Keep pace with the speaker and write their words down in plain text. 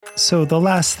So the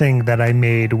last thing that I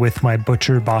made with my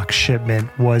Butcher Box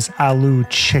shipment was aloo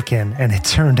chicken, and it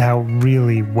turned out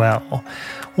really well.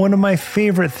 One of my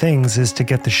favorite things is to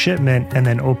get the shipment and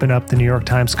then open up the New York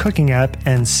Times cooking app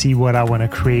and see what I want to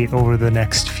create over the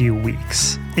next few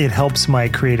weeks. It helps my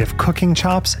creative cooking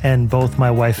chops, and both my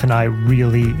wife and I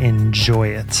really enjoy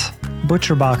it.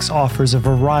 ButcherBox offers a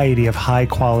variety of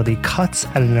high-quality cuts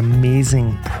at an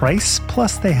amazing price,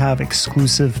 plus they have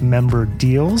exclusive member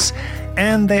deals,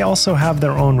 and they also have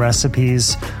their own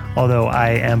recipes, although I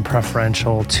am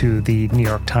preferential to the New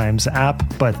York Times app,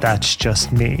 but that's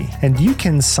just me. And you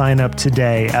can sign up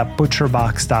today at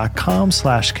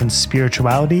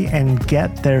butcherbox.com/conspirituality and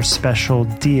get their special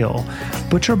deal.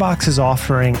 ButcherBox is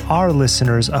offering our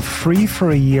listeners a free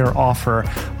for a year offer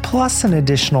plus an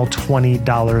additional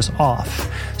 $20 off.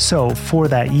 So for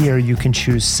that year, you can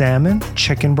choose salmon,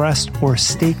 chicken breast, or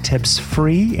steak tips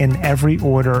free in every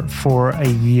order for a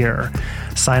year.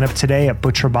 Sign up today at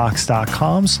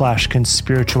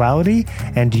butcherbox.com/conspirituality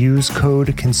and use code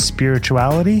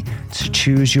conspirituality to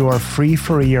choose your free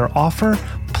for a year offer,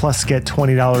 plus get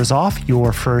 $20 off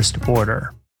your first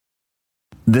order.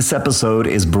 This episode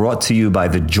is brought to you by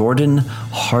the Jordan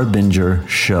Harbinger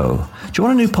Show. Do you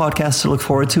want a new podcast to look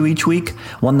forward to each week?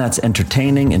 One that's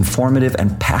entertaining, informative,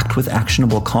 and packed with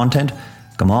actionable content?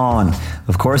 Come on.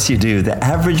 Of course you do. The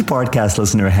average podcast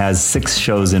listener has 6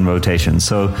 shows in rotation,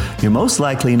 so you're most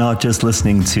likely not just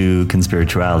listening to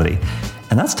Conspirituality.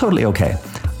 And that's totally okay.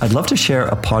 I'd love to share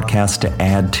a podcast to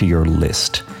add to your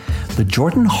list. The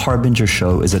Jordan Harbinger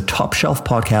Show is a top shelf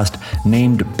podcast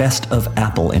named Best of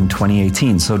Apple in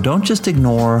 2018, so don't just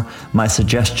ignore my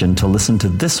suggestion to listen to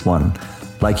this one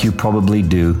like you probably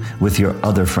do with your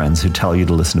other friends who tell you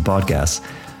to listen to podcasts.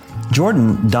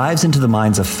 Jordan dives into the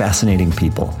minds of fascinating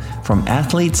people, from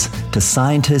athletes to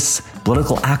scientists,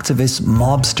 political activists,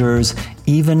 mobsters,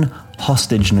 even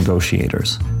hostage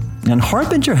negotiators. And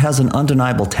Harbinger has an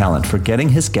undeniable talent for getting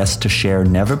his guests to share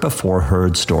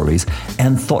never-before-heard stories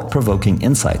and thought-provoking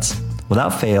insights.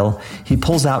 Without fail, he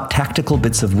pulls out tactical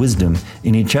bits of wisdom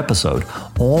in each episode,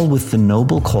 all with the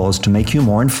noble cause to make you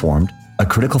more informed, a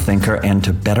critical thinker, and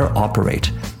to better operate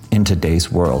in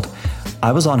today's world.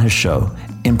 I was on his show.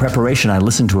 In preparation, I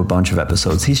listened to a bunch of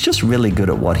episodes. He's just really good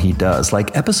at what he does.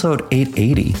 Like episode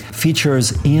 880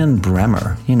 features Ian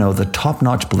Bremmer, the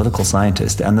top-notch political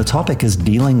scientist, and the topic is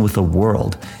dealing with a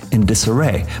world in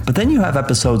disarray. But then you have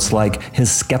episodes like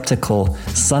his skeptical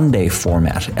Sunday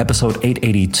format. Episode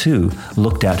 882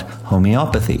 looked at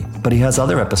homeopathy, but he has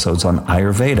other episodes on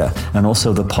Ayurveda and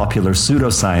also the popular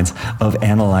pseudoscience of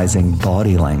analyzing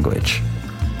body language.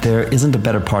 There isn't a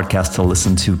better podcast to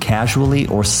listen to casually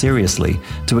or seriously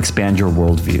to expand your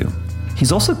worldview.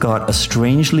 He's also got a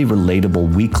strangely relatable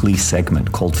weekly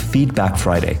segment called Feedback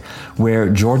Friday, where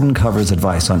Jordan covers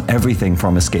advice on everything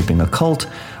from escaping a cult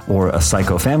or a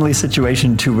psycho family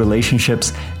situation to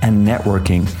relationships and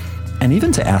networking, and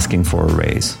even to asking for a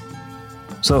raise.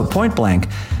 So point blank,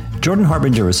 Jordan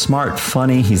Harbinger is smart,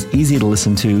 funny, he's easy to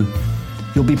listen to.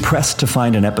 You'll be pressed to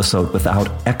find an episode without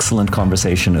excellent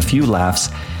conversation, a few laughs,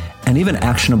 and even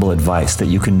actionable advice that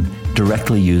you can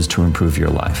directly use to improve your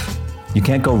life. You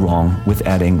can't go wrong with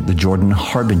adding the Jordan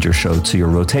Harbinger Show to your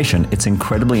rotation. It's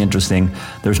incredibly interesting.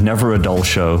 There's never a dull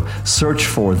show. Search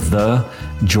for The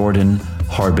Jordan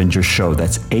Harbinger Show.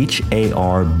 That's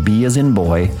HARB as in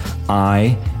boy,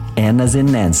 IN as in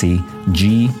Nancy,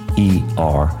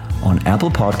 GER on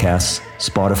Apple Podcasts,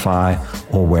 Spotify,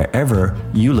 or wherever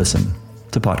you listen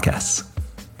to podcasts.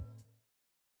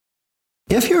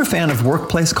 If you're a fan of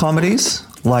workplace comedies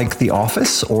like The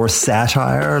Office or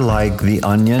satire like The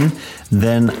Onion,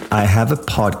 then I have a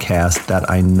podcast that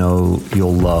I know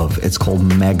you'll love. It's called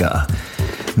Mega.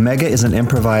 Mega is an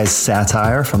improvised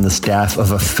satire from the staff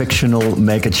of a fictional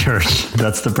megachurch.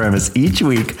 That's the premise. Each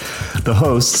week, the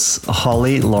hosts,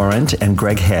 Holly Laurent and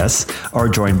Greg Hess, are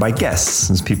joined by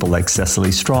guests, people like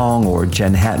Cecily Strong or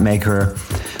Jen Hatmaker,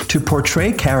 to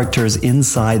portray characters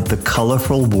inside the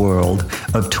colorful world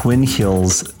of Twin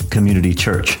Hills Community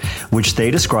Church, which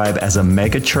they describe as a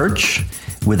mega church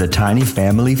with a tiny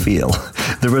family feel.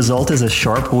 The result is a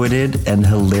sharp-witted and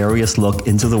hilarious look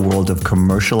into the world of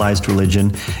commercialized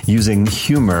religion, using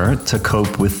humor to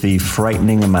cope with the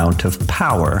frightening amount of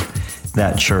power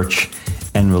that church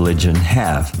and religion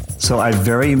have. So I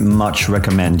very much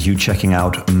recommend you checking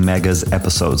out Mega's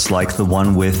episodes, like the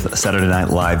one with Saturday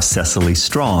Night Live's Cecily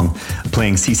Strong,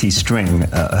 playing CeCe String,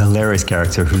 a hilarious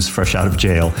character who's fresh out of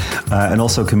jail, and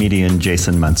also comedian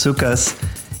Jason Mantzoukas.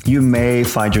 You may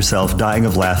find yourself dying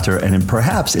of laughter and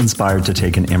perhaps inspired to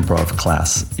take an improv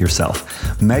class yourself.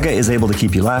 Mega is able to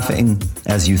keep you laughing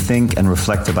as you think and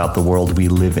reflect about the world we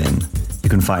live in You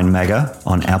can find Mega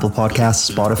on Apple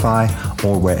Podcasts, Spotify,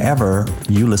 or wherever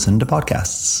you listen to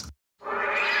podcasts.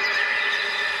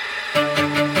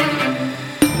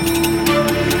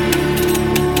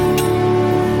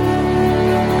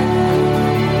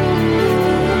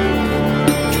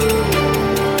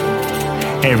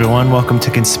 Hey everyone, welcome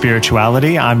to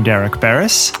Conspirituality. I'm Derek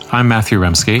Barris. I'm Matthew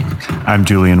Remski. I'm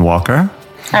Julian Walker.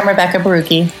 I'm Rebekah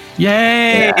Borucki.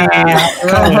 Yay!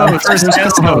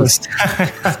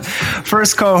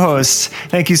 First co-host.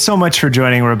 Thank you so much for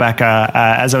joining, Rebekah.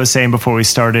 As I was saying before we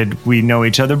started, we know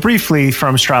each other briefly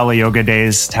from Strala Yoga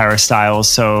Days, Tara Styles.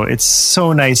 So it's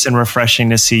so nice and refreshing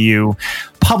to see you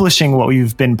publishing what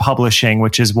you've been publishing,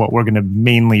 which is what we're going to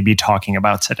mainly be talking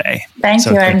about today. Thank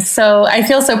you. I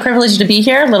feel so privileged to be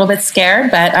here. A little bit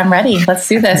scared, but I'm ready. Let's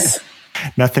do this.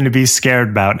 Nothing to be scared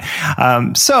about.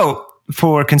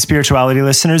 For Conspirituality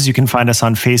listeners, you can find us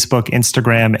on Facebook,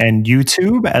 Instagram, and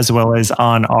YouTube, as well as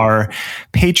on our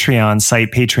Patreon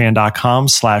site,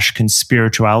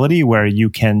 patreon.com/conspirituality, where you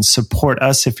can support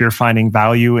us if you're finding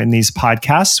value in these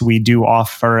podcasts. We do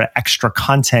offer extra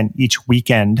content each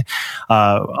weekend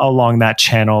along that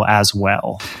channel as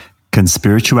well.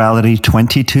 Conspirituality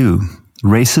 22,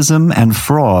 Racism and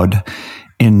Fraud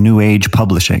in New Age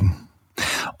Publishing.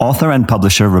 Author and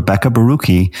publisher Rebekah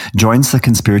Borucki joins the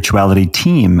Conspirituality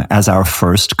team as our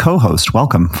first co-host.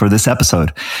 Welcome for this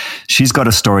episode. She's got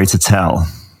a story to tell.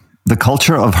 The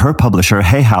culture of her publisher,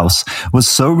 Hay House, was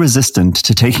so resistant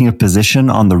to taking a position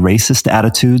on the racist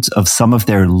attitudes of some of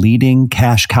their leading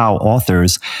cash cow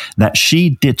authors that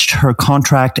she ditched her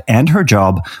contract and her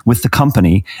job with the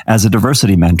company as a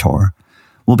diversity mentor.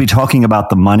 We'll be talking about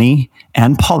the money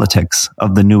and politics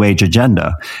of the New Age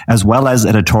agenda, as well as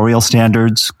editorial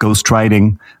standards,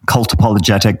 ghostwriting, cult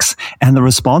apologetics, and the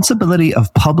responsibility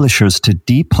of publishers to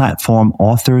deplatform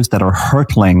authors that are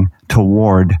hurtling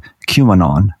toward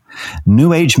QAnon.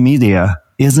 New Age media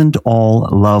isn't all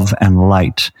love and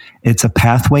light. It's a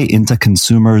pathway into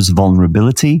consumers'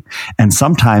 vulnerability and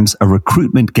sometimes a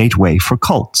recruitment gateway for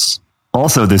cults.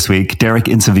 Also this week, Derek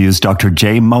interviews Dr.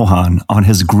 Jay Mohan on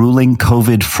his grueling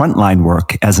COVID frontline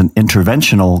work as an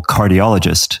interventional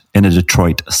cardiologist in a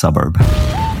Detroit suburb.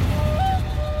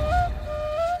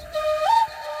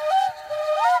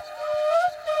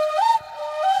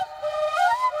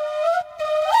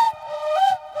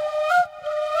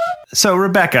 So,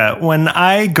 Rebekah, when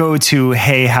I go to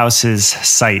Hay House's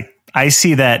site, I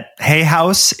see that Hay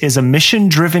House is a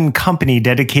mission-driven company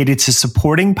dedicated to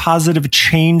supporting positive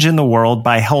change in the world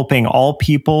by helping all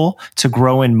people to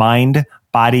grow in mind,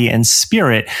 body, and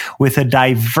spirit. With a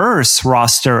diverse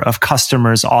roster of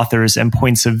customers, authors, and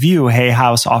points of view, Hay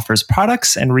House offers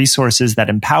products and resources that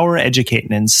empower, educate,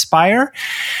 and inspire.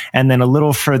 And then a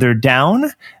little further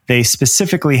down, they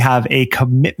specifically have a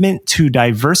commitment to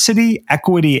diversity,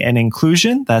 equity, and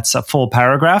inclusion. That's a full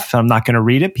paragraph. I'm not going to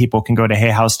read it. People can go to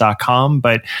hayhouse.com,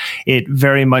 but it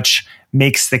very much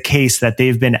makes the case that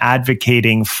they've been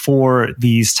advocating for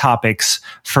these topics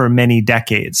for many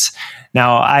decades.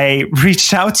 Now, I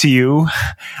reached out to you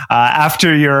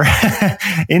after your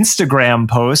Instagram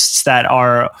posts that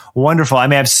are wonderful. I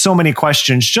may have so many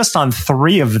questions just on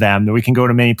 3 of them that we can go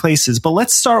to many places, but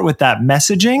let's start with that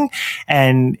messaging.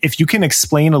 And if you can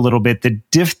explain a little bit the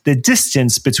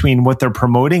distance between what they're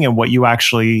promoting and what you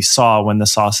actually saw when the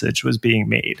sausage was being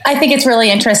made. I think it's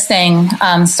really interesting,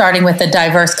 starting with the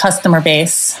diverse customer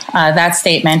base, that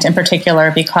statement in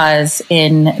particular, because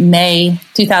in May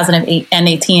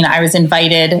 2018, I was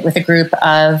invited with a group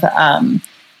of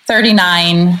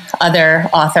 39 other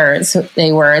authors.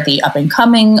 They were the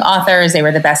up-and-coming authors. They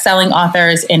were the best-selling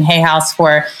authors in Hay House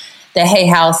for the Hay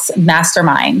House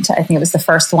Mastermind. I think it was the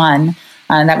first one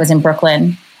that was in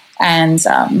Brooklyn. And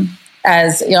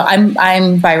as you know, I'm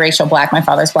biracial Black. My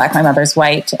father's Black, my mother's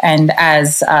white. And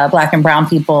as Black and brown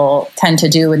people tend to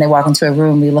do when they walk into a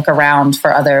room, we look around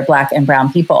for other Black and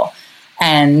brown people.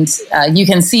 And you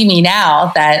can see me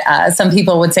now that some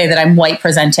people would say that I'm white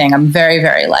presenting. I'm very,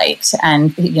 very light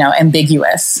and,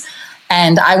 ambiguous.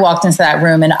 And I walked into that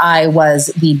room and I was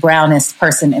the brownest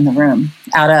person in the room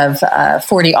out of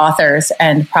 40 authors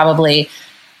and probably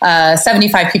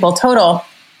 75 people total.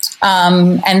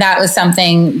 And that was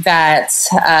something that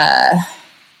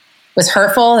was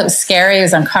hurtful. It was scary. It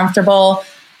was uncomfortable.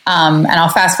 And I'll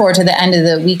fast forward to the end of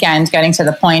the weekend, getting to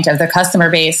the point of the customer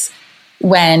base,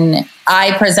 when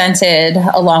I presented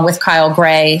along with Kyle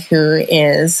Gray, who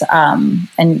is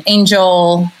an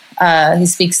angel. He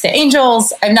speaks to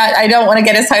angels. I don't want to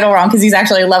get his title wrong because he's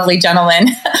actually a lovely gentleman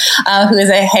who is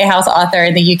a Hay House author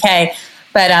in the UK.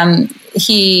 But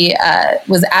he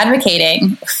was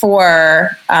advocating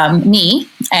for me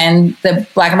and the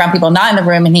Black and brown people not in the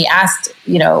room. And he asked,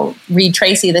 Reed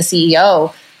Tracy, the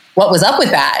CEO, what was up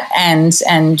with that?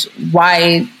 And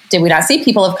why did we not see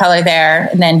people of color there?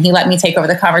 And then he let me take over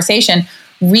the conversation.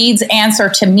 Reed's answer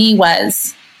to me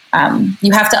was,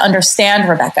 you have to understand,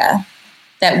 Rebekah,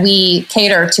 that we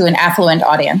cater to an affluent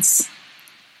audience.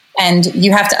 And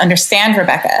you have to understand,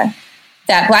 Rebekah,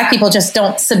 that Black people just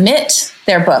don't submit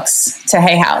their books to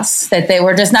Hay House, that they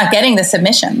were just not getting the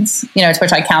submissions, to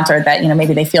which I countered that,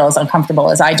 maybe they feel as uncomfortable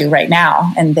as I do right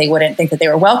now, and they wouldn't think that they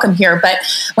were welcome here. But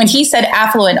when he said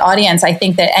affluent audience, I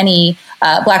think that any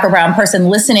Black or brown person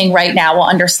listening right now will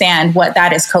understand what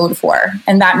that is code for.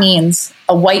 And that means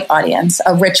a white audience,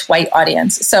 a rich white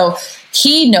audience. So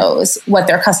he knows what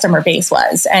their customer base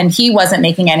was, and he wasn't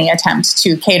making any attempt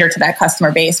to cater to that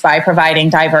customer base by providing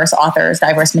diverse authors,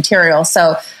 diverse material.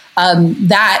 So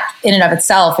that in and of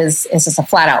itself is just a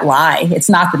flat out lie. It's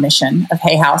not the mission of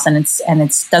Hay House, and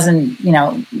it doesn't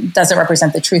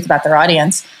represent the truth about their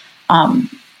audience.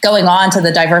 Going on to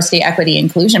the diversity, equity,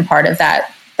 inclusion part of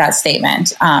that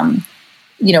statement,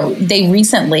 they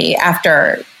recently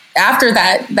after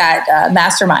that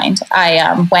mastermind,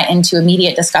 I went into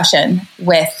immediate discussion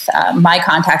with my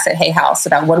contacts at Hay House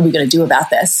about what are we going to do about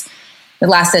this. It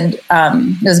lasted,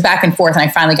 it was back and forth, and I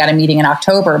finally got a meeting in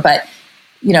October. But,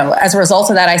 as a result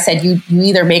of that, I said, you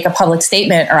either make a public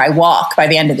statement or I walk by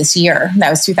the end of this year. That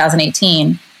was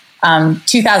 2018.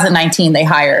 2019,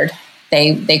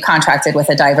 they contracted with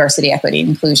a diversity, equity, and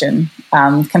inclusion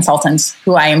consultant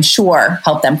who I am sure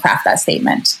helped them craft that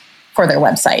statement for their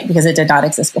website, because it did not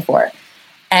exist before.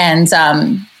 And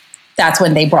that's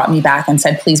when they brought me back and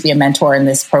said, please be a mentor in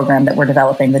this program that we're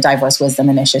developing, the Diverse Wisdom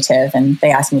Initiative. And they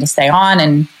asked me to stay on,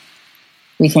 and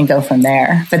we can go from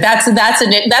there. But that's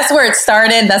where it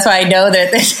started. That's why I know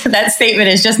that that statement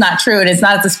is just not true. And it's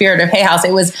not the spirit of Hay House.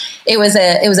 It was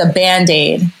a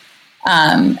Band-Aid,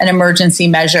 an emergency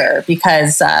measure,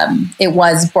 because it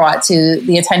was brought to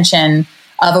the attention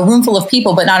of a room full of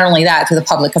people, but not only that, to the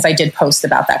public, because I did post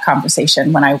about that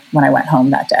conversation when I went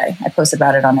home that day. I posted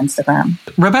about it on Instagram.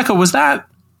 Rebekah, was that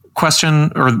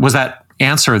question, or was that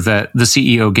answer that the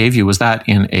CEO gave you, was that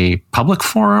in a public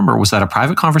forum, or was that a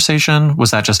private conversation?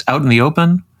 Was that just out in the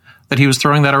open that he was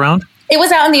throwing that around? It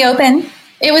was out in the open.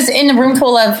 It was in a room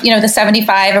full of, the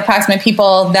 75 approximate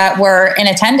people that were in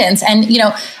attendance. And,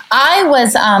 I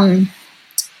was,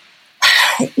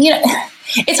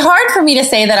 it's hard for me to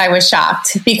say that I was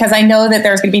shocked, because I know that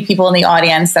there's going to be people in the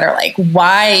audience that are like,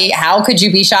 how could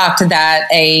you be shocked that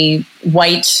a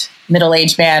white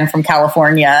middle-aged man from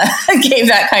California gave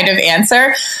that kind of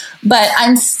answer? But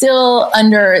I'm still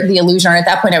under the illusion, or at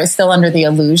that point I was still under the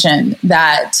illusion,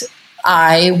 that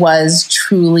I was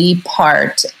truly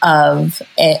part of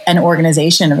an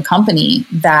organization, of a company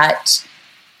that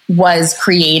was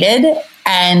created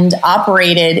and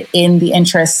operated in the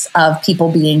interests of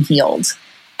people being healed.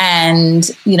 And,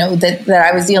 that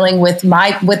I was dealing with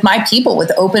my people,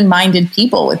 with open-minded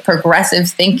people, with progressive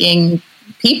thinking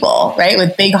people, right?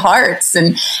 With big hearts.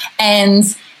 And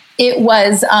it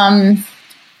was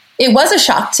a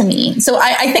shock to me. So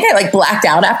I think I blacked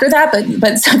out after that,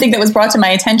 but something that was brought to my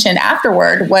attention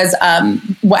afterward was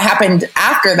what happened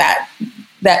after that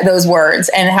those words,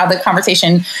 and how the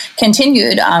conversation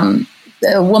continued.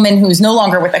 A woman who's no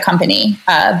longer with the company,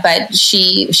 but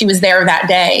she was there that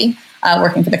day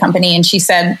working for the company, and she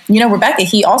said, Rebekah,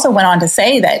 he also went on to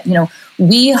say that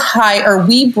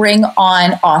we bring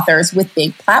on authors with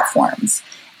big platforms,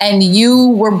 and you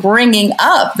were bringing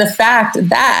up the fact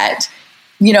that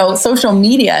social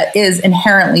media is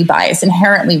inherently biased,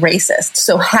 inherently racist.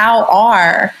 So how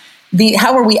are we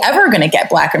ever going to get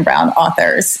Black and brown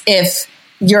authors if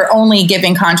you're only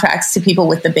giving contracts to people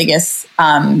with the biggest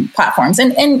platforms?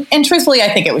 And truthfully,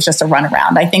 I think it was just a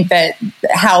runaround. I think that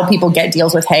how people get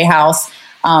deals with Hay House,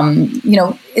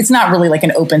 it's not really like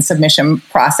an open submission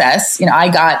process. I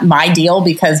got my deal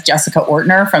because Jessica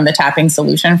Ortner from the Tapping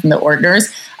Solution, from the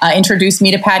Ortners, introduced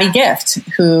me to Patty Gift,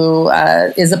 who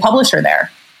is a publisher there.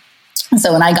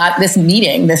 So when I got this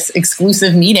meeting, this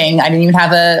exclusive meeting, I didn't even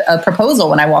have a proposal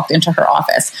when I walked into her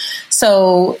office.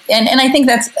 So, and I think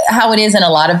that's how it is in a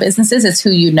lot of businesses. It's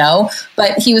who you know.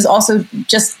 But he was also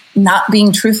just not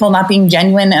being truthful, not being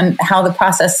genuine, and how the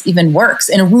process even works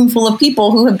in a room full of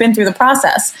people who have been through the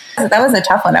process. That was a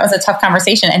tough one. That was a tough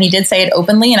conversation. And he did say it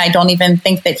openly. And I don't even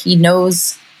think that he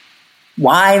knows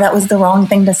why that was the wrong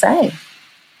thing to say,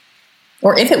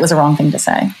 or if it was a wrong thing to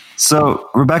say. So,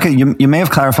 Rebekah, you may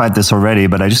have clarified this already,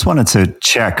 but I just wanted to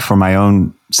check for my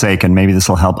own sake, and maybe this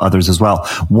will help others as well.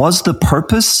 Was the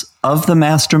purpose of the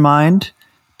mastermind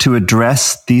to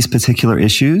address these particular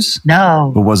issues?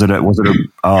 No. Or was it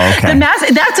oh, okay.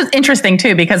 That's interesting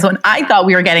too, because when I thought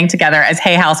we were getting together as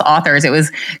Hay House authors, it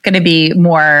was going to be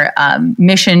more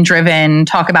mission driven,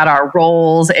 talk about our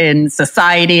roles in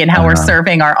society and how we're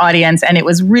serving our audience. And it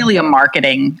was really a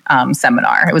marketing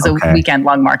seminar. It was a weekend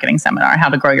long marketing seminar, how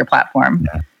to grow your platform.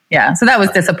 Yeah. So that was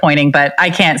disappointing, but I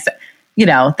can't,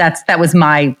 that was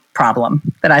my problem,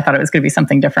 that I thought it was going to be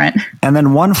something different. And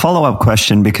then one follow-up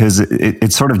question, because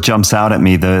it sort of jumps out at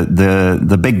me,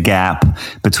 the big gap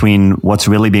between what's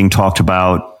really being talked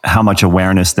about, how much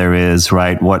awareness there is,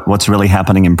 right? What's really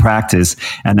happening in practice,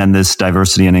 and then this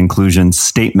diversity and inclusion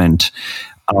statement.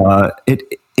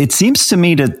 It seems to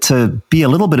me to be a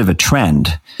little bit of a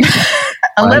trend.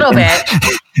 A little bit.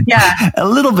 Yeah. A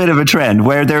little bit of a trend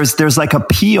where there's like a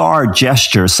PR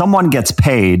gesture. Someone gets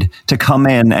paid to come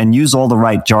in and use all the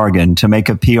right jargon to make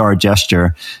a PR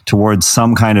gesture towards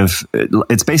some kind of,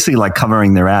 it's basically like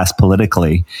covering their ass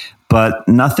politically, but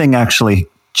nothing actually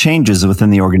changes within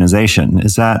the organization.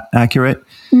 Is that accurate?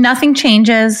 Nothing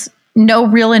changes. No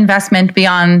real investment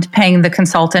beyond paying the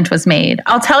consultant was made.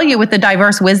 I'll tell you, with the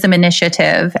Diverse Wisdom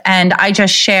Initiative, and I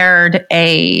just shared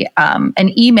an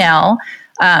email.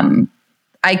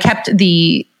 I kept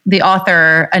the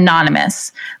author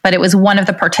anonymous, but it was one of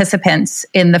the participants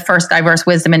in the first Diverse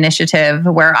Wisdom Initiative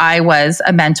where I was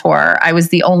a mentor. I was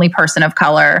the only person of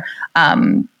color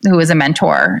who was a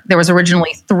mentor. There was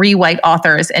originally 3 white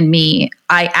authors and me.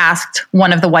 I asked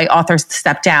one of the white authors to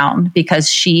step down because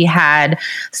she had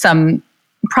some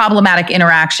problematic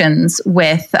interactions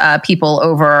with people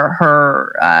over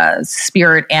her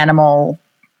spirit animal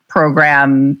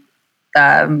program.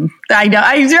 I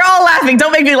know you're all laughing.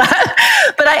 Don't make me laugh.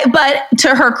 But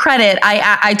to her credit,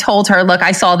 I told her, look,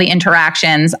 I saw the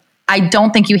interactions. I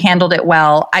don't think you handled it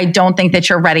well. I don't think that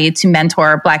you're ready to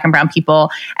mentor Black and brown people.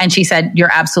 And she said,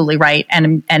 you're absolutely right.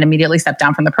 And immediately stepped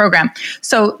down from the program.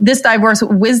 So this Diverse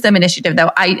Wisdom Initiative,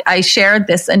 though, I shared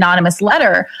this anonymous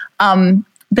letter.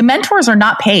 The mentors are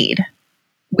not paid.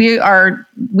 We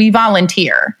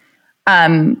volunteer,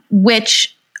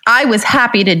 which I was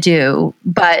happy to do,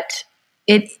 but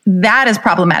that is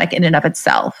problematic in and of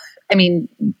itself. I mean,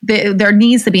 there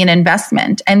needs to be an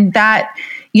investment, and that,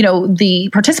 the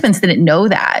participants didn't know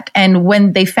that. And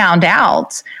when they found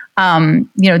out,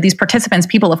 these participants,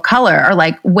 people of color, are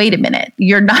like, wait a minute,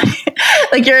 you're not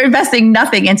like, you're investing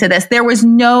nothing into this. There was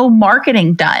no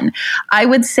marketing done. I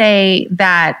would say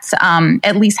that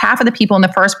at least half of the people in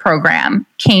the first program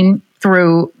came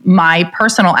through my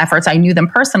personal efforts. I knew them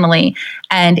personally.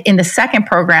 And in the second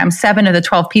program, 7 of the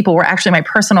 12 people were actually my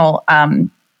personal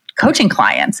coaching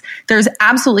clients. There's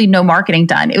absolutely no marketing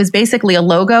done. It was basically a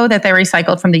logo that they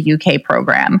recycled from the UK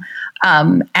program.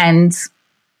 And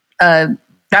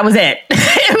that was it.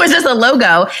 It was just a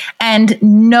logo and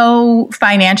no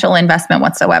financial investment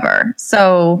whatsoever.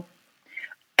 So,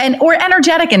 or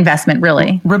energetic investment,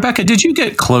 really. Rebekah, did you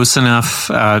get close enough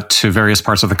to various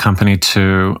parts of the company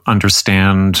to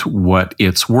understand what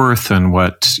it's worth and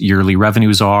what yearly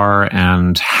revenues are,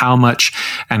 and how much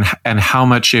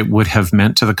it would have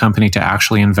meant to the company to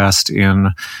actually invest in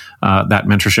that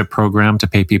mentorship program, to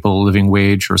pay people a living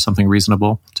wage or something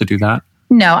reasonable to do that?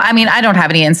 No, I mean, I don't have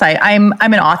any insight. I'm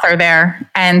an author there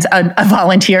and a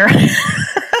volunteer.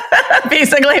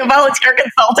 Basically a volunteer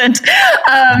consultant.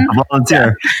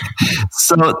 Volunteer. Yeah.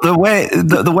 So the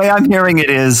way I'm hearing it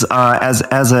is,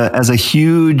 as a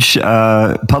huge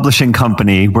publishing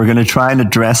company, we're going to try and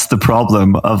address the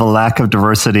problem of a lack of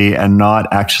diversity and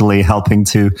not actually helping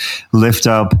to lift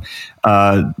up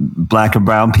Black and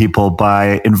brown people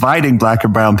by inviting Black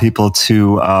and brown people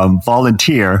to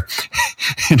volunteer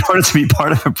in order to be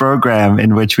part of a program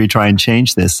in which we try and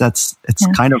change this. It's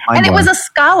kind of mind-blowing. And it was a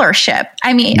scholarship.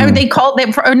 I mean,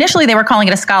 initially they were calling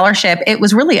it a scholarship. It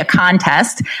was really a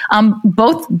contest.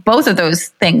 Both of those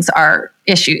things are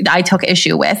I took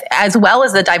issue with, as well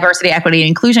as the diversity, equity, and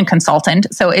inclusion consultant.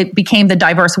 So it became the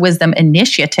Diverse Wisdom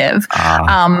Initiative.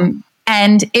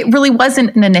 And it really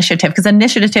wasn't an initiative, because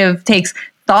initiative takes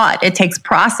thought, it takes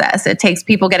process, it takes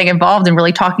people getting involved and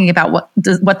really talking about what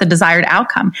the desired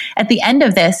outcome. At the end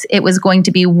of this, it was going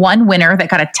to be one winner that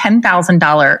got a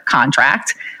 $10,000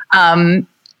 contract.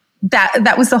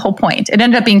 That was the whole point. It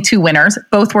ended up being 2 winners.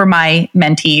 Both were my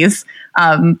mentees.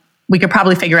 We could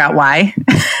probably figure out why,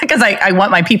 because I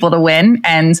want my people to win,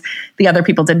 and the other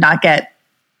people did not get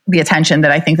the attention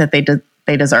that I think that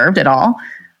they deserved at all.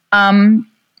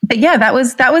 But yeah, that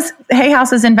was Hay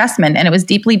House's investment, and it was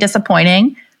deeply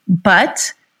disappointing.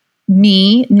 But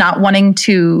me not wanting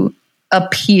to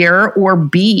appear or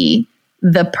be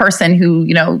the person who,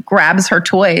 grabs her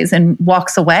toys and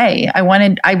walks away.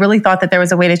 I really thought that there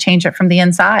was a way to change it from the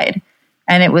inside.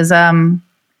 And it was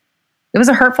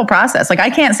a hurtful process. Like, I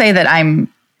can't say that I'm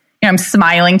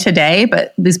smiling today,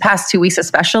 but these past 2 weeks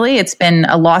especially, it's been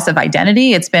a loss of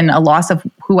identity. It's been a loss of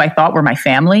who I thought were my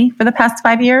family for the past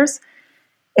 5 years.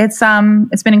 It's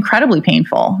been incredibly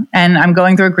painful, and I'm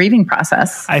going through a grieving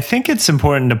process. I think it's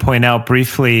important to point out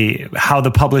briefly how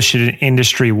the publishing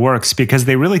industry works, because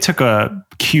they really took a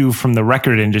cue from the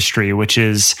record industry, which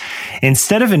is,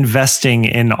 instead of investing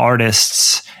in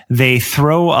artists, they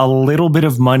throw a little bit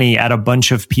of money at a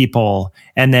bunch of people,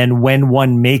 and then when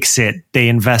one makes it, they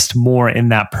invest more in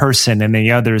that person, and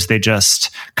the others they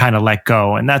just kind of let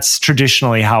go. And that's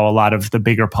traditionally how a lot of the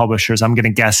bigger publishers, I'm going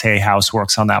to guess Hay House,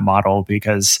 works on that model,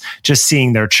 because just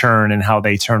seeing their churn and how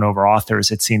they turn over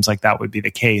authors, it seems like that would be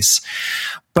the case.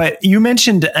 But you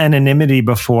mentioned anonymity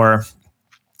before,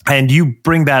 and you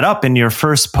bring that up in your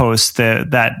first post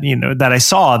that I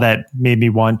saw that made me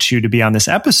want you to be on this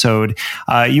episode.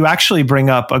 You actually bring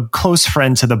up a close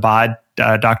friend to the bod,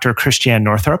 Dr. Christiane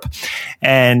Northrup,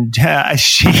 and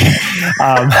she,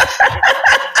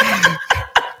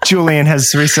 Julian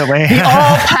has recently the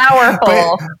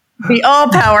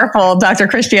all-powerful Dr.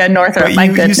 Christiane Northrup. My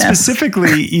goodness. You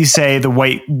specifically, you say the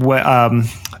white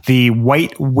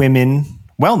women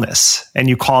wellness, and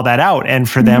you call that out, and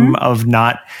for them of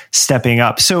not stepping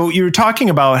up. So you're talking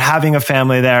about having a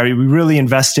family there. You really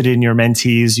invested in your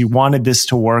mentees. You wanted this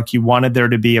to work. You wanted there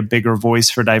to be a bigger voice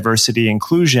for diversity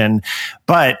inclusion,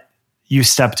 but you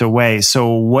stepped away.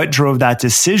 So what drove that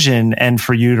decision, and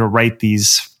for you to write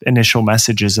these initial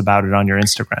messages about it on your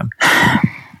Instagram?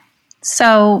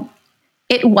 So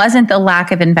it wasn't the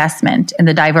lack of investment in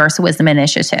the Diverse Wisdom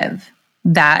Initiative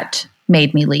that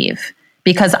made me leave,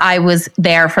 because I'm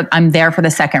there for the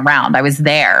second round. I was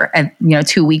there,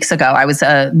 2 weeks ago. I was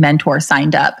a mentor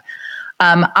signed up.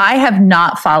 I have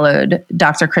not followed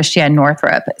Dr. Christiane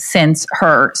Northrup since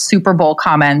her Super Bowl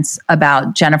comments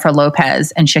about Jennifer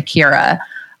Lopez and Shakira,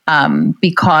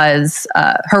 because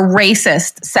her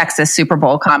racist, sexist Super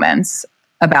Bowl comments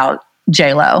about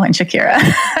J-Lo and Shakira,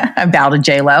 about a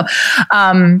J-Lo.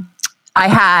 I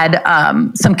had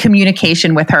some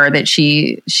communication with her that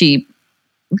she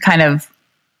kind of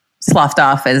sloughed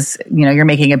off as, you're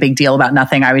making a big deal about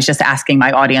nothing. I was just asking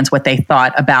my audience what they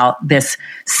thought about this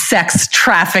sex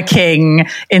trafficking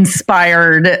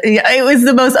inspired. It was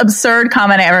the most absurd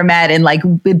comment I ever met, and like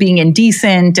being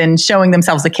indecent and showing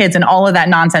themselves the kids and all of that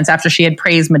nonsense after she had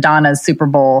praised Madonna's Super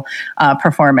Bowl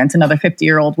performance. Another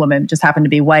 50-year-old woman, just happened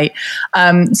to be white.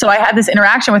 So I had this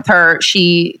interaction with her.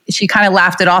 She kind of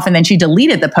laughed it off, and then she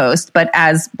deleted the post. But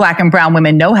as Black and brown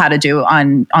women know how to do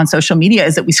on social media,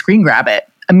 is that we screen grab it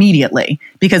immediately,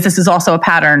 because this is also a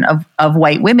pattern of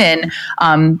white women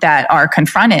that are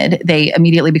confronted. They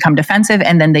immediately become defensive,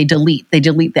 and then they delete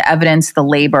the evidence, the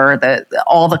labor,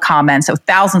 all the comments. So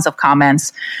thousands of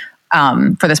comments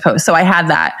for this post. So I had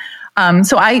that.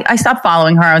 So I stopped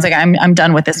following her. I was like, I'm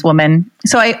done with this woman.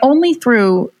 So I went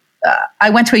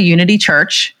to a Unity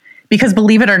church, because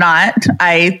believe it or not,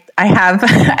 I have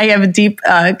a deep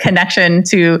connection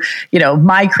to,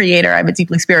 my creator. I'm a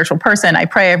deeply spiritual person. I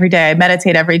pray every day. I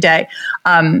meditate every day.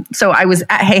 So I was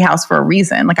at Hay House for a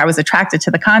reason. Like, I was attracted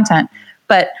to the content,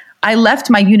 but I left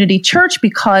my Unity church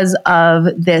because of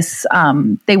this.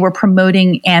 They were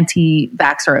promoting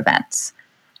anti-vaxxer events.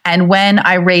 And when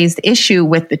I raised issue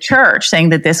with the church, saying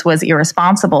that this was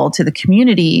irresponsible to the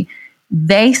community,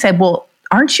 they said, well,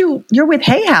 you're with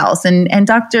Hay House and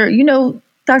Dr.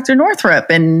 Northrup,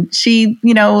 and she,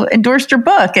 endorsed your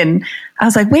book. And I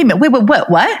was like, wait a minute,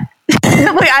 what? Wait,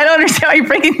 I don't understand why you're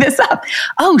bringing this up.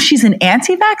 Oh, she's an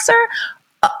anti-vaxxer?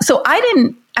 So I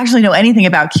didn't actually know anything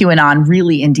about QAnon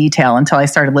really in detail until I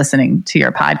started listening to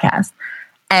your podcast.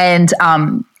 And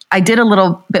I did a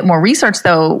little bit more research,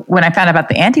 though, when I found out about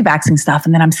the anti-vaxxing stuff.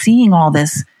 And then I'm seeing all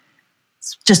this,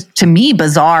 just to me,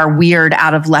 bizarre, weird,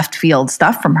 out of left field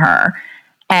stuff from her.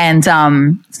 And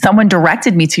someone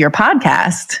directed me to your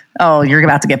podcast. Oh, you're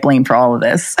about to get blamed for all of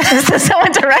this. So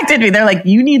someone directed me. They're like,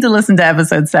 you need to listen to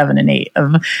episode 7 and 8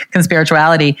 of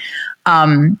Conspirituality.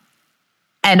 And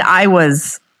I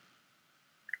was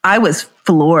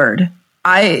floored.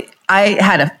 I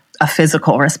had a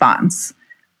physical response.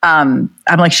 I'm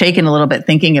like shaking a little bit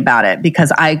thinking about it,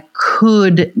 because I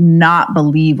could not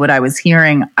believe what I was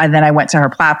hearing. And then I went to her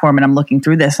platform and I'm looking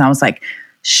through this, and I was like,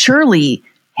 surely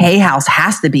Hay House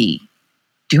has to be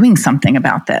doing something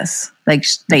about this. Like,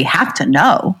 they have to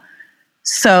know.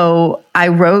 So I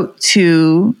wrote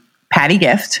to Patty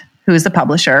Gift, who is the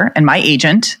publisher, and my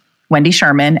agent, Wendy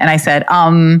Sherman. And I said,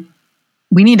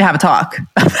 we need to have a talk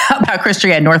about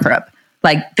Christiane Northrup.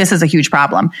 Like, this is a huge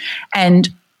problem. And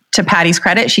to Patty's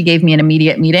credit, she gave me an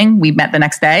immediate meeting. We met the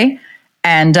next day.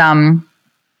 And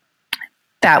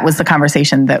that was the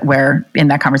conversation where in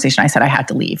that conversation I said I had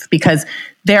to leave, because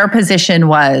their position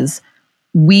was,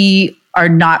 we are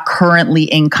not currently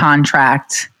in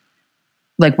contract.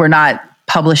 Like, we're not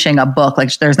publishing a book.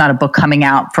 Like, there's not a book coming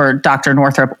out for Dr.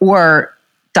 Northrup or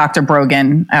Dr.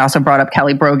 Brogan. I also brought up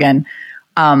Kelly Brogan.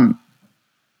 And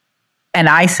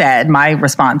I said, my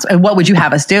response, what would you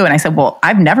have us do? And I said, well,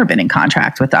 I've never been in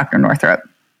contract with Dr. Northrup,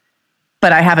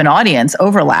 but I have an audience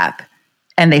overlap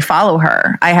and they follow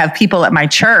her. I have people at my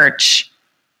church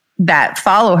that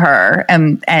follow her,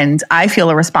 and I feel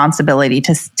a responsibility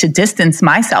to distance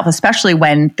myself, especially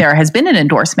when there has been an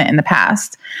endorsement in the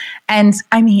past. And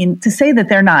I mean, to say that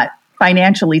they're not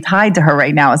financially tied to her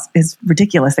right now is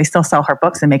ridiculous. They still sell her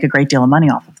books and make a great deal of money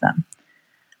off of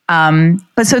them.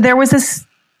 But so there was this,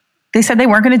 they said they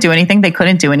weren't going to do anything. They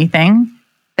couldn't do anything.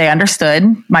 They understood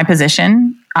my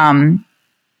position,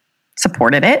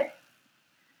 supported it.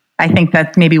 I think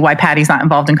that's maybe why Patty's not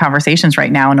involved in conversations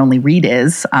right now, and only Reed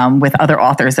is, with other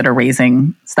authors that are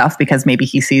raising stuff, because maybe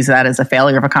he sees that as a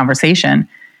failure of a conversation.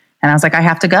 And I was like, I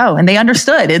have to go. And they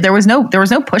understood. There was no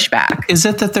pushback. Is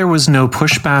it that there was no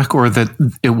pushback, or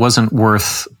that it wasn't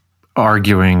worth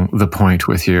arguing the point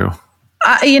with you?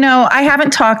 I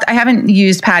haven't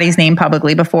used Patty's name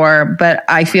publicly before, but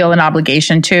I feel an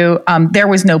obligation to. There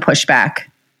was no pushback.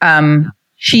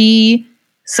 She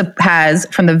has,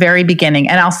 from the very beginning,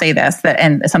 and I'll say this,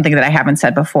 and something that I haven't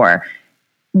said before.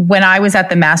 When I was at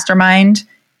the mastermind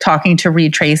talking to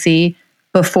Reed Tracy,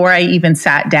 before I even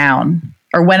sat down,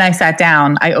 or when I sat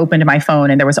down, I opened my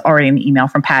phone and there was already an email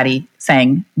from Patty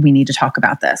saying, we need to talk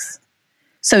about this.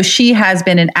 So she has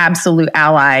been an absolute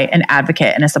ally, an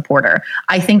advocate, and a supporter.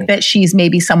 I think that she's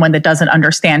maybe someone that doesn't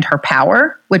understand her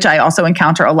power, which I also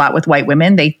encounter a lot with white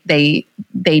women. They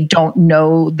don't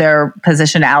know their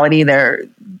positionality,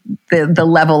 the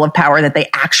level of power that they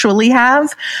actually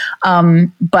have.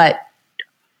 But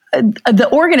the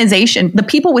organization, the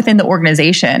people within the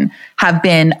organization have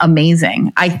been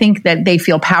amazing. I think that they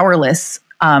feel powerless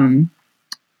to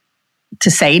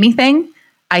say anything.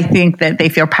 I think that they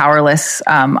feel powerless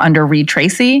under Reed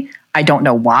Tracy. I don't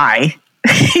know why.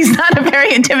 He's not a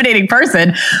very intimidating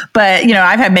person, but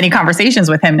I've had many conversations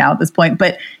with him now at this point.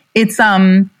 But it's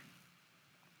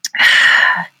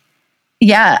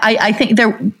yeah, I think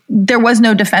there was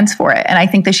no defense for it, and I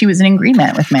think that she was in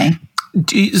agreement with me.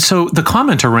 So the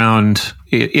comment around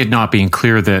it not being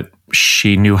clear that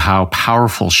she knew how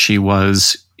powerful she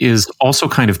was is also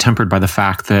kind of tempered by the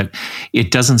fact that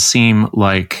it doesn't seem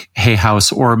like Hay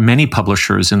House or many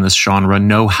publishers in this genre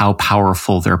know how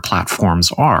powerful their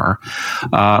platforms are,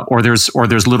 or there's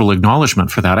little acknowledgement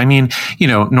for that. I mean,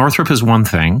 Northrop is one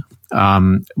thing,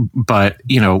 but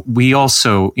we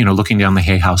also, looking down the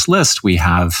Hay House list, we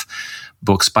have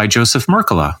books by Joseph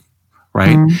Mercola,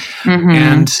 right? Mm-hmm.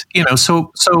 And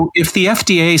so if the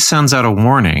FDA sends out a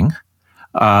warning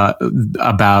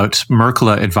about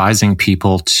Mercola advising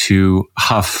people to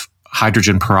huff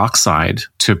hydrogen peroxide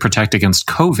to protect against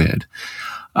COVID,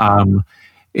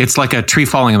 it's like a tree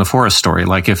falling in the forest story.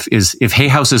 Like if Hay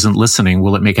House isn't listening,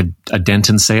 will it make a dent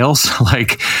in sales?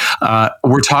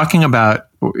 We're talking about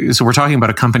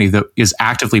a company that is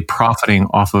actively profiting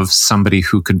off of somebody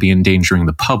who could be endangering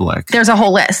the public. There's a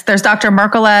whole list. There's Dr.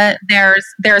 Mercola.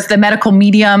 There's the medical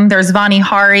medium. There's Vani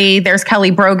Hari. There's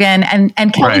Kelly Brogan, and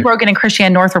Kelly right. Brogan and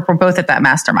Christiane Northrup were both at that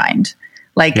mastermind.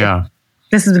 Yeah.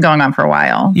 This has been going on for a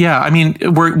while. Yeah, I mean,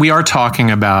 we are talking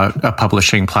about a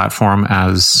publishing platform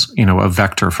as a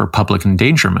vector for public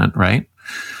endangerment, right?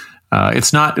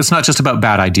 It's not just about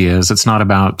bad ideas. It's not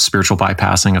about spiritual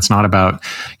bypassing. It's not about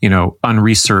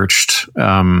unresearched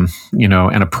and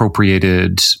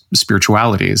appropriated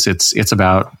spiritualities. It's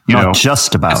about It's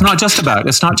not just about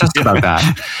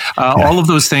that. All of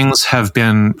those things have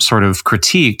been sort of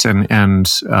critiqued and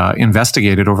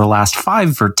investigated over the last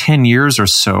 5 or 10 years or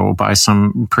so by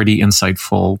some pretty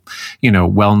insightful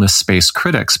wellness space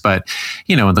critics. But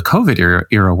in the COVID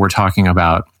era, we're talking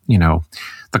about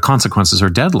the consequences are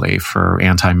deadly for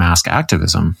anti-mask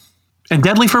activism. And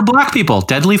deadly for Black people,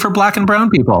 deadly for Black and brown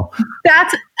people.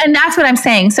 That's what I'm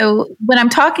saying. So when I'm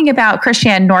talking about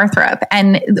Christiane Northrup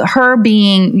and her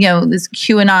being, this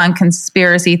QAnon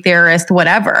conspiracy theorist,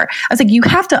 whatever, I was like, you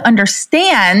have to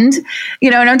understand,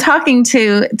 and I'm talking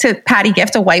to Patty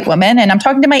Gift, a white woman, and I'm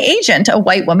talking to my agent, a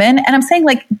white woman, and I'm saying,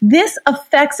 like, this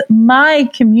affects my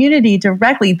community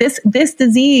directly. This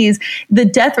disease, the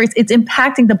death rates, it's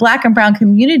impacting the Black and brown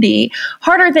community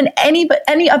harder than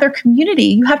any other community.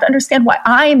 You have to understand why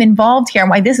I am involved here and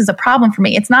why this is a problem for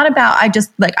me. It's not about,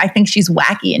 I think she's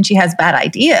wacky and she has bad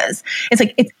ideas. It's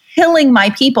like, killing my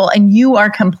people and you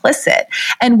are complicit.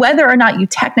 And whether or not you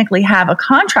technically have a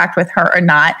contract with her or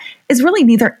not is really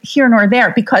neither here nor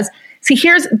there, because see,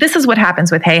 this is what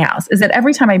happens with Hay House, is that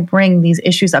every time I bring these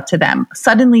issues up to them,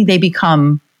 suddenly they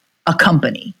become a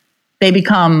company. They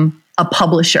become a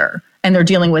publisher, and they're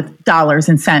dealing with dollars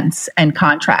and cents and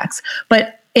contracts.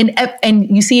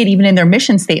 And you see it even in their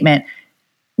mission statement.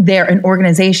 They're an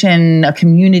organization, a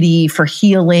community for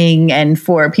healing and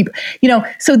for people,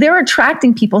 so they're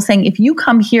attracting people saying, if you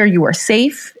come here, you are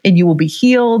safe and you will be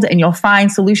healed and you'll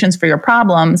find solutions for your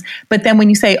problems. But then when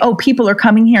you say, oh, people are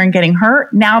coming here and getting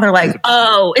hurt, now they're like,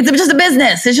 oh, it's just a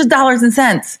business. It's just dollars and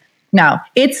cents. No,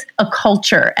 it's a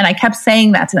culture. And I kept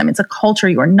saying that to them. It's a culture.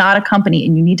 You are not a company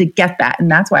and you need to get that.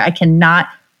 And that's why I cannot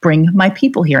bring my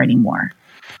people here anymore.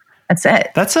 That's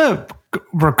it. That's a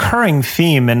recurring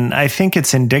theme, and I think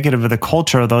it's indicative of the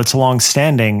culture, though it's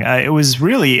longstanding.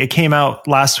 It came out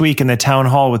last week in the town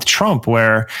hall with Trump,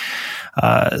 where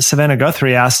Savannah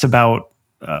Guthrie asked about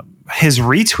his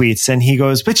retweets, and he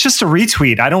goes, but it's just a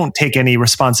retweet. I don't take any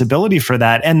responsibility for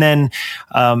that. And then,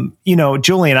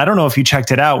 Julian, I don't know if you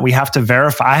checked it out. We have to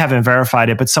verify. I haven't verified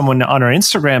it, but someone on our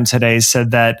Instagram today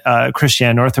said that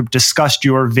Christiane Northrup discussed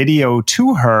your video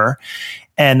to her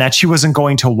and that she wasn't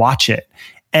going to watch it.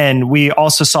 And we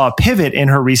also saw a pivot in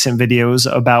her recent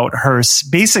videos about her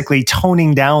basically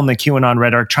toning down the QAnon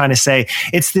rhetoric, trying to say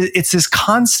it's this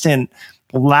constant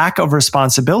lack of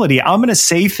responsibility. I'm going to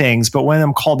say things, but when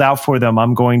I'm called out for them,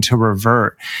 I'm going to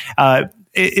revert.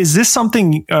 Is this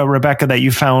something, Rebekah, that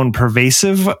you found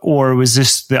pervasive, or was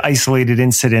this the isolated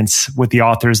incidents with the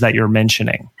authors that you're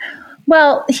mentioning?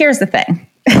 Well, here's the thing,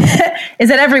 is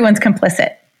that everyone's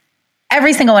complicit.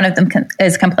 Every single one of them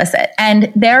is complicit.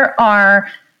 And there are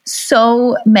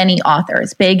so many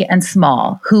authors, big and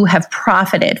small, who have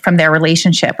profited from their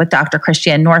relationship with Dr.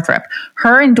 Christiane Northrup.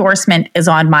 Her endorsement is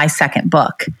on my second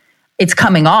book. It's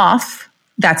coming off.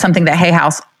 That's something that Hay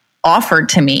House offered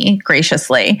to me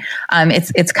graciously.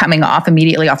 It's coming off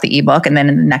immediately off the ebook and then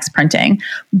in the next printing.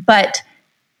 But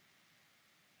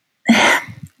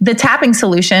the tapping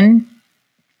solution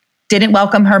didn't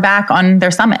welcome her back on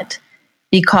their summit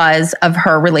because of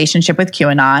her relationship with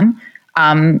QAnon.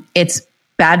 It's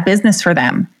bad business for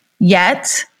them.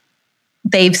 Yet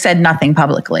they've said nothing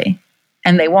publicly,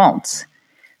 and they won't.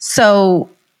 So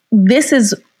this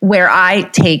is where I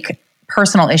take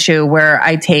personal issue, where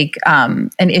I take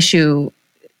an issue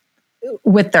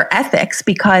with their ethics,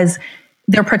 because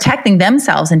they're protecting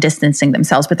themselves and distancing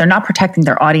themselves, but they're not protecting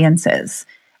their audiences.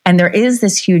 And there is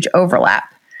this huge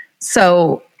overlap.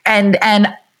 So, and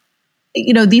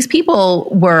these people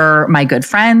were my good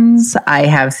friends. I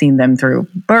have seen them through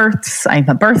births. I'm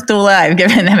a birth doula. I've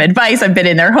given them advice. I've been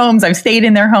in their homes. I've stayed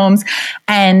in their homes,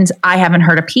 and I haven't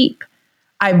heard a peep.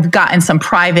 I've gotten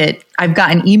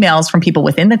emails from people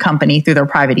within the company through their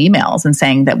private emails and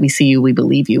saying that we see you, we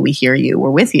believe you, we hear you,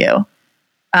 we're with you.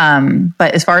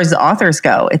 But as far as the authors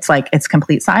go, it's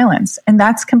complete silence. And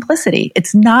that's complicity.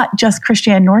 It's not just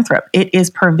Christiane Northrup. It is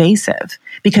pervasive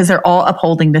because they're all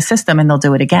upholding the system, and they'll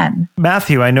do it again.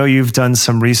 Matthew, I know you've done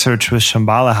some research with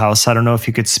Shambhala House. I don't know if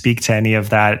you could speak to any of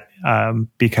that,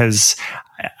 because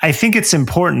I think it's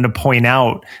important to point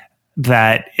out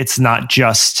that it's not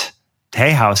just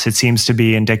Hay House. It seems to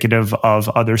be indicative of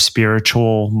other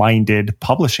spiritual-minded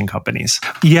publishing companies.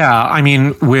 Yeah, I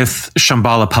mean, with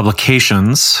Shambhala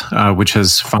Publications, which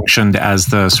has functioned as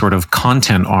the sort of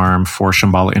content arm for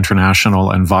Shambhala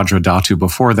International and Vajradhatu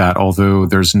before that, although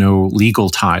there's no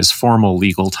formal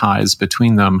legal ties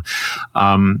between them,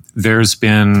 there's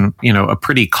been, a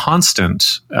pretty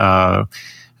constant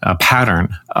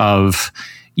pattern of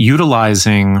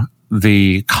utilizing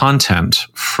the content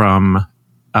from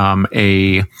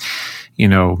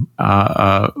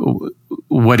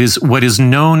what is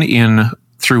known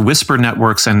through whisper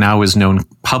networks and now is known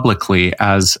publicly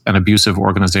as an abusive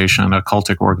organization, a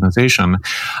cultic organization,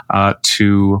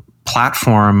 to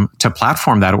platform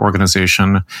that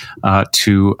organization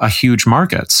to a huge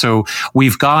market. So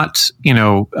we've got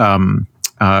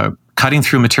cutting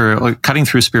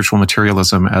through spiritual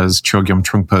materialism as Chogyam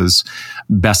Trungpa's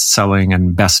best-selling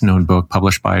and best-known book,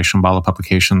 published by Shambhala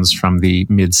Publications from the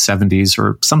mid-'70s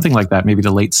or something like that, maybe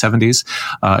the late '70s.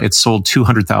 It sold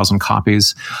 200,000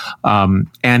 copies, and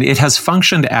it has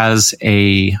functioned as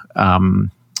a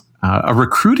a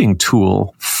recruiting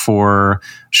tool for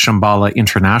Shambhala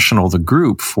International, the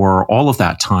group, for all of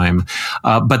that time.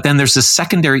 But then there's this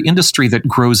secondary industry that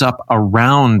grows up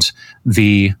around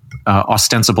the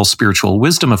ostensible spiritual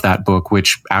wisdom of that book,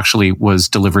 which actually was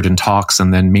delivered in talks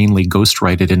and then mainly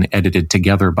ghostwrited and edited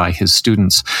together by his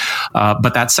students.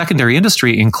 But that secondary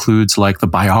industry includes like the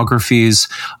biographies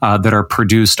that are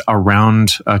produced around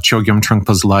Chogyam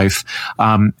Trungpa's life.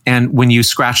 And when you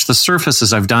scratch the surface,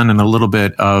 as I've done in a little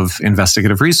bit of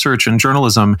investigative research and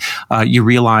journalism, you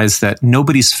realize that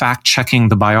nobody's fact-checking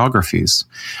the biographies.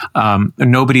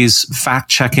 Nobody's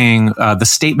fact-checking the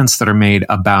statements that are made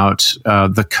about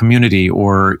the community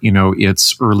or,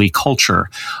 its early culture.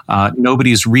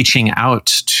 Nobody's reaching out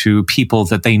to people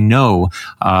that they know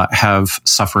have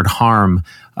suffered harm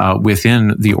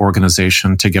within the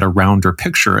organization to get a rounder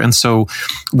picture. And so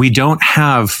we don't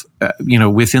have,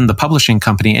 within the publishing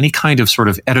company, any kind of sort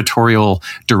of editorial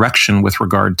direction with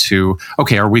regard to,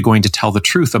 okay, are we going to tell the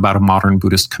truth about a modern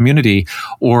Buddhist community,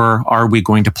 or are we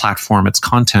going to platform its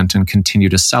content and continue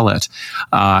to sell it?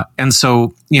 And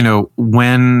so,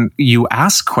 when you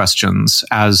ask questions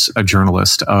as a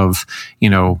journalist of,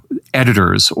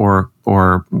 editors or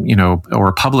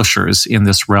publishers in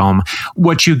this realm,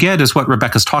 what you get is what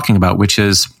Rebekah's talking about, which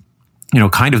is,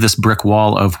 kind of this brick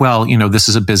wall of, well, this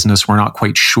is a business. We're not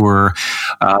quite sure,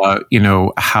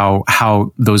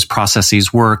 how those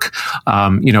processes work.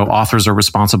 Authors are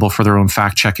responsible for their own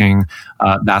fact checking,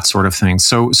 that sort of thing.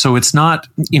 So it's not,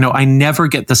 I never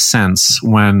get the sense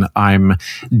when I'm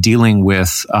dealing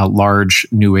with large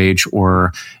New Age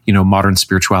or, modern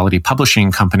spirituality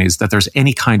publishing companies that there's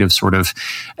any kind of sort of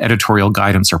editorial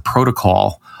guidance or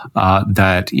protocol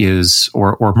that is,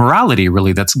 or morality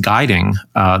really, that's guiding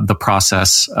the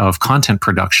process of content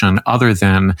production, other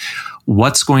than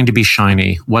what's going to be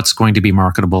shiny, what's going to be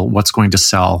marketable, what's going to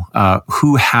sell,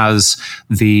 who has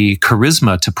the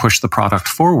charisma to push the product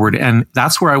forward. And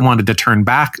that's where I wanted to turn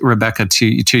back, Rebekah,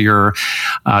 to your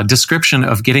description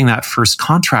of getting that first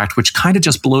contract, which kind of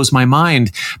just blows my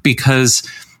mind, because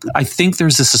I think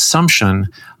there's this assumption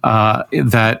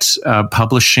that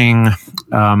publishing,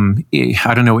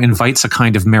 invites a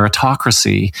kind of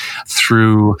meritocracy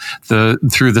through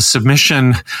the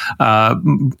submission,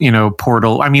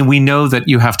 portal. I mean, we know that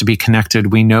you have to be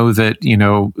connected. We know that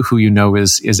who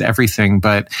is everything.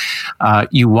 But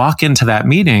you walk into that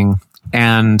meeting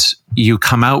and you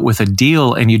come out with a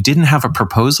deal, and you didn't have a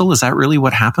proposal. Is that really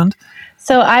what happened?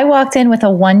 So I walked in with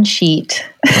a one sheet.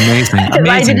 Amazing.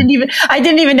 I didn't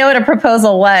even know what a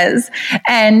proposal was.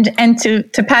 And to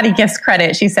Patty Gift's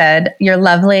credit, she said, "You're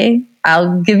lovely.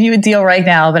 I'll give you a deal right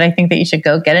now, but I think that you should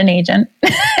go get an agent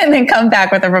and then come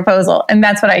back with a proposal." And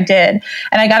that's what I did.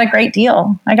 And I got a great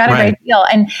deal. Great deal.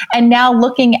 And now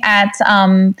looking at,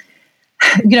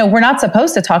 we're not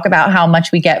supposed to talk about how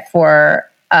much we get for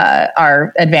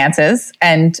our advances,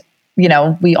 and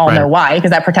we all know why, because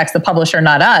that protects the publisher,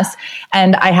 not us.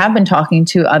 And I have been talking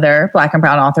to other Black and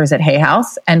brown authors at Hay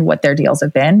House and what their deals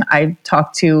have been. I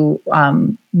talked to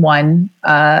one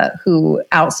who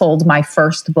outsold my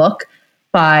first book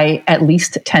by at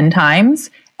least 10 times.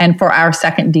 And for our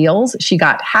second deals, she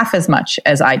got half as much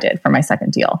as I did for my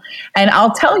second deal. And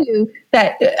I'll tell you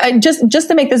that, just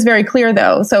to make this very clear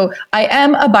though, so I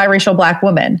am a biracial Black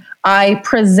woman. I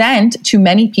present to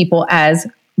many people as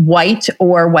white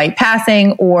or white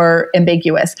passing or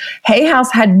ambiguous. Hay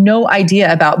House had no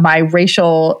idea about my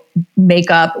racial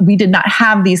makeup. We did not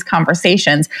have these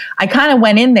conversations. I kind of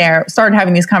went in there, started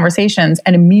having these conversations,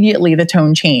 and immediately the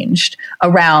tone changed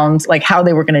around like how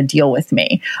they were going to deal with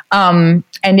me. And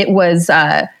it was,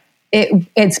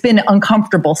 it's been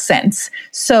uncomfortable since.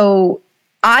 So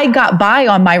I got by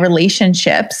on my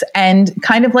relationships and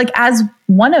kind of like as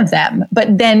one of them,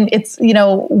 but then it's,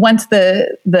 once not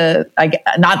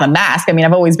the mask. I mean,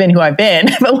 I've always been who I've been,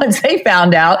 but once they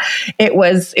found out, it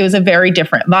was a very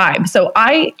different vibe. So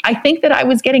I think that I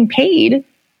was getting paid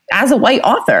as a white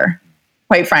author,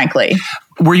 quite frankly.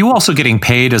 Were you also getting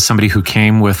paid as somebody who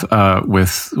came with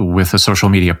a social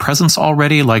media presence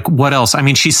already? Like, what else? I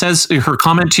mean, she says her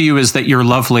comment to you is that you're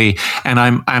lovely, and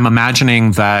I'm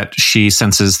imagining that she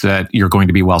senses that you're going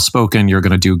to be well spoken, you're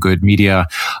going to do good media,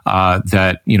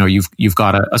 that you've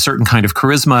got a certain kind of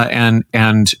charisma,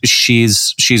 and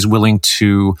she's willing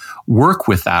to work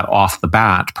with that off the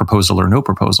bat, proposal or no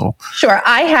proposal. Sure,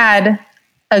 I had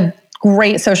a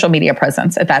great social media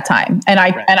presence at that time. And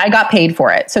I got paid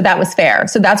for it. So that was fair.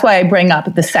 So that's why I bring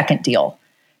up the second deal.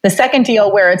 The second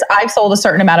deal where it's, I've sold a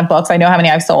certain amount of books. I know how many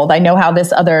I've sold. I know how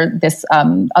this other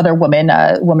woman,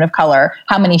 woman of color,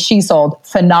 how many she sold.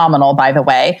 Phenomenal, by the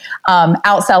way.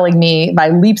 Outselling me by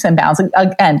leaps and bounds.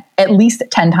 Again, at least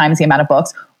 10 times the amount of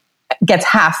books. gets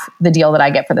half the deal that I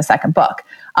get for the second book.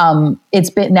 It's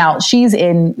been now she's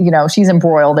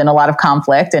embroiled in a lot of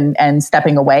conflict and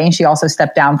stepping away. And she also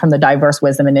stepped down from the Diverse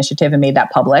Wisdom Initiative and made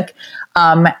that public.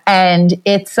 And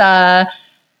it's, and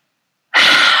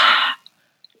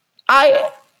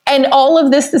all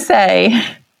of this to say,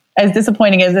 as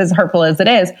disappointing as hurtful as it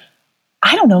is,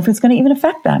 I don't know if it's going to even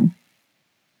affect them.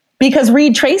 Because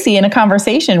Reed Tracy, in a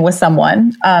conversation with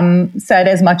someone, said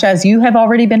as much as, you have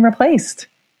already been replaced.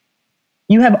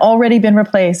 You have already been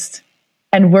replaced,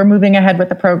 and we're moving ahead with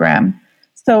the program.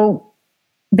 So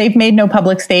they've made no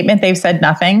public statement. They've said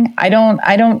nothing. I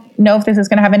don't know if this is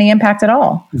going to have any impact at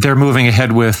all. They're moving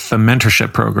ahead with the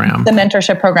mentorship program. The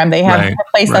mentorship program. They have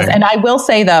replaced us. And I will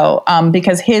say, though,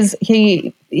 because his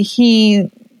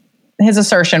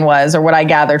assertion was, or what I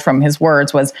gathered from his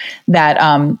words was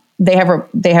that they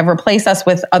have replaced us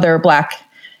with other Black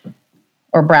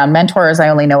or brown mentors. I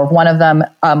only know of one of them.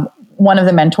 One of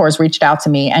the mentors reached out to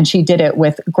me, and she did it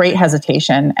with great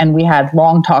hesitation. And we had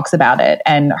long talks about it.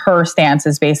 And her stance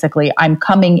is basically, I'm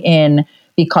coming in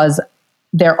because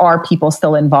there are people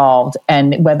still involved.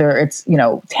 And whether it's,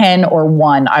 10 or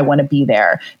 1, I want to be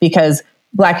there because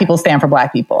Black people stand for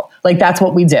Black people. Like, that's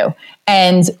what we do.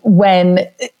 And when,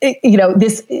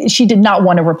 she did not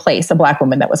want to replace a Black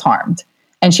woman that was harmed.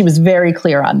 And she was very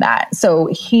clear on that. So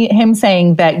him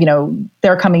saying that,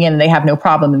 they're coming in and they have no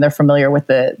problem and they're familiar with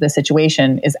the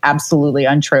situation is absolutely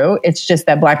untrue. It's just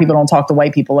that Black people don't talk to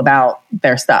white people about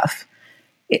their stuff.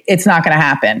 It's not going to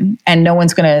happen. And no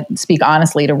one's going to speak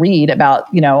honestly to Reed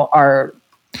about,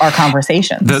 our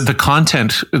conversations.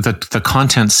 The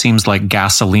content seems like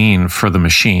gasoline for the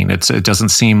machine. It doesn't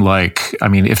seem like,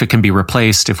 if it can be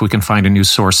replaced, if we can find a new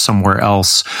source somewhere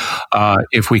else,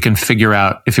 if we can figure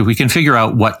out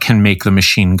what can make the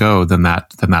machine go, then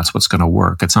that's what's going to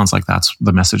work. It sounds like that's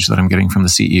the message that I'm getting from the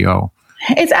CEO.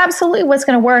 It's absolutely what's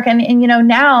going to work. And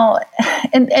now,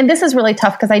 and this is really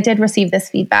tough because I did receive this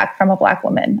feedback from a Black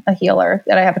woman, a healer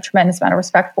that I have a tremendous amount of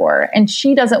respect for. And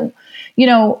she doesn't,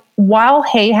 while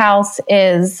Hay House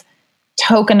is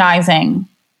tokenizing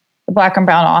the Black and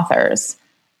brown authors,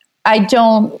 I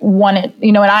don't want it,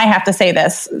 and I have to say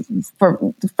this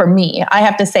for me, I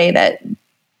have to say that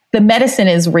the medicine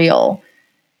is real.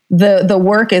 The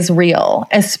work is real,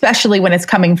 especially when it's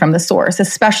coming from the source,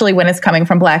 especially when it's coming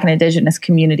from Black and Indigenous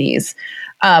communities.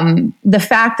 The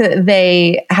fact that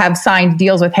they have signed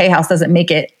deals with Hay House doesn't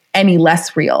make it any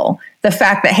less real. The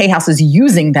fact that Hay House is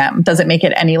using them doesn't make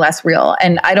it any less real.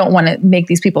 And I don't want to make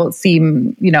these people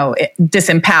seem,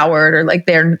 disempowered or like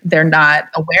they're not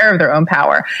aware of their own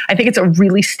power. I think it's a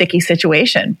really sticky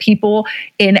situation. People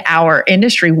in our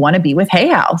industry want to be with Hay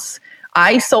House.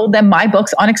 I sold them my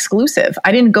books on exclusive.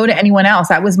 I didn't go to anyone else.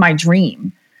 That was my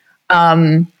dream.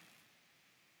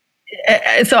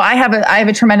 So I have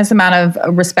a tremendous amount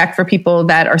of respect for people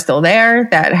that are still there,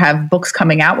 that have books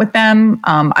coming out with them.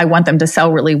 I want them to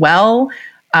sell really well.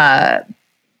 But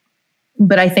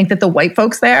I think that the white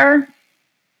folks there,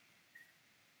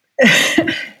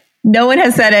 no one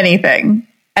has said anything.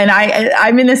 And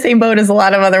I'm in the same boat as a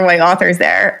lot of other white authors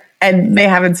there, and they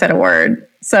haven't said a word.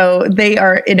 So they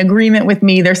are in agreement with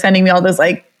me. They're sending me all those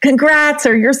like, congrats,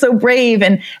 or you're so brave.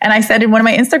 And I said in one of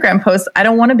my Instagram posts, I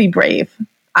don't want to be brave.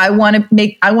 I want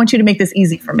you to make this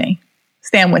easy for me.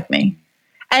 Stand with me.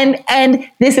 And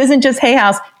this isn't just Hay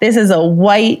House. This is a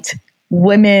white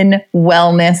women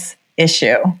wellness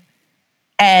issue.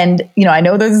 And, I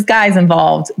know there's guys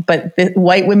involved, but the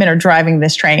white women are driving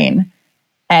this train,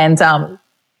 and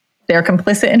they're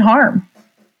complicit in harm,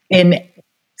 in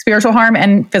spiritual harm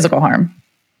and physical harm.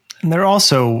 And there are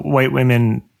also white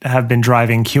women have been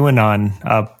driving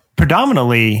QAnon,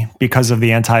 predominantly because of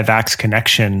the anti-vax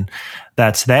connection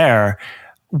that's there.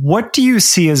 What do you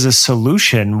see as a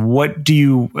solution?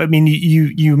 You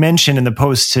mentioned in the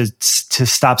post to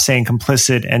stop saying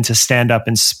complicit and to stand up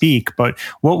and speak, but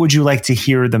what would you like to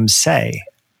hear them say?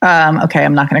 Okay,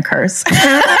 I'm not going to curse.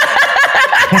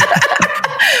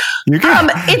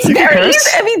 It's very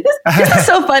easy. This is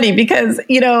so funny because,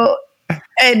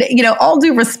 all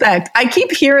due respect, I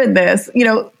keep hearing this,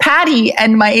 Patty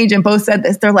and my agent both said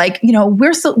this. They're like, they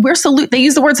use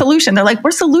the word solution. They're like,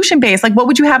 we're solution based. Like, what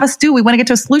would you have us do? We want to get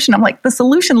to a solution. I'm like, the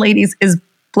solution, ladies, is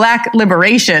Black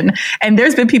liberation. And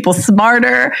there's been people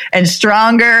smarter and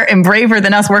stronger and braver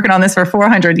than us working on this for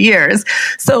 400 years.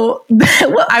 So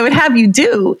what I would have you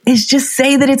do is just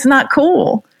say that it's not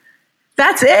cool.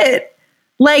 That's it.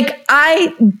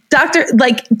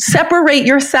 Separate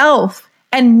yourself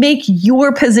and make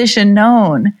your position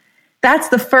known. That's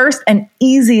the first and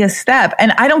easiest step.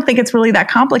 And I don't think it's really that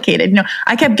complicated.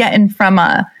 I kept getting from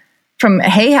from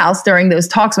Hay House during those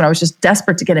talks when I was just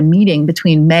desperate to get a meeting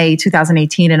between May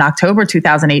 2018 and October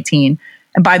 2018.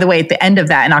 And by the way, at the end of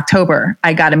that in October,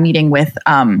 I got a meeting with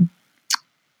a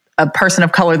person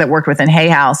of color that worked within Hay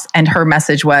House. And her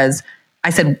message was,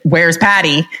 I said, "Where's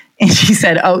Patty?" And she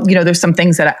said, "Oh, there's some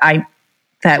things that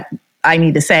I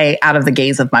need to say out of the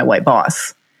gaze of my white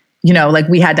boss." Like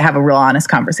we had to have a real honest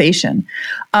conversation.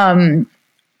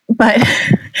 But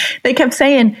they kept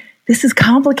saying, this is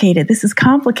complicated. This is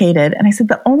complicated. And I said,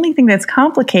 the only thing that's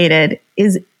complicated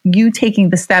is you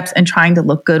taking the steps and trying to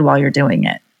look good while you're doing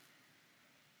it.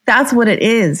 That's what it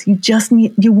is.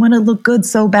 You want to look good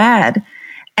so bad.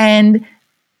 And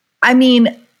I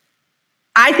mean,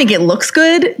 I think it looks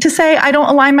good to say I don't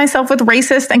align myself with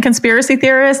racist and conspiracy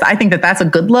theorists. I think that that's a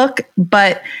good look,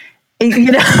 but but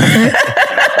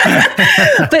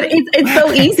it's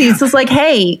so easy. It's just like,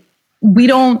 hey,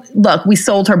 we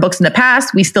sold her books in the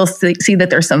past. We still see that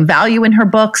there's some value in her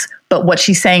books, but what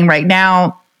she's saying right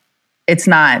now, it's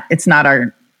not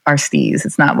our steez.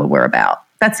 It's not what we're about.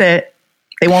 That's it.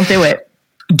 They won't do it.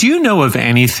 Do you know of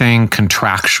anything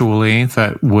contractually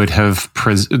that would have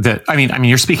I mean,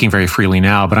 you're speaking very freely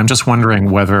now, but I'm just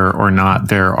wondering whether or not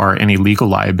there are any legal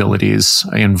liabilities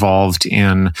involved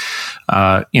in,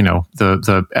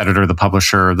 the editor, the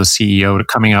publisher, the CEO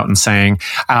coming out and saying,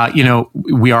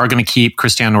 we are going to keep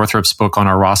Christiane Northrup's book on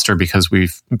our roster because we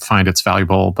find it's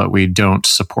valuable, but we don't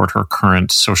support her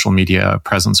current social media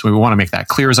presence. We want to make that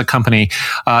clear as a company.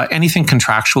 Anything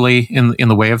contractually in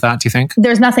the way of that, do you think?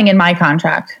 There's nothing in my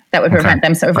contract that would prevent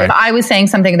them. So if I was saying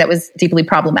something that was deeply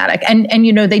problematic, and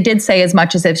they did say as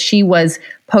much as if she was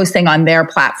posting on their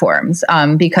platforms,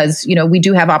 because we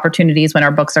do have opportunities when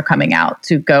our books are coming out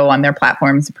to go on their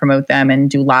platforms to promote them and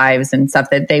do lives and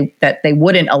stuff that they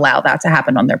wouldn't allow that to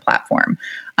happen on their platform.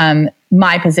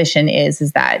 My position is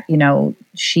that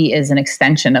she is an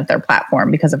extension of their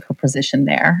platform because of her position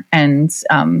there, and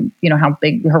how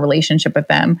big her relationship with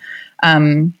them.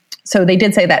 So they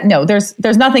did say that, no, there's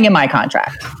nothing in my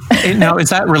contract. Now,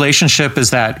 is that relationship, is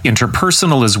that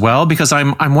interpersonal as well? Because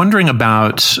I'm wondering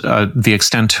about the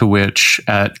extent to which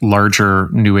at larger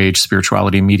New Age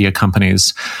spirituality media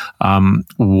companies,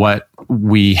 what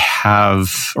we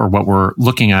have or what we're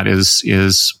looking at is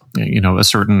a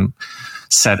certain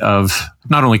set of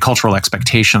not only cultural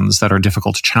expectations that are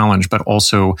difficult to challenge, but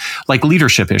also like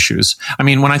leadership issues. I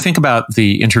mean, when I think about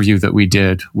the interview that we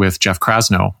did with Jeff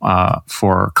Krasno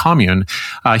for Commune,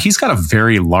 he's got a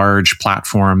very large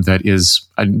platform that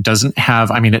doesn't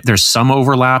have, there's some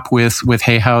overlap with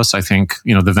Hay House. I think,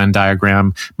 the Venn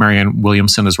diagram, Marianne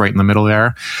Williamson is right in the middle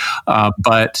there.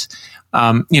 But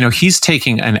he's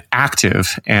taking an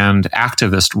active and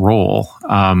activist role,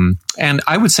 and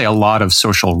I would say a lot of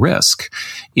social risk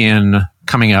in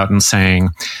coming out and saying,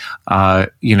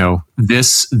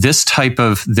 this type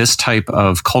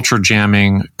of culture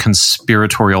jamming,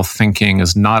 conspiratorial thinking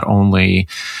is not only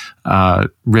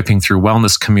ripping through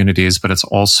wellness communities, but it's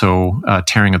also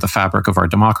tearing at the fabric of our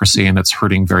democracy, and it's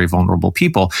hurting very vulnerable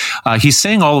people. He's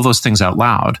saying all of those things out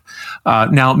loud.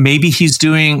 Now, maybe he's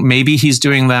doing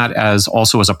that as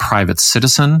a private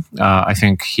citizen. I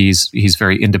think he's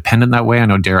very independent that way. I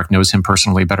know Derek knows him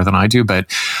personally better than I do,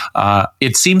 but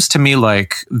it seems to me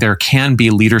like there can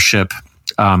be leadership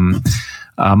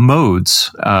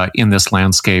modes in this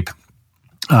landscape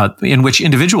in which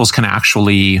individuals can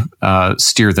actually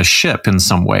steer the ship in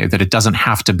some way, that it doesn't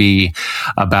have to be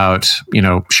about,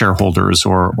 shareholders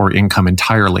or income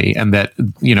entirely. And that,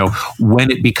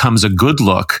 when it becomes a good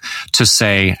look to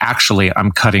say, actually,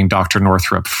 I'm cutting Dr.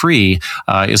 Northrup free,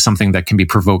 is something that can be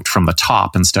provoked from the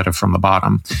top instead of from the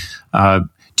bottom.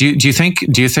 Do you think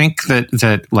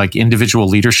that like individual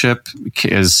leadership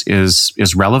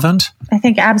is relevant? I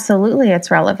think absolutely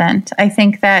it's relevant. I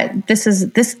think that this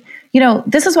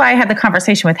is why I had the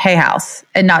conversation with Hay House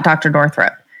and not Dr.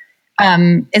 Northrup,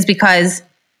 is because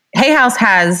Hay House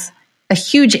has a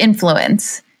huge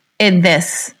influence in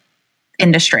this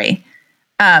industry.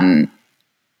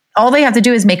 All they have to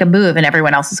do is make a move and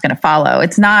everyone else is going to follow.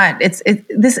 This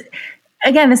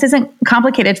isn't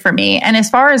complicated for me. And as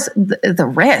far as the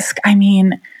risk,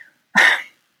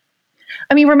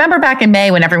 remember back in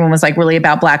May when everyone was like really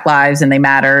about Black lives and they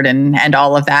mattered and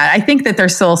all of that. I think that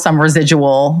there's still some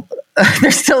residual,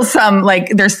 there's still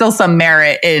some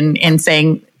merit in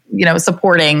saying,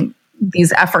 supporting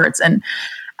these efforts. And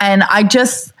I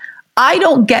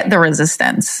don't get the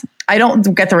resistance. I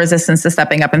don't get the resistance to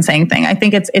stepping up and saying things. I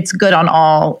think it's good on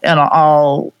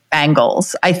all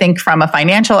angles. I think from a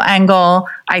financial angle,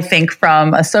 I think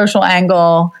from a social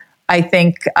angle, I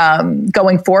think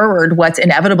going forward, what's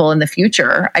inevitable in the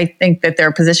future, I think that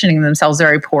they're positioning themselves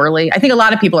very poorly. I think a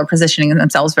lot of people are positioning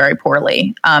themselves very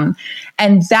poorly.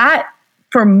 And that,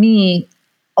 for me,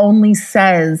 only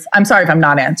says, I'm sorry if I'm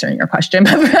not answering your question,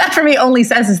 but that for me only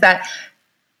says is that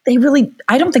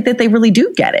I don't think that they really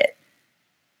do get it.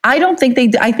 I think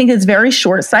it's very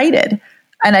short-sighted.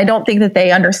 And I don't think that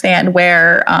they understand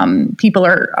where people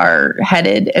are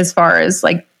headed as far as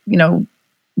like,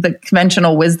 the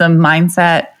conventional wisdom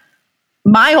mindset.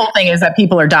 My whole thing is that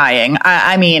people are dying.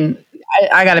 I mean,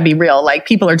 I got to be real. Like,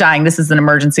 people are dying. This is an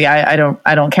emergency. I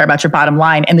don't care about your bottom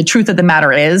line. And the truth of the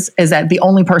matter is that the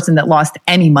only person that lost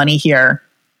any money here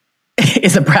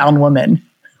is a brown woman.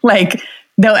 Like,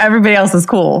 no, everybody else is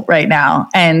cool right now.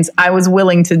 And I was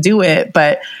willing to do it,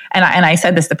 and I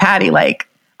said this to Patty, like,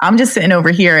 I'm just sitting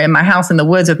over here in my house in the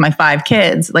woods with my 5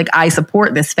 kids. Like, I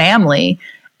support this family,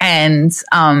 and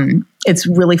it's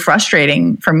really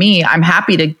frustrating for me. I'm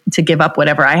happy to give up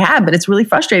whatever I had, but it's really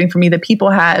frustrating for me that people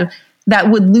that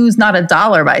would lose not a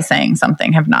dollar by saying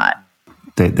something have not.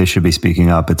 They should be speaking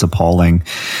up. It's appalling.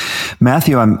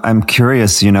 Matthew, I'm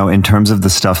curious, in terms of the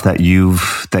stuff that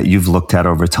you've looked at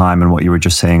over time and what you were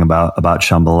just saying about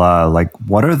Shambhala, like,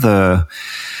 what are the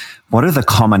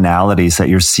commonalities that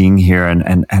you're seeing here,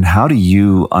 and how do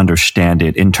you understand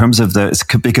it in terms of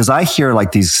because I hear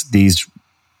like these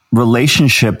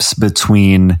relationships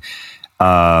between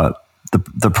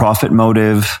the profit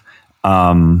motive,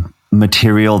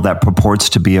 material that purports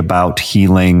to be about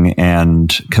healing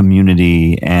and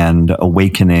community and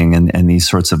awakening and these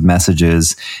sorts of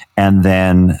messages, and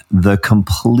then the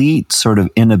complete sort of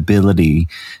inability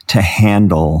to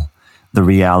handle the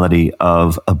reality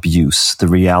of abuse, the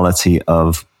reality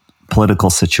of political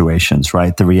situations,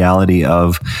 right? The reality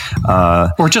of,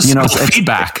 or just simple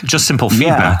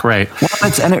feedback, right?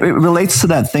 Well, and it relates to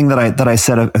that thing that I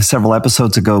said several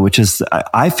episodes ago, which is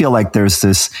I feel like there's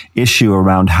this issue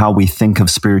around how we think of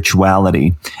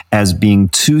spirituality as being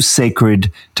too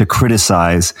sacred to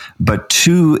criticize, but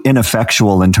too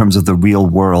ineffectual in terms of the real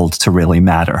world to really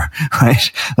matter,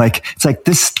 right? Like, it's like,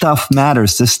 this stuff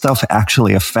matters. This stuff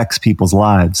actually affects people's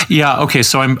lives. Yeah. Okay.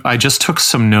 So I just took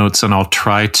some notes, and I'll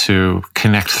try to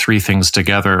connect 3 things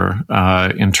together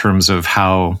in terms of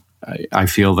how I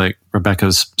feel that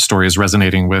Rebekah's story is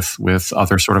resonating with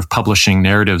other sort of publishing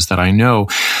narratives that I know.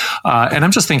 And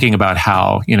I'm just thinking about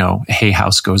how, Hay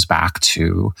House goes back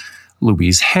to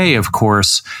Louise Hay, of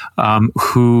course,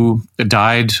 who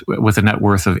died with a net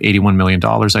worth of $81 million,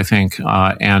 I think,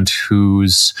 and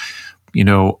whose,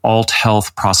 alt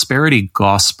health prosperity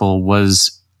gospel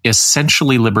was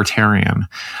essentially libertarian.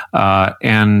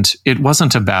 And it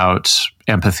wasn't about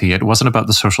empathy. It wasn't about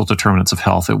the social determinants of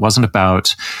health. It wasn't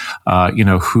about,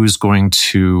 who's going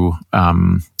to,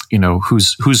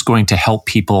 who's going to help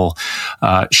people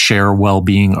share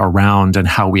well-being around, and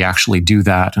how we actually do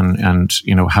that, and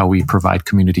how we provide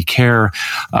community care.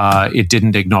 It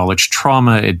didn't acknowledge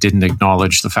trauma. It didn't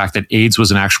acknowledge the fact that AIDS was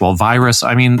an actual virus.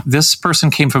 I mean, this person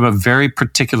came from a very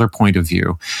particular point of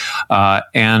view,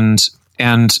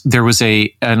 and there was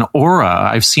an aura.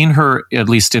 I've seen her, at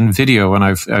least in video, and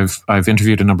I've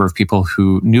interviewed a number of people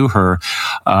who knew her.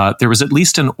 There was at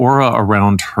least an aura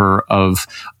around her of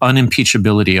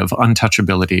unimpeachability, of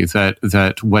untouchability,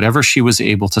 that whatever she was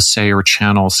able to say or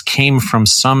channels came from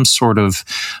some sort of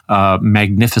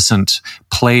magnificent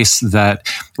place that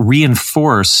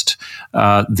reinforced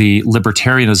the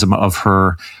libertarianism of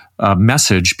her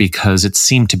message, because it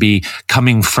seemed to be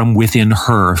coming from within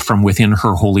her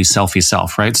holy selfie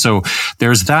self, right? So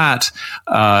there's that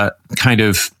kind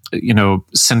of,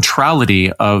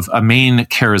 centrality of a main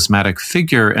charismatic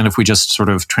figure. And if we just sort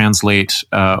of translate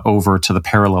over to the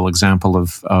parallel example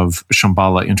of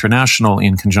Shambhala International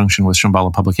in conjunction with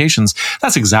Shambhala Publications,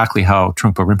 that's exactly how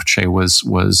Trungpa Rinpoche was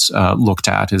looked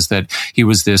at, is that he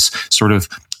was this sort of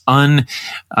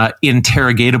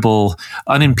uninterrogatable,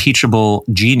 unimpeachable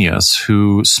genius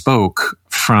who spoke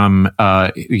from,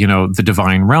 the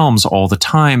divine realms all the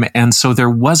time. And so there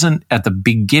wasn't, at the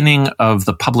beginning of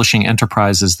the publishing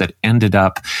enterprises that ended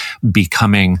up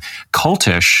becoming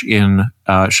cultish in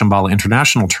Shambhala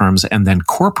International terms, and then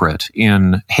corporate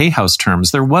in Hay House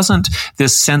terms, there wasn't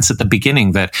this sense at the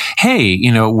beginning that, hey,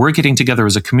 we're getting together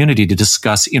as a community to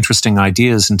discuss interesting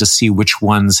ideas and to see which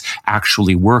ones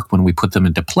actually work when we put them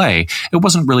into play. It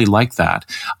wasn't really like that.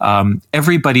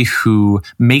 Everybody who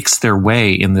makes their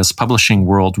way in this publishing publishing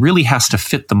world really has to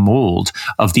fit the mold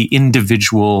of the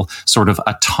individual sort of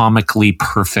atomically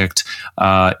perfect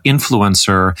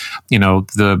influencer,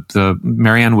 the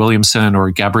Marianne Williamson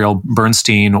or Gabrielle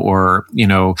Bernstein or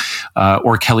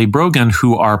Kelly Brogan,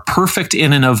 who are perfect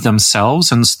in and of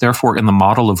themselves and therefore in the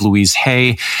model of Louise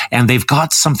Hay. And they've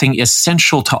got something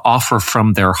essential to offer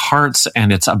from their hearts.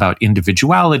 And it's about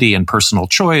individuality and personal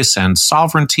choice and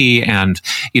sovereignty and,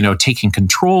 taking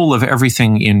control of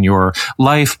everything in your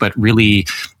life. But really,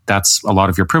 that's a lot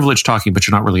of your privilege talking, but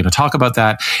you're not really going to talk about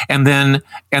that. And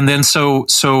then so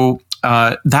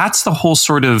that's the whole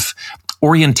sort of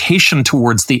orientation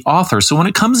towards the author. So when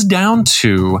it comes down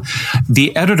to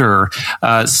the editor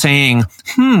saying,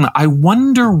 I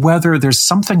wonder whether there's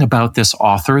something about this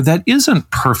author that isn't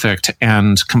perfect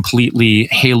and completely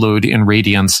haloed in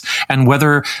radiance, and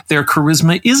whether their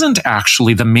charisma isn't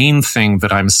actually the main thing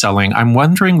that I'm selling. I'm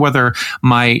wondering whether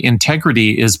my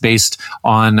integrity is based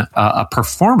on a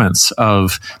performance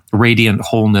of radiant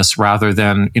wholeness rather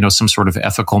than, some sort of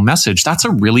ethical message. That's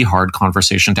a really hard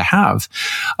conversation to have.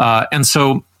 And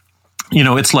so,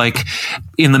 it's like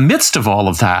in the midst of all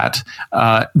of that,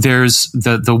 there's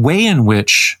the way in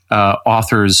which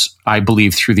authors, I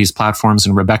believe, through these platforms,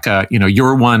 and Rebekah,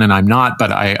 you're one and I'm not,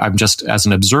 but I'm just as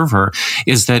an observer,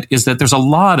 is that there's a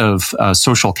lot of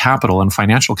social capital and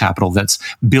financial capital that's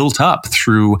built up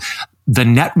through the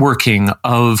networking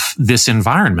of this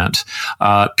environment.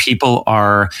 People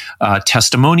are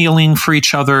testimonialing for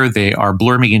each other. They are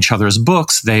blurming each other's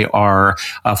books. They are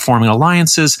forming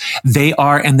alliances.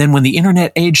 And then when the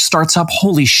internet age starts up,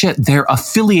 holy shit, they're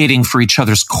affiliating for each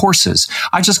other's courses.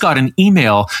 I just got an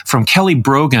email from Kelly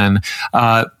Brogan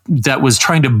that was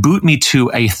trying to boot me to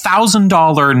a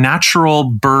 $1,000 natural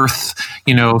birth,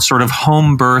 sort of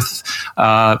home birth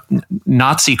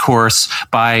Nazi course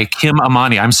by Kim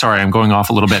Amani. I'm sorry, I'm going off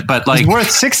a little bit, but like it's worth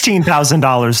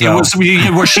 $16,000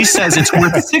 though. Where she says it's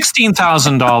worth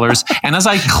 $16,000, and as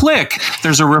I click,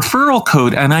 there's a referral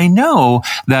code, and I know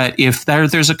that if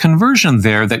there's a conversion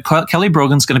there, that Kelly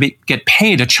Brogan's going to get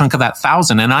paid a chunk of that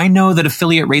 $1,000, and I know that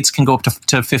affiliate rates can go up to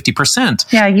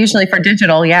 50%. Yeah, usually for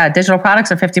digital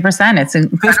products are 50%. It's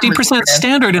 50%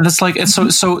 standard, and it's like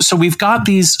so we've got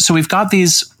these.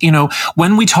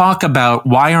 When we talk about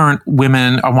why aren't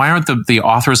the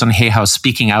authors on Hay House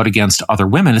speaking out against other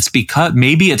women, it's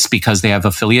because they have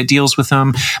affiliate deals with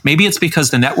them. Maybe it's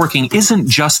because the networking isn't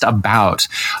just about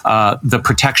the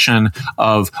protection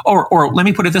of, or let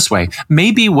me put it this way.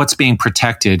 Maybe what's being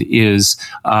protected is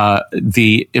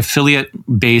the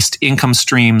affiliate-based income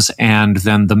streams and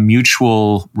then the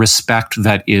mutual respect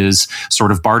that is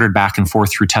sort of bartered back and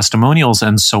forth through testimonials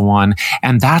and so on.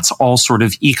 And that's all sort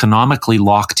of economically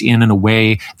locked in a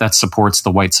way that supports the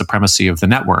white supremacy of the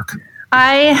network.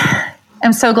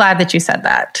 I'm so glad that you said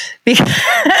that, because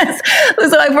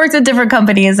so I've worked at different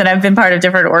companies and I've been part of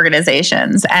different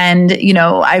organizations, and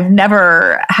I've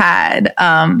never had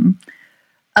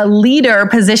a leader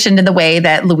positioned in the way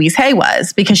that Louise Hay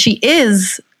was, because she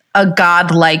is a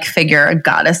godlike figure, a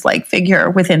goddess-like figure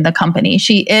within the company.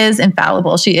 She is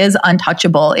infallible. She is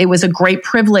untouchable. It was a great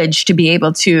privilege to be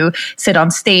able to sit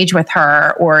on stage with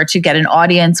her or to get an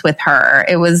audience with her.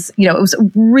 It was a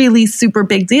really super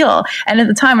big deal. And at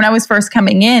the time when I was first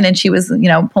coming in and she was,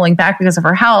 pulling back because of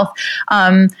her health,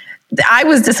 I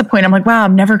was disappointed. I'm like, wow,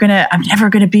 I'm never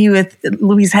gonna be with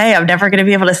Louise Hay. I'm never gonna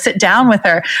be able to sit down with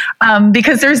her,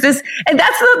 because there's this, and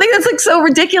that's the thing that's like so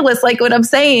ridiculous. Like what I'm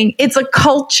saying, it's a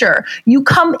culture. You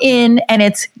come in, and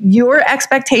it's your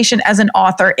expectation as an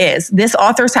author is this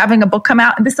author's having a book come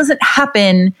out, and this doesn't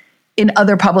happen in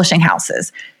other publishing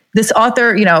houses. This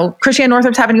author, Christiane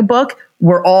Northrup's having a book.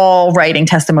 We're all writing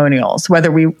testimonials,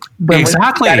 whether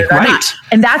exactly right. Not.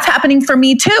 And that's happening for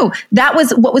me too. That was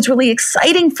what was really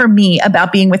exciting for me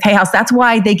about being with Hay House. That's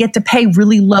why they get to pay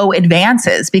really low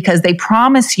advances, because they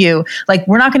promise you, like,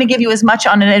 we're not going to give you as much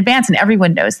on an advance, and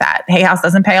everyone knows that Hay House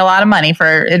doesn't pay a lot of money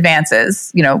for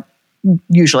advances,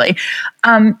 usually.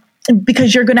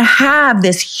 Because you're going to have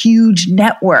this huge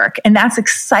network, and that's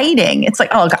exciting. It's like,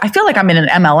 oh, I feel like I'm in an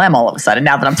MLM all of a sudden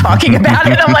now that I'm talking about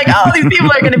it. I'm like, oh, these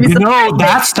people are going to be.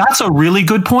 That's a really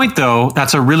good point, though.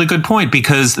 That's a really good point,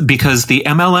 because the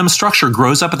MLM structure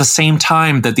grows up at the same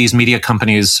time that these media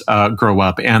companies grow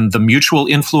up, and the mutual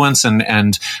influence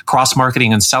and cross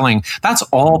marketing and selling. That's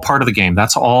all part of the game.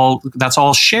 That's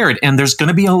all shared. And there's going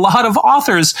to be a lot of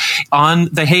authors on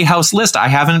the Hay House list. I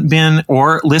haven't been,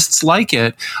 or lists like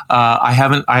it. I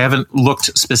haven't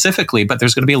looked specifically, but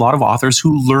there's going to be a lot of authors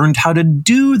who learned how to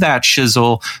do that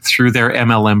shizzle through their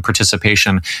MLM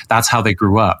participation. That's how they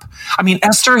grew up. I mean,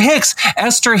 Esther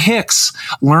Hicks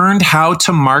learned how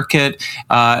to market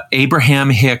Abraham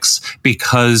Hicks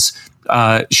because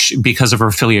because of her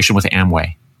affiliation with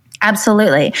Amway.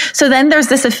 Absolutely. So then there's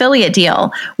this affiliate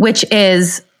deal, which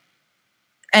is,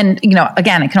 and,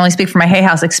 again, I can only speak from my Hay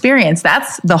House experience.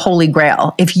 That's the holy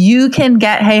grail. If you can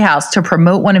get Hay House to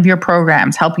promote one of your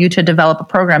programs, help you to develop a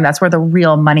program, that's where the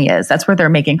real money is. That's where they're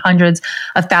making hundreds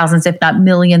of thousands, if not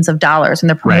millions of dollars. And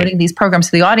they're promoting these programs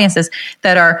to the audiences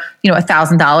that are,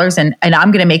 $1,000 and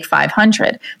I'm going to make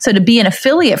 500. So to be an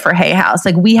affiliate for Hay House,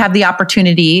 like we have the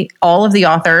opportunity, all of the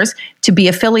authors, to be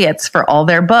affiliates for all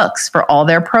their books, for all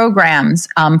their programs,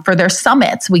 for their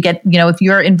summits. We get, if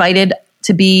you're invited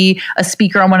to be a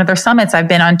speaker on one of their summits. I've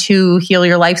been on 2 Heal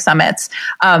Your Life summits.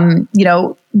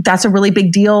 That's a really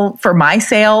big deal for my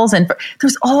sales. And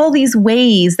there's all these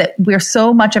ways that we're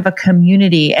so much of a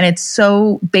community, and it's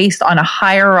so based on a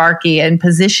hierarchy and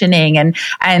positioning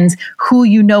and who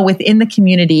within the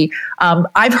community.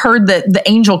 I've heard that the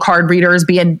angel card readers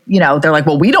being, they're like,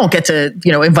 well, we don't get to,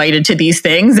 invited to these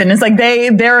things. And it's like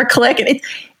they're a clique. And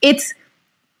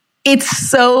it's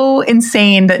so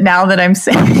insane that now that I'm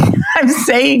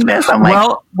saying this, I'm like,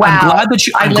 wow. I'm glad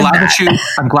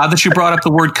that you brought up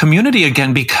the word community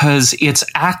again, because it's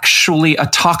actually a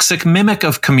toxic mimic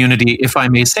of community, if I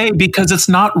may say, because it's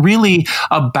not really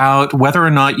about whether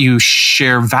or not you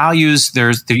share values.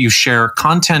 You share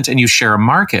content and you share a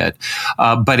market,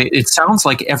 but it sounds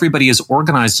like everybody is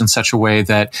organized in such a way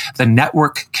that the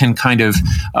network can kind of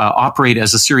operate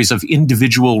as a series of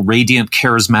individual, radiant,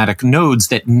 charismatic nodes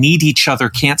that need each other,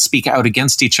 can't speak out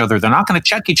against each other. They're not going to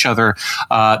check each other.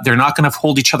 They're not going to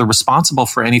hold each other responsible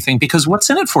for anything, because what's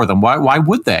in it for them? Why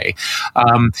would they?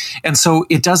 And so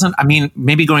it doesn't,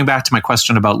 maybe going back to my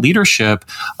question about leadership,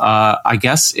 I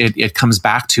guess it comes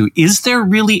back to, is there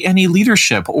really any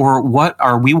leadership, or what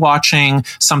are we watching?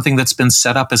 Something that's been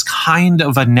set up as kind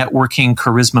of a networking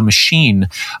charisma machine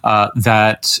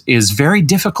that is very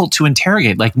difficult to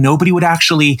interrogate. Like nobody would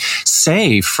actually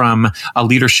say from a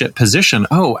leadership position,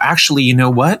 oh, actually, you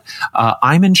know what?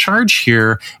 I'm in charge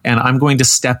here, and I'm going to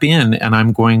step in and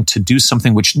I'm going to do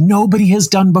something which nobody has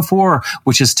done before,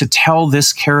 which is to tell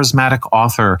this charismatic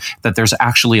author that there's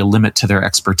actually a limit to their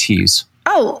expertise.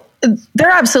 Oh, there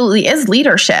absolutely is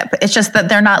leadership. It's just that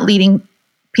they're not leading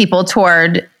people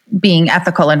toward being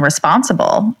ethical and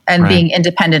responsible and being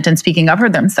independent and speaking up for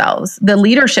themselves. The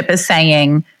leadership is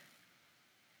saying,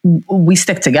 we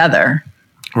stick together.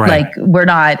 Right. Like we're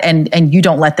not, and you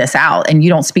don't let this out, and you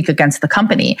don't speak against the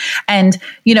company. And,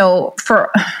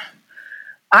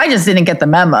 I just didn't get the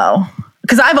memo,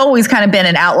 because I've always kind of been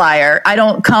an outlier. I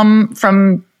come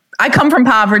from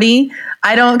poverty.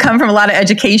 I don't come from a lot of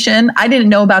education. I didn't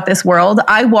know about this world.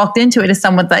 I walked into it as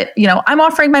someone that, I'm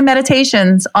offering my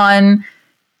meditations on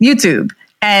YouTube.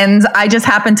 And I just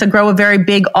happened to grow a very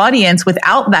big audience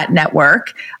without that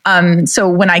network. So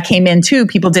when I came in too,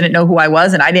 people didn't know who I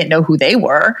was and I didn't know who they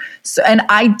were. So, and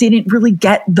I didn't really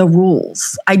get the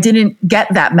rules. I didn't get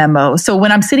that memo. So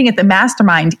when I'm sitting at the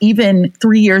mastermind, even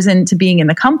 3 years into being in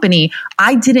the company,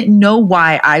 I didn't know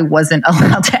why I wasn't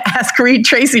allowed to ask Reed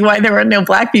Tracy why there were no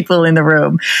Black people in the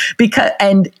room.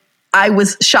 And I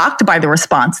was shocked by the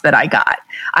response that I got.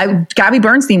 Gabby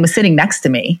Bernstein was sitting next to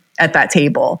me at that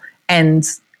table. And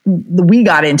we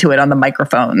got into it on the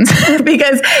microphones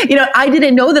because, I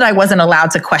didn't know that I wasn't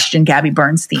allowed to question Gabby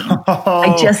Bernstein.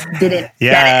 I just didn't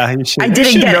get it. I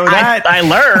didn't get it. I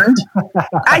learned.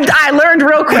 I learned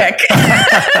real quick.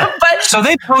 But so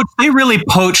they really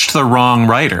poached the wrong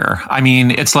writer.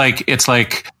 It's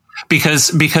like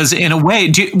because in a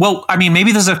way,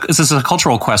 maybe this is a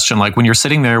cultural question. Like when you're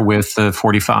sitting there with the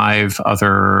 45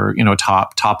 other,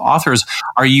 top authors,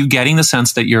 are you getting the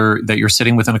sense that you're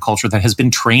sitting within a culture that has been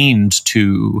trained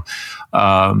to,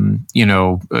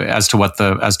 as to what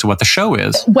the show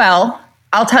is? Well,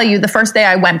 I'll tell you, the first day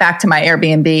I went back to my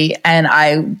Airbnb and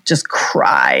I just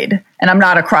cried. And I'm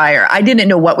not a crier. I didn't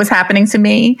know what was happening to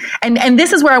me. And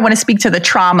this is where I want to speak to the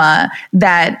trauma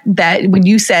that when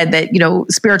you said that,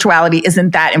 spirituality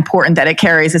isn't that important, that it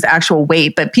carries its actual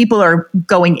weight, but people are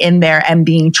going in there and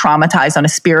being traumatized on a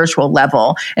spiritual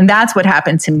level. And that's what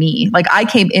happened to me. Like I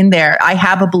came in there, I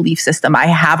have a belief system. I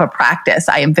have a practice.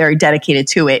 I am very dedicated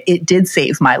to it. It did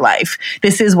save my life.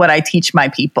 This is what I teach my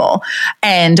people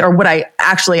or what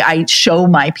I show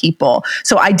my people.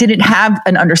 So I didn't have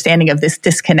an understanding of this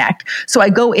disconnect. So I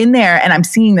go in there and I'm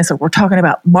seeing this. We're talking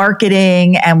about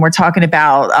marketing and we're talking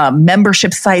about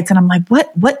membership sites. And I'm like,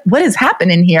 what is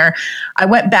happening here? I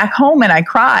went back home and I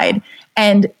cried.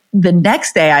 And the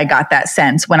next day I got that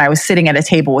sense when I was sitting at a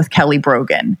table with Kelly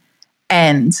Brogan.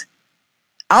 And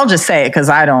I'll just say it because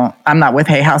I'm not with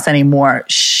Hay House anymore.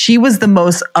 She was the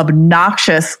most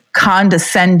obnoxious,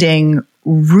 condescending,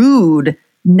 rude,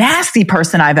 nasty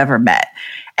person I've ever met.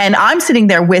 And I'm sitting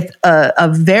there with a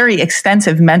very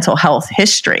extensive mental health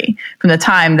history from the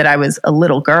time that I was a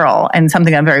little girl, and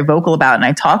something I'm very vocal about and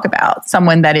I talk about.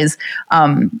 Someone that is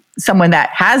someone that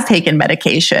has taken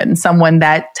medication, someone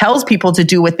that tells people to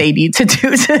do what they need to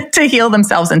do to heal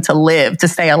themselves and to live, to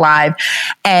stay alive.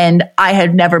 And I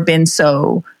had never been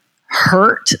so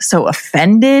hurt, so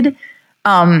offended.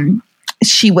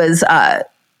 She was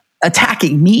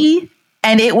attacking me.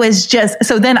 And it was just,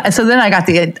 so then I got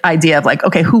the idea of like,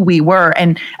 okay, who we were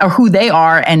or who they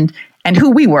are and who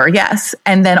we were. Yes.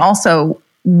 And then also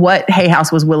what Hay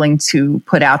House was willing to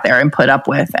put out there and put up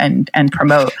with and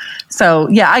promote. So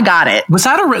yeah, I got it. Was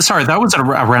that that was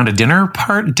around a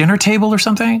dinner table or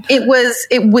something? It was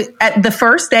at the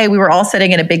first day we were all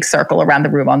sitting in a big circle around the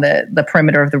room on the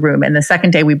perimeter of the room. And the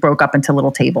second day we broke up into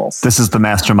little tables. This is the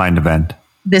mastermind event.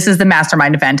 This is the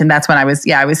mastermind event, and that's when I was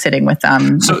sitting with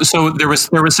them. So there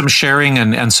was some sharing,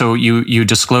 and so you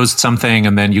disclosed something,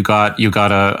 and then you got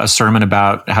a sermon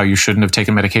about how you shouldn't have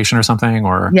taken medication or something,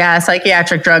 or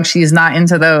psychiatric drugs. She's not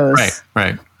into those.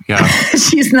 Right. Yeah,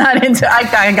 she's not into. I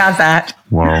got that.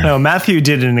 Wow. No, Matthew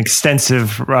did an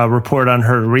extensive report on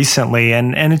her recently,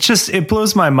 and it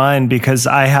blows my mind because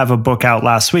I have a book out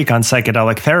last week on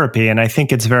psychedelic therapy, and I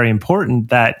think it's very important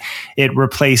that it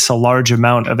replace a large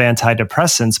amount of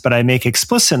antidepressants, but I make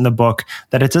explicit in the book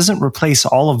that it doesn't replace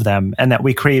all of them and that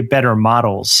we create better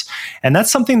models. And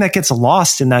that's something that gets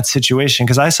lost in that situation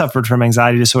because I suffered from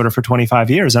anxiety disorder for 25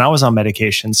 years and I was on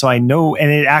medication. So I know, and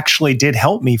it actually did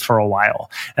help me for a while.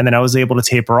 And then I was able to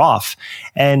taper off.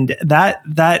 And that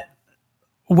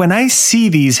when I see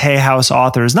these Hay House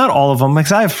authors, not all of them,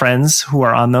 because I have friends who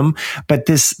are on them, but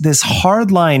this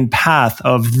hardline path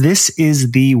of this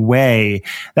is the way,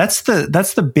 that's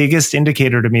the biggest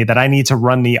indicator to me that I need to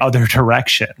run the other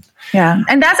direction. Yeah.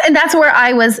 And that's where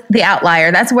I was the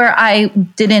outlier. That's where I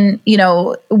didn't,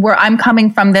 where I'm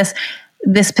coming from this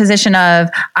position of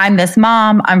I'm this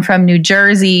mom, I'm from New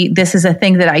Jersey. This is a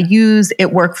thing that I use.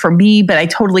 It worked for me, but I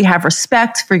totally have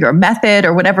respect for your method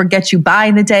or whatever gets you by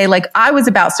in the day. Like I was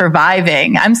about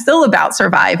surviving. I'm still about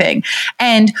surviving.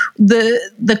 And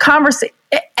the conversation,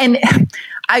 and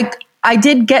I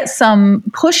did get some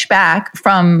pushback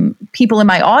from people in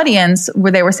my audience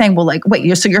where they were saying, well, like,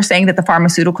 wait, so you're saying that the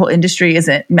pharmaceutical industry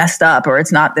isn't messed up or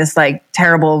it's not this like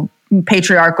terrible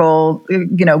patriarchal,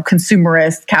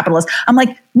 consumerist, capitalist. I'm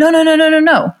like,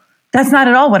 no. That's not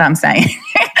at all what I'm saying.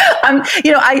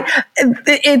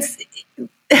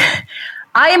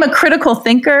 I am a critical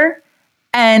thinker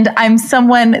and I'm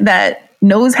someone that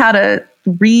knows how to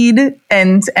read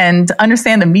and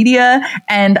understand the media.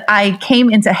 And I came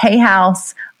into Hay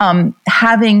House,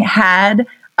 having had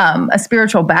a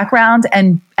spiritual background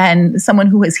and someone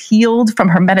who has healed from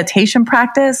her meditation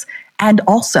practice. And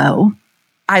also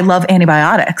I love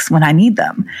antibiotics when I need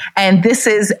them. And this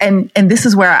is, and this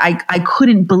is where I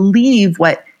couldn't believe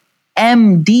what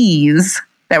MDs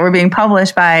that were being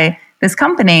published by this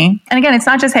company. And again, it's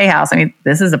not just Hay House. I mean,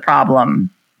 this is a problem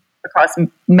across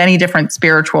many different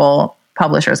spiritual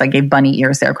publishers. I gave bunny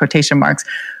ears there, quotation marks.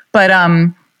 But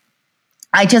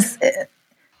I just,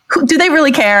 do they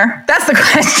really care? That's the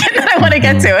question that I want to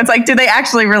get to. It's like, do they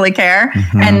actually really care?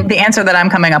 Mm-hmm. And the answer that I'm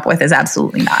coming up with is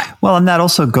absolutely not. Well, and that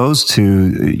also goes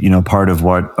to, part of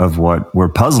what we're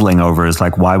puzzling over is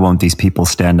like, why won't these people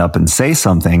stand up and say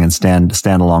something and stand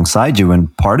alongside you?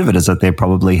 And part of it is that they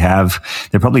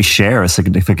probably share a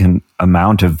significant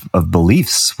amount of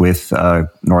beliefs with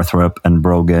Northrop and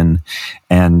Brogan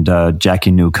and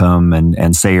Jackie Newcomb and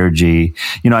Sayerji.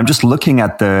 I'm just looking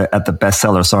at the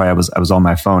bestseller. Sorry, I was on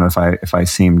my phone. If I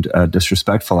seemed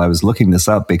disrespectful, I was looking this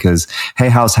up because Hay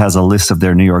House has a list of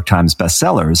their New York Times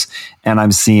bestsellers, and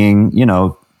I'm seeing,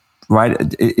 right?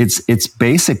 It's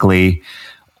basically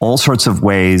all sorts of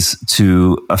ways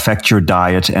to affect your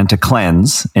diet and to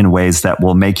cleanse in ways that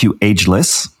will make you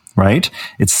ageless. Right?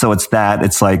 It's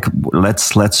like,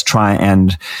 let's try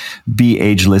and be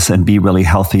ageless and be really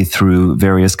healthy through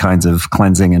various kinds of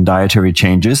cleansing and dietary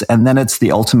changes. And then it's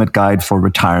the ultimate guide for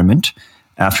retirement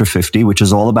after 50, which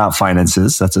is all about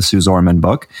finances. That's a Sue Zorman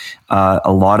book.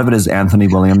 A lot of it is Anthony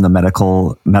William, the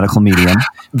medical medium,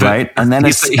 right? And then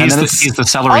he's the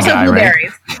celery guy, right?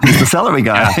 He's the celery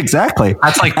guy, yeah. Exactly.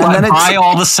 That's like, buy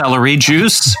all the celery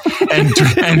juice and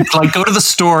like go to the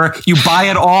store, you buy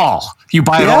it all. You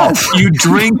buy it all. You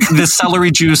drink the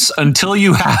celery juice until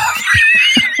you have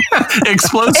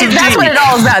Explosive D. That's what it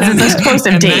all does. It's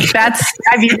explosive D.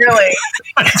 Really.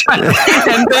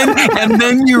 and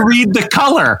then you read the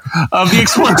color of the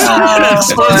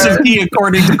explosive D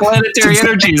according to planetary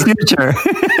energies. Future.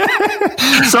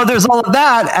 So there's all of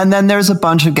that, and then there's a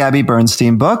bunch of Gabby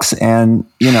Bernstein books, and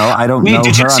I don't know.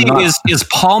 Did her. you see is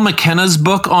Paul McKenna's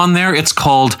book on there? It's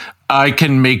called I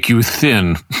Can Make You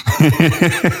Thin.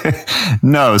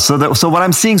 No. So what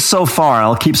I'm seeing so far,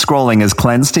 I'll keep scrolling, is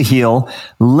Cleanse to Heal,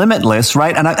 Limitless,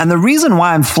 right? And the reason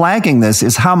why I'm flagging this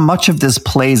is how much of this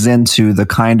plays into the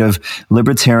kind of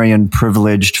libertarian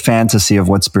privileged fantasy of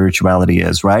what spirituality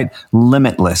is, right?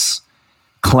 Limitless,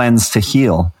 Cleanse to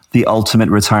Heal, the ultimate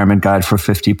retirement guide for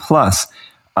 50 plus.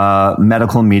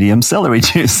 Medical medium celery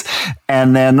juice.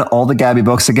 And then all the Gabby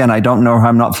books. Again, I don't know her.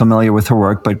 I'm not familiar with her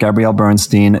work, but Gabrielle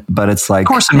Bernstein, but it's like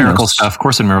Course in Miracles stuff.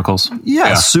 Course in Miracles.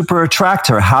 Yeah. Super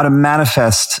attractor, how to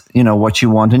manifest, what you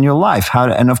want in your life.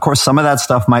 And of course, some of that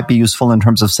stuff might be useful in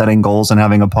terms of setting goals and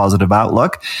having a positive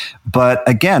outlook. But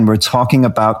again, we're talking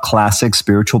about classic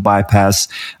spiritual bypass,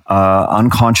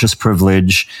 unconscious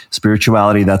privilege,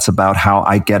 spirituality that's about how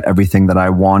I get everything that I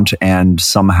want and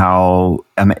somehow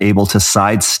am able to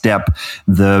sidestep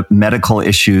the medical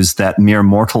issues that mere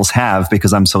mortals have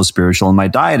because I'm so spiritual and my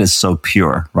diet is so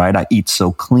pure, right? I eat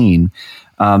so clean.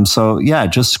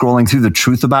 Just scrolling through the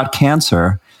truth about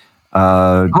cancer.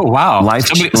 Oh wow!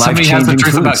 Somebody has the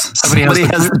truth about cancer.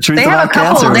 They have a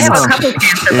couple cancer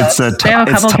books.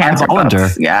 It's cancer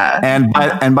books. Yeah.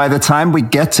 And by the time we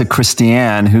get to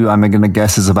Christiane, who I'm going to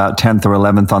guess is about 10th or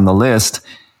 11th on the list,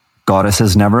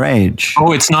 Goddesses Never Age.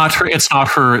 Oh, it's not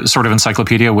her sort of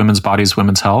encyclopedia, Women's Bodies,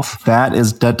 Women's Health. That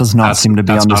does not seem to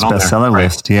be on this bestseller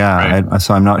list. Yeah, right.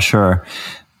 So I'm not sure.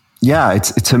 Yeah,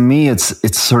 to me,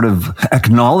 it's sort of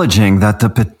acknowledging that the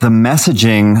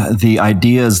messaging, the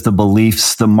ideas, the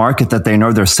beliefs, the market that they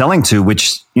know they're selling to,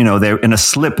 which, they're in a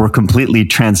slip, we're completely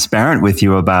transparent with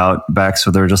you about, Bex. So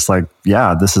they're just like,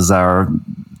 yeah, this is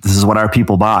what our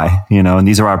people buy, and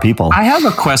these are our people. I have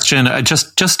a question.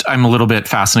 I'm a little bit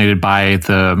fascinated by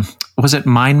was it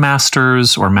Mind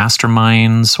Masters or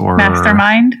Masterminds or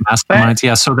Masterminds?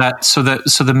 Yeah. So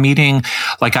the meeting,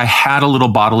 like I had a little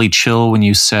bodily chill when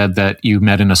you said that you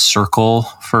met in a circle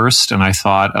first. And I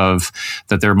thought of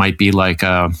that there might be like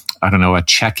a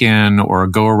check-in or a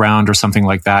go around or something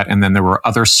like that. And then there were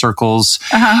other circles.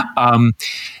 Uh-huh.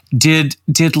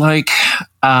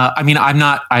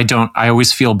 I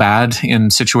always feel bad in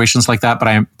situations like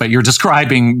that, but you're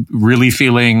describing really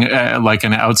feeling like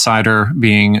an outsider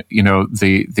being,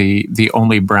 the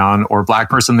only brown or black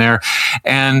person there.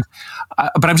 And,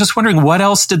 but I'm just wondering, what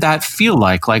else did that feel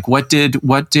like? Like it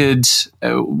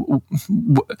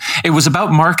was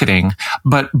about marketing,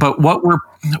 but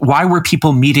why were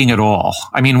people meeting at all?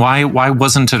 I mean, why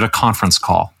wasn't it a conference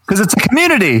call? Because it's a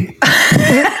community.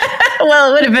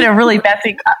 Well, it would have been a really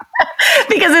messy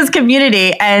because it's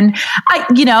community. And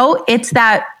it's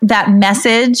that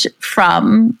message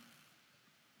from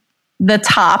the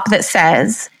top that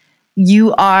says,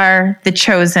 you are the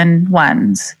chosen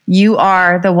ones. You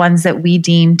are the ones that we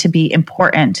deem to be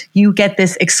important. You get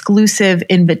this exclusive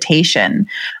invitation.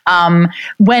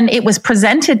 When it was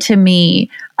presented to me,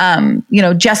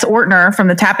 Jess Ortner from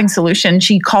the Tapping Solution,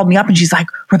 she called me up and she's like,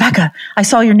 Rebekah, I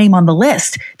saw your name on the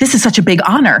list. This is such a big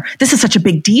honor. This is such a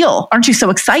big deal. Aren't you so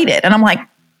excited? And I'm like,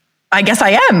 I guess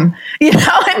I am,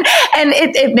 and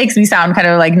it makes me sound kind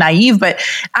of like naive, but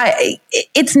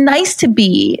it's nice to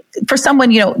be for someone,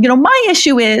 my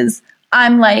issue is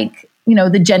I'm like,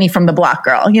 the Jenny from the block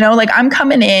girl, like I'm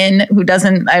coming in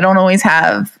I don't always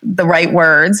have the right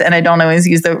words and I don't always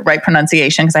use the right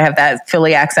pronunciation because I have that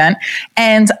Philly accent.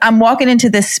 And I'm walking into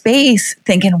this space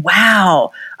thinking,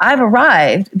 wow, I've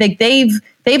arrived. They've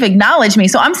acknowledged me.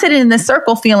 So I'm sitting in this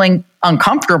circle feeling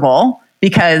uncomfortable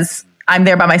because I'm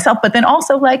there by myself, but then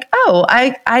also like, oh,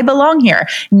 I belong here.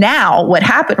 Now, what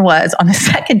happened was on the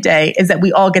second day is that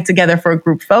we all get together for a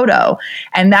group photo.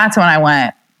 And that's when I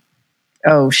went,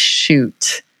 oh,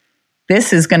 shoot,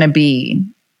 this is going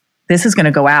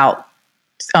to go out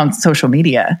on social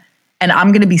media. And I'm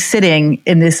going to be sitting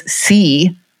in this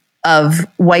sea of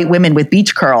white women with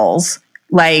beach curls,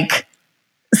 like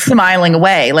smiling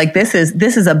away. Like this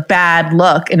is a bad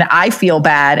look, and I feel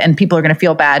bad, and people are going to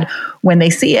feel bad when they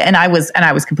see it. And I was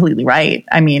completely right.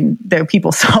 I mean, there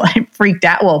people saw it and freaked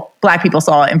out. Well, Black people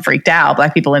saw it and freaked out.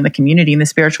 Black people in the community, in the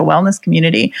spiritual wellness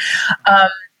community.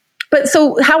 But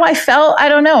so how I felt, I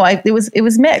don't know. It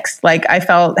was mixed. Like I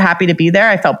felt happy to be there.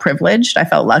 I felt privileged. I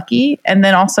felt lucky, and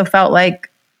then also felt like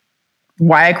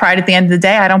why I cried at the end of the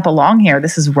day. I don't belong here.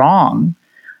 This is wrong.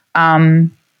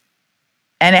 And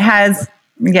it has.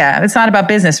 Yeah, it's not about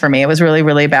business for me. It was really,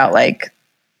 really about like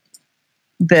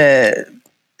the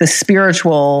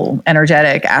spiritual,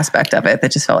 energetic aspect of it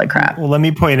that just felt like crap. Well, let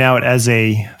me point out, as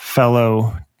a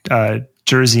fellow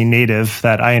Jersey native,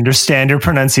 that I understand your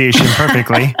pronunciation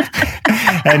perfectly.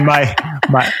 And my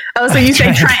so you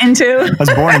say Trenton too? I was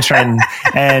born in Trenton,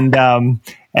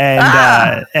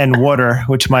 and water,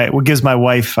 which gives my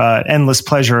wife endless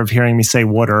pleasure of hearing me say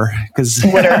water, because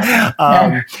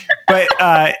but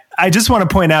I just want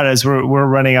to point out, as we're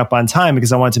running up on time,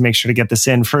 because I want to make sure to get this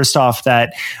in. First off,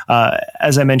 that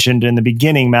as I mentioned in the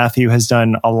beginning, Matthew has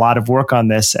done a lot of work on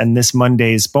this, and this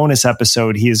Monday's bonus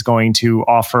episode, he is going to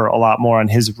offer a lot more on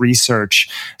his research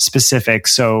specific.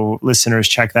 So listeners,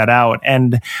 check that out.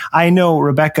 And I know,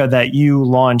 Rebekah, that you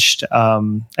launched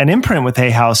an imprint with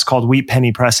Hay House called Wheat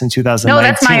Penny Press in 2019. No,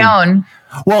 that's my own.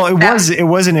 Well, it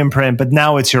was an imprint, but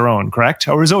now it's your own, correct?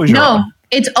 Or was it always your own?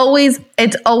 It's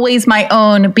always my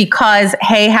own, because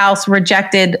Hay House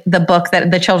rejected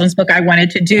the children's book I wanted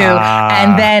to do.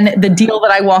 And then the deal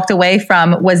that I walked away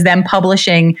from was them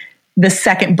publishing the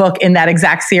second book in that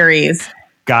exact series.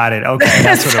 Got it. Okay.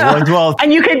 That's what it was. Well,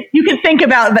 and you could think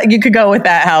about that. You could go with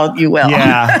that how you will.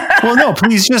 Yeah. Well, no,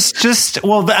 please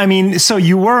so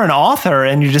you were an author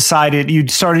and you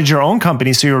started your own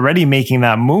company. So you're already making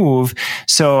that move.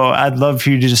 So I'd love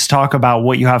for you to just talk about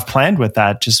what you have planned with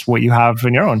that, just what you have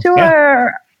in your own. Sure. Yeah.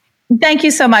 Thank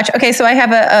you so much. Okay, so I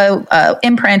have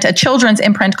a children's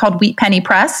imprint called Wheat Penny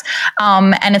Press,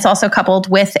 and it's also coupled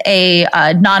with a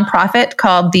nonprofit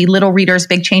called the Little Readers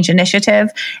Big Change Initiative,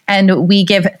 and we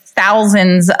give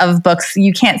thousands of books.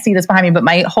 You can't see this behind me, but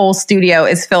my whole studio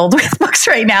is filled with books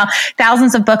right now.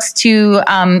 Thousands of books to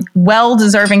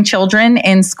well-deserving children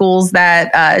in schools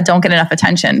that don't get enough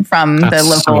attention from the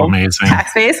local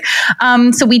tax base.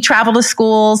 So we travel to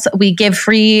schools. We give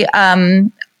free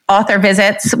author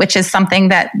visits, which is something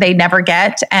that they never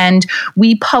get. And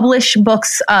we publish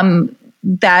books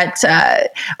that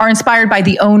are inspired by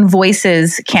the Own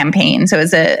Voices campaign. So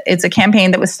it's a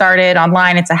campaign that was started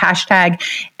online. It's a hashtag.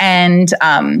 And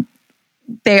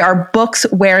they are books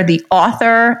where the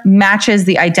author matches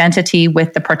the identity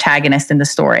with the protagonist in the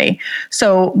story.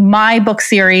 So my book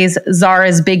series,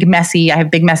 Zara's Big Messy, I have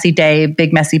Big Messy Day,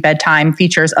 Big Messy Bedtime,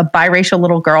 features a biracial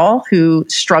little girl who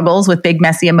struggles with big,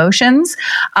 messy emotions.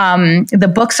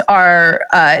 The books are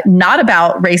not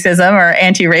about racism or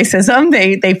anti-racism.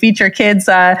 They feature kids,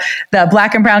 the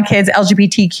Black and brown kids,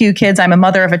 LGBTQ kids. I'm a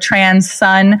mother of a trans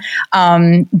son,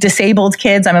 disabled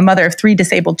kids. I'm a mother of 3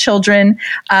 disabled children.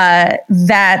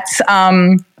 That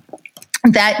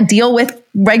deal with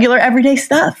regular everyday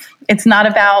stuff. It's not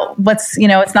about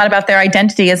it's not about their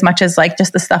identity as much as like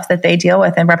just the stuff that they deal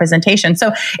with and representation.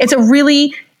 So it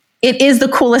is the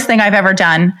coolest thing I've ever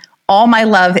done. All my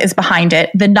love is behind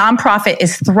it. The nonprofit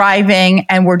is thriving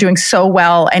and we're doing so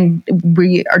well. And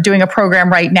we are doing a program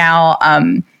right now,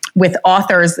 with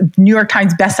authors, New York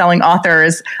Times bestselling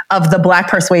authors of the Black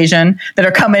persuasion that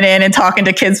are coming in and talking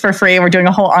to kids for free. We're doing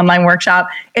a whole online workshop.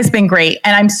 It's been great.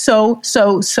 And I'm so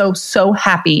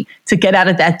happy to get out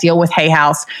of that deal with Hay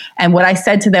House. And what I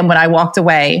said to them when I walked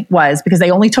away was, because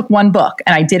they only took one book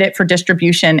and I did it for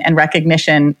distribution and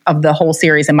recognition of the whole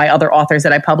series and my other authors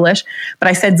that I publish. But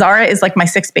I said, Zara is like my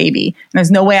 6th baby. And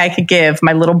there's no way I could give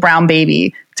my little brown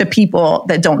baby to people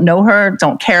that don't know her,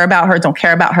 don't care about her, don't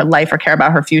care about her life or care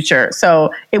about her future.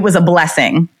 So it was a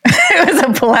blessing. It was a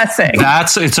blessing.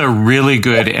 It's a really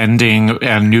good ending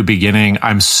and new beginning.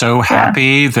 I'm so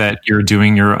happy that you're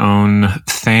doing your own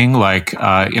thing, like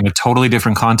in a totally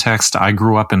different context. I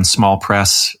grew up in small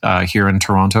press here in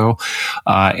Toronto.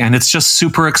 And it's just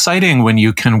super exciting when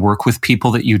you can work with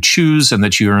people that you choose and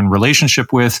that you're in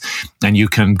relationship with, and you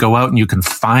can go out and you can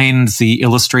find the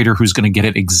illustrator who's going to get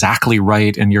it exactly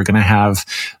right. And you're going to have,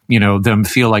 them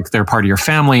feel like they're part of your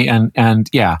family. And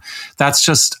yeah,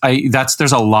 there's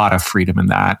a lot of freedom in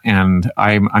that. And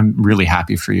I'm really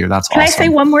happy for you. That's awesome. Can I say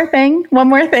one more thing,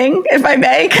 if I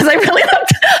may? Because I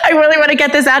really want to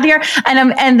get this out here.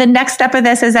 And the next step of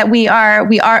this is that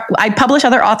I publish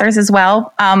other authors as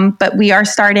well. But we are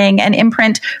starting an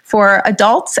imprint for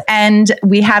adults and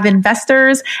we have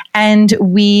investors and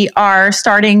we are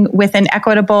starting with an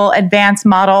equitable advance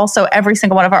model. So every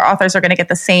single one of our authors are going to get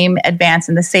the same advance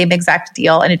and the same exact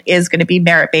deal. And it is going to be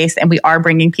merit-based. And we are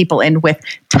bringing people in with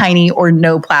tiny or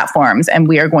no platforms and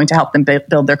we are going to help them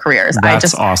build their careers.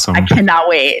 That's awesome. I cannot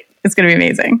wait. It's going to be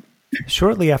amazing.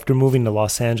 Shortly after moving to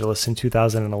Los Angeles in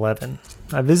 2011,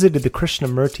 I visited the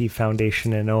Krishnamurti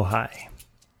Foundation in Ojai.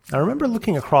 I remember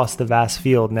looking across the vast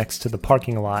field next to the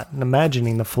parking lot and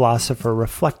imagining the philosopher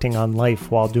reflecting on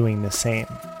life while doing the same.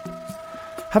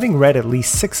 Having read at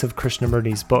least 6 of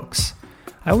Krishnamurti's books,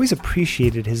 I always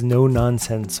appreciated his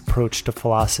no-nonsense approach to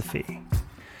philosophy.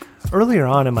 Earlier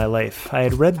on in my life, I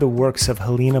had read the works of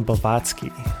Helena Blavatsky,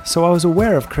 so I was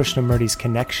aware of Krishnamurti's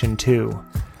connection to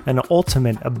an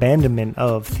ultimate abandonment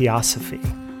of theosophy.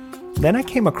 Then I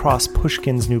came across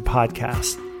Pushkin's new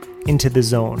podcast, Into the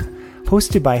Zone,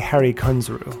 hosted by Hari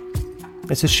Kunzru.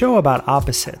 It's a show about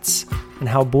opposites and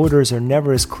how borders are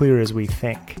never as clear as we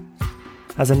think.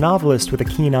 As a novelist with a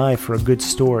keen eye for a good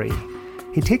story,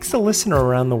 he takes the listener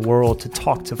around the world to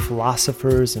talk to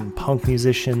philosophers and punk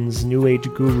musicians, new age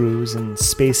gurus, and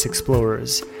space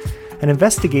explorers, and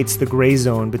investigates the gray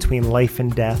zone between life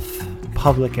and death,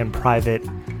 public and private,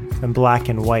 and black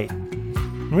and white.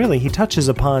 Really, he touches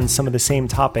upon some of the same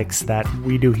topics that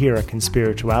we do here at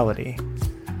Conspirituality.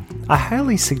 I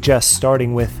highly suggest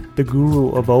starting with The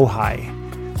Guru of Ojai,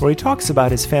 where he talks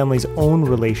about his family's own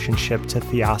relationship to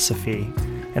theosophy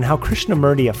and how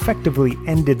Krishnamurti effectively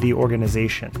ended the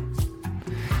organization.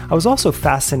 I was also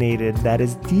fascinated that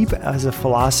as deep as a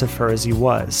philosopher as he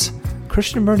was,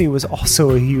 Krishnamurti was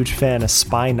also a huge fan of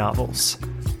spy novels.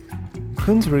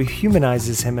 Kunzru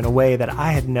humanizes him in a way that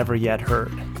I had never yet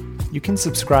heard. You can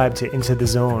subscribe to Into the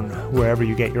Zone wherever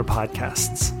you get your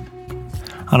podcasts.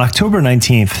 On October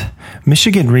 19th,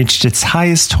 Michigan reached its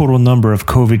highest total number of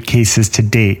COVID cases to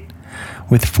date,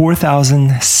 with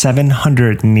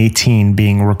 4,718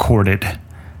 being recorded.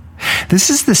 This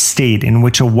is the state in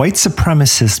which a white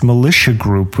supremacist militia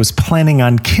group was planning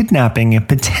on kidnapping and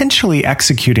potentially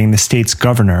executing the state's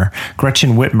governor,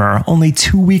 Gretchen Whitmer, only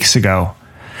 2 weeks ago.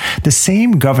 The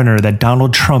same governor that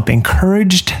Donald Trump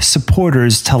encouraged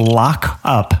supporters to lock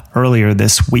up earlier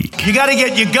this week. You got to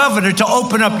get your governor to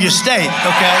open up your state,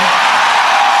 okay?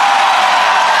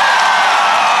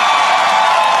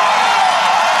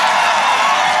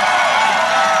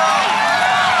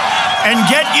 And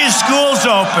get your schools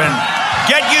open.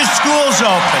 Get your schools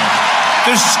open.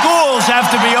 The schools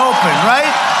have to be open,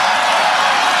 right?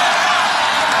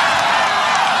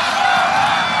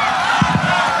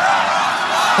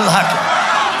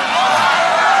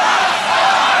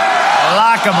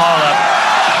 Lock them all up.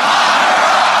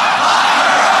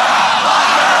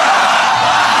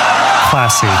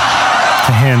 Classy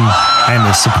to him and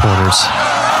his supporters.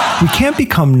 We can't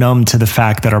become numb to the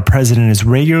fact that our president is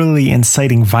regularly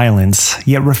inciting violence,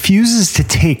 yet refuses to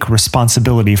take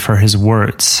responsibility for his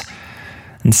words.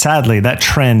 And sadly, that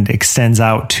trend extends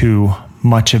out to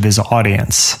much of his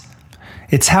audience.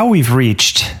 It's how we've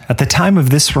reached, at the time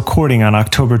of this recording on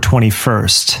October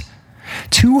 21st,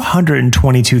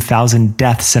 222,000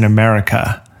 deaths in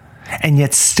America, and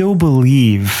yet still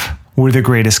believe we're the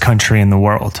greatest country in the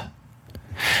world.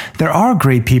 There are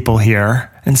great people here,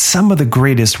 and some of the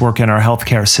greatest work in our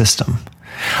healthcare system.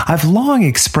 I've long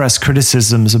expressed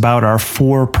criticisms about our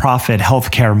for-profit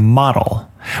healthcare model,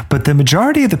 but the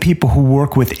majority of the people who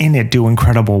work within it do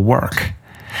incredible work.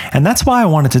 And that's why I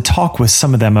wanted to talk with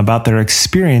some of them about their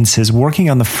experiences working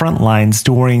on the front lines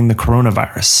during the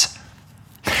coronavirus.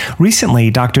 Recently,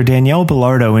 Dr. Danielle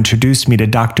Belardo introduced me to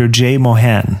Dr. Jay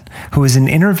Mohan, who is an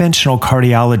interventional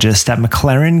cardiologist at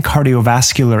McLaren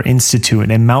Cardiovascular Institute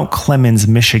in Mount Clemens,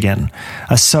 Michigan,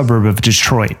 a suburb of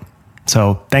Detroit.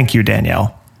 So thank you,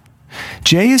 Danielle.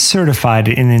 Jay is certified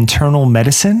in internal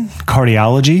medicine,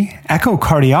 cardiology,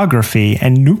 echocardiography,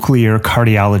 and nuclear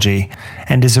cardiology,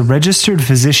 and is a registered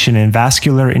physician in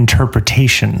vascular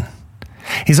interpretation.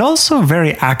 He's also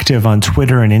very active on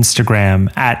Twitter and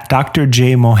Instagram at Dr.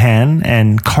 J. Mohan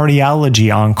and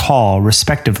Cardiology on Call,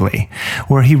 respectively,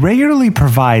 where he regularly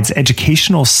provides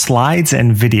educational slides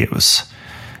and videos.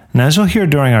 And as you'll hear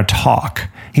during our talk,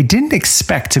 he didn't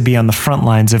expect to be on the front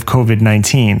lines of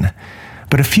COVID-19,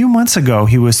 but a few months ago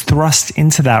he was thrust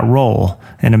into that role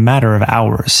in a matter of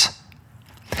hours.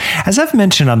 As I've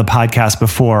mentioned on the podcast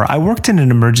before, I worked in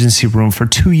an emergency room for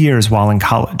 2 years while in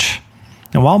college.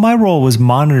 And while my role was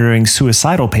monitoring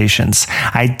suicidal patients,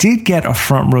 I did get a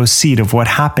front row seat of what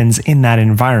happens in that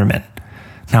environment.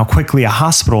 How quickly a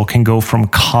hospital can go from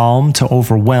calm to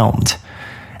overwhelmed,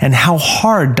 and how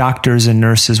hard doctors and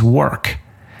nurses work.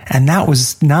 And that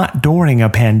was not during a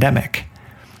pandemic.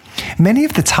 Many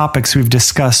of the topics we've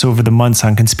discussed over the months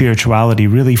on Conspirituality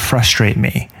really frustrate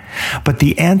me. But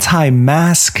the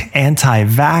anti-mask,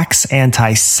 anti-vax,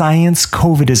 anti-science,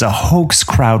 COVID is a hoax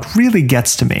crowd really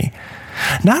gets to me.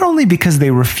 Not only because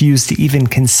they refuse to even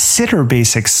consider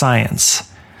basic science,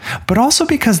 but also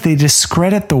because they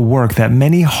discredit the work that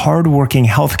many hardworking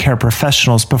healthcare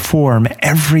professionals perform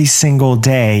every single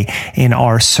day in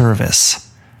our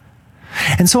service.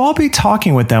 And so I'll be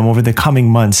talking with them over the coming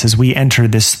months as we enter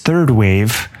this third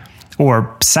wave,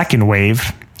 or second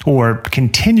wave, or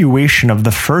continuation of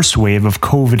the first wave of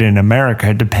COVID in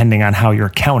America, depending on how you're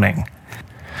counting.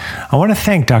 I want to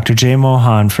thank Dr. Jay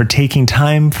Mohan for taking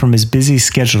time from his busy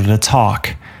schedule to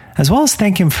talk, as well as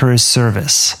thank him for his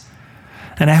service.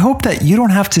 And I hope that you don't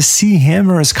have to see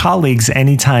him or his colleagues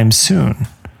anytime soon.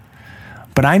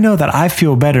 But I know that I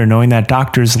feel better knowing that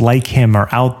doctors like him are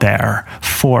out there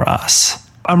for us.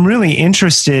 I'm really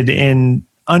interested in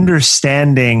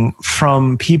understanding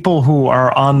from people who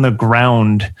are on the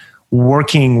ground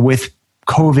working with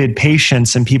COVID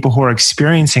patients and people who are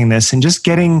experiencing this, and just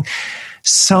getting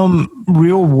some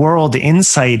real world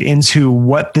insight into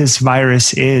what this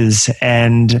virus is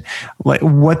and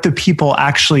what the people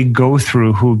actually go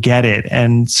through who get it.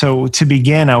 And so to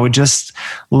begin, I would just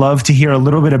love to hear a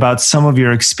little bit about some of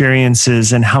your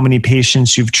experiences and how many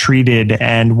patients you've treated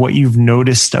and what you've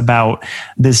noticed about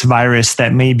this virus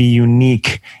that may be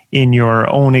unique in your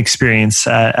own experience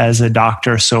as a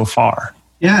doctor so far.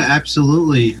 Yeah,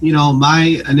 absolutely.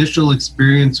 My initial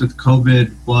experience with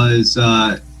COVID was,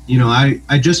 I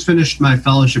just finished my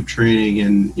fellowship training,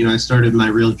 and, I started my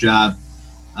real job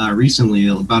recently,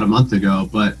 about a month ago.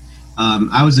 But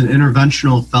I was an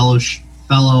interventional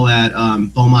fellow at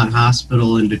Beaumont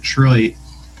Hospital in Detroit.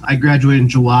 I graduated in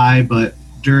July, but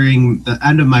during the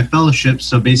end of my fellowship,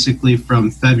 so basically from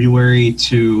February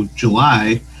to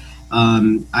July,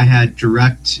 I had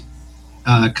direct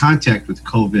contact with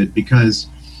COVID because,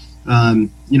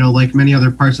 like many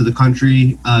other parts of the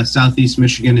country, Southeast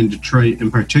Michigan and Detroit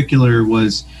in particular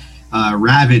was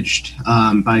ravaged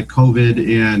by COVID,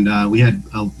 and we had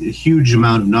a huge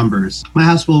amount of numbers. My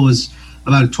hospital was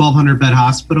about a 1,200 bed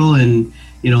hospital, and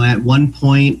at one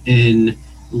point in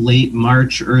late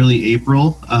March, early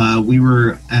April, we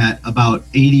were at about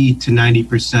 80 to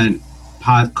 90%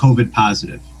 COVID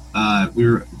positive. We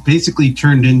were basically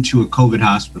turned into a COVID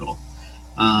hospital.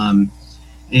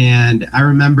 And I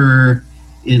remember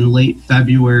in late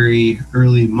February,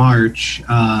 early March,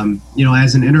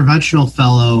 as an interventional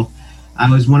fellow, I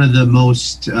was one of the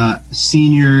most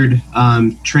seniored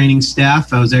training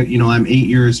staff. I was at, I'm 8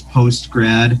 years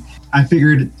post-grad. I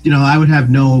figured, I would have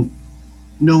no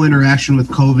interaction with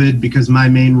COVID because my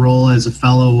main role as a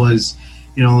fellow was,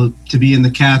 to be in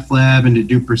the cath lab and to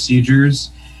do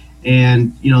procedures.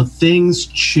 And, things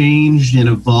changed and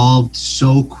evolved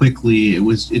so quickly.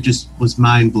 It just was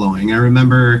mind blowing. I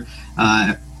remember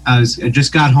I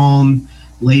just got home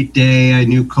late day. I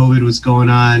knew COVID was going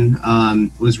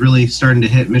on, was really starting to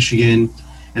hit Michigan.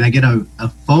 And I get a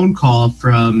phone call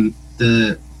from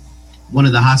one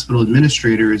of the hospital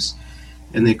administrators,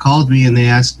 and they called me and they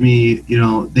asked me,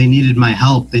 they needed my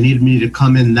help. They needed me to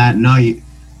come in that night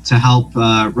to help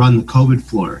run the COVID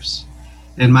floors.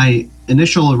 And my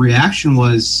initial reaction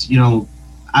was,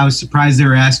 I was surprised they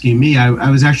were asking me. I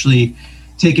was actually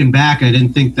taken back. I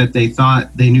didn't think that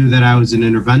they knew that I was an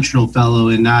interventional fellow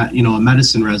and not, a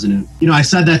medicine resident. I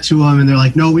said that to them, and they're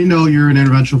like, no, we know you're an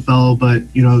interventional fellow, but,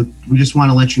 we just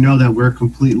want to let you know that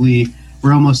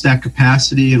we're almost at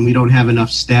capacity and we don't have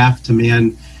enough staff to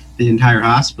man the entire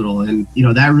hospital. And,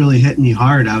 that really hit me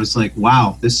hard. I was like,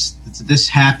 wow, this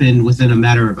happened within a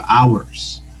matter of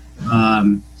hours.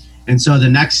 And so the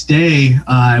next day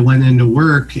I went into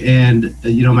work, and,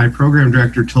 my program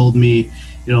director told me,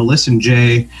 listen,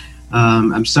 Jay,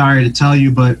 I'm sorry to tell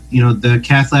you, but, the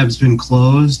cath lab's been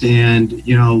closed, and,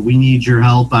 we need your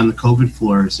help on the COVID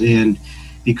floors. And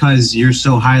because you're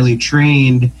so highly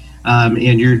trained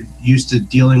and you're used to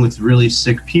dealing with really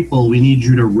sick people, we need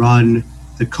you to run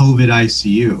the COVID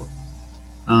ICU.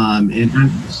 And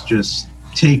I was just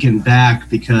taken back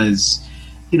because,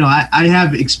 I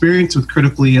have experience with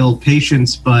critically ill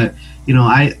patients, but,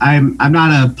 I'm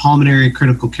not a pulmonary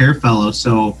critical care fellow,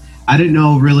 so I didn't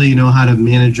really know how to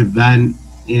manage a vent,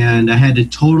 and I had to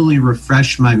totally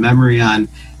refresh my memory on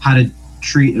how to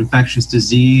treat infectious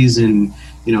disease and,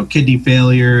 kidney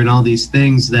failure and all these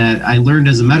things that I learned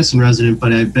as a medicine resident,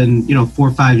 but I've been, 4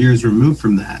 or 5 years removed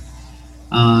from that.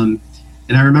 And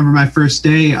I remember my first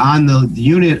day on the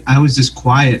unit, I was just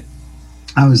quiet.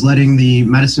 I was letting the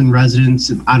medicine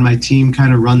residents on my team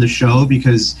kind of run the show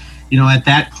because, at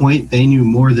that point they knew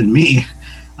more than me.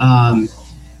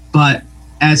 But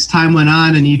as time went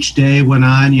on and each day went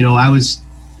on, I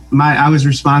was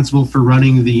responsible for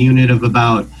running the unit of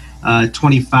about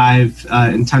 25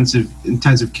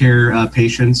 intensive care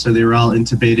patients. So they were all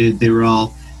intubated. They were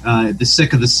all the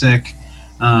sick of the sick.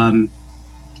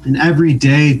 And every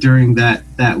day during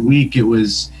that week, it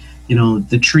was,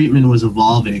 the treatment was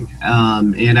evolving.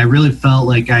 And I really felt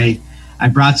like I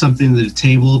brought something to the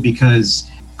table because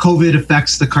COVID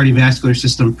affects the cardiovascular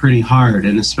system pretty hard,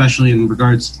 and especially in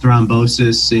regards to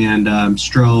thrombosis and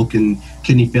stroke and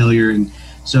kidney failure. And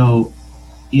so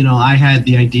I had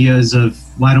the ideas of,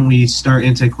 why don't we start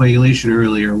anticoagulation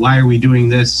earlier? Why are we doing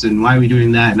this and why are we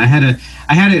doing that? And I had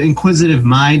an inquisitive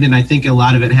mind, and I think a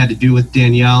lot of it had to do with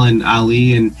Danielle and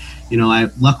Ali. And I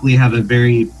luckily have a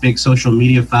very big social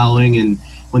media following, and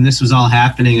when this was all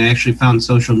happening, I actually found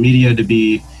social media to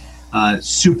be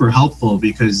super helpful,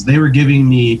 because they were giving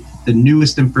me the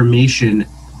newest information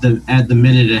at the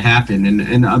minute it happened.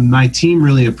 And my team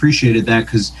really appreciated that,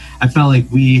 because I felt like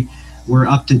we were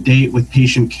up to date with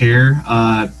patient care,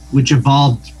 which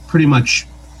evolved pretty much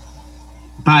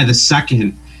by the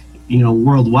second,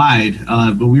 worldwide.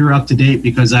 But we were up to date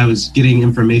because I was getting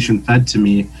information fed to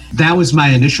me. That was my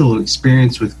initial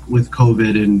experience with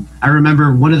COVID. And I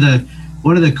remember one of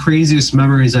the craziest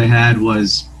memories I had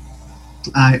was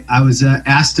I was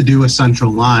asked to do a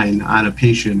central line on a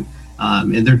patient,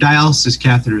 and their dialysis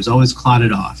catheter is always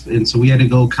clotted off. And so we had to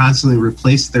go constantly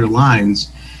replace their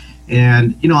lines.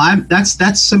 And,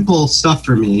 that's simple stuff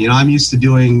for me. I'm used to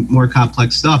doing more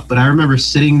complex stuff, but I remember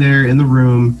sitting there in the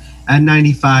room,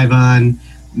 N95 on,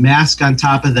 mask on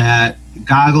top of that,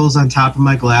 goggles on top of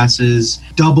my glasses,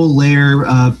 double layer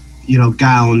of,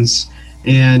 gowns,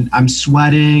 and I'm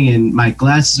sweating and my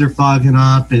glasses are fogging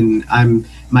up and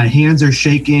my hands are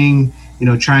shaking,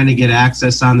 trying to get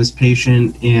access on this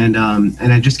patient. And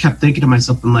I just kept thinking to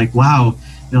myself, I'm like, wow,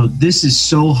 this is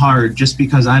so hard, just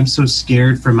because I'm so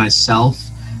scared for myself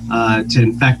to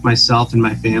infect myself and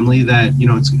my family, that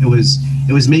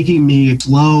it was making me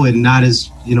slow and not as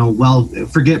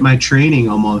forget my training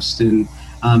almost. And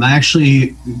I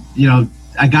actually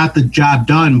I got the job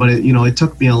done, but it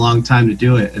took me a long time to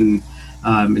do it, and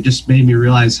it just made me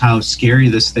realize how scary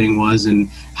this thing was, and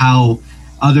how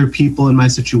other people in my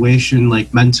situation,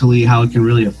 like mentally, how it can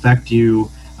really affect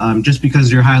you. Just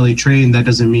because you're highly trained, that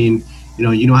doesn't mean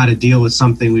you know how to deal with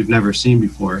something we've never seen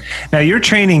before. Now, your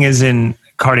training is in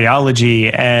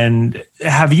cardiology, and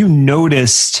have you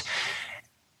noticed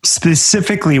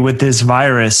specifically with this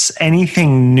virus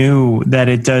anything new that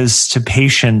it does to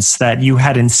patients that you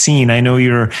hadn't seen? I know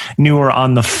you're newer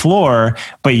on the floor,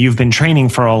 but you've been training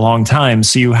for a long time,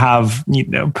 so you have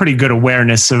pretty good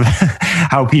awareness of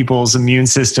how people's immune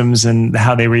systems and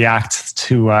how they react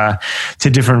to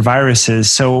different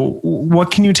viruses. So what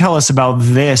can you tell us about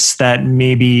this that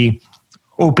maybe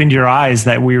opened your eyes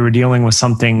that we were dealing with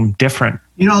something different?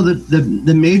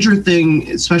 The major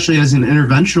thing, especially as an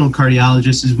interventional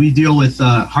cardiologist, is we deal with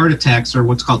heart attacks, or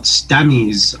what's called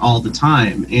STEMIs, all the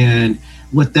time. And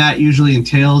what that usually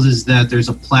entails is that there's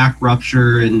a plaque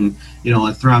rupture and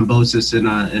a thrombosis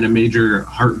in a major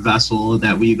heart vessel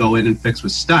that we go in and fix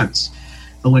with stents.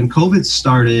 But when COVID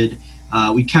started,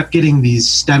 we kept getting these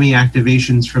STEMI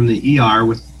activations from the ER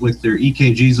with their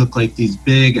EKGs look like these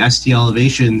big ST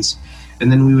elevations.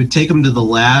 And then we would take them to the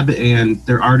lab, and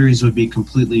their arteries would be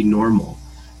completely normal.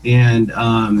 And,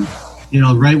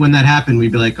 right when that happened,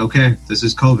 we'd be like, okay, this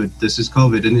is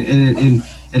COVID. And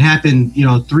it happened,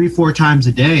 3-4 times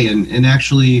a day. And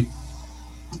actually,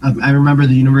 I remember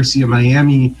the University of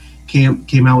Miami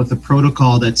came out with a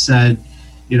protocol that said,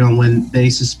 when they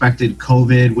suspected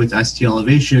COVID with ST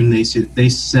elevation, they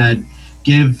said,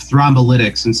 give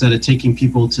thrombolytics instead of taking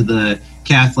people to the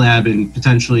cath lab and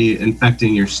potentially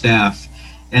infecting your staff.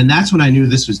 And that's when I knew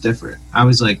this was different. I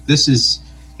was like, this is,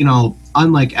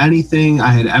 unlike anything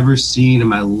I had ever seen in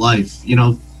my life.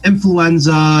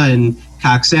 Influenza and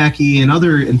Coxsackie and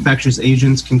other infectious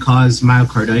agents can cause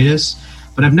myocarditis,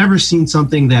 but I've never seen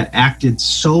something that acted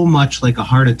so much like a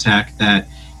heart attack that,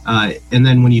 and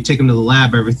then when you take them to the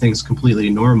lab, everything's completely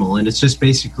normal. And it's just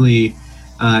basically,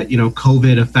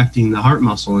 COVID affecting the heart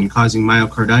muscle and causing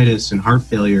myocarditis and heart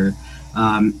failure.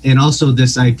 And also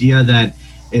this idea that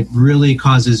it really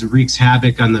wreaks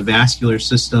havoc on the vascular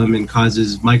system and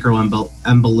causes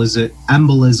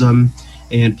microembolism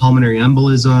and pulmonary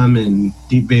embolism and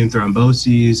deep vein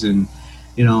thromboses. And,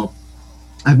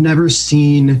 I've never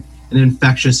seen an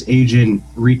infectious agent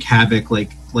wreak havoc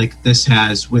like this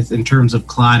has in terms of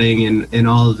clotting and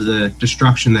all of the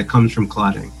destruction that comes from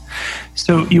clotting.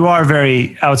 So you are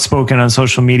very outspoken on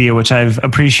social media, which I've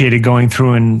appreciated going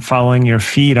through and following your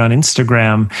feed on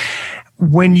Instagram.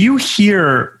 When you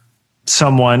hear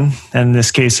someone, in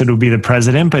this case it would be the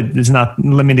president, but it's not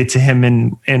limited to him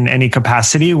in any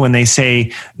capacity, when they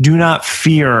say, do not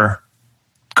fear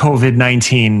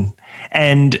COVID-19,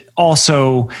 and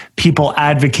also people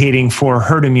advocating for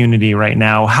herd immunity right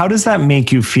now, how does that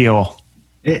make you feel?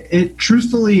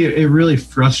 Truthfully, it really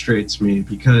frustrates me,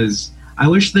 because I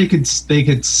wish they could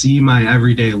see my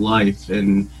everyday life.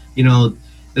 And,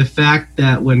 the fact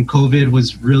that when COVID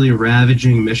was really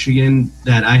ravaging Michigan,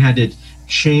 that I had to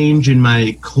change in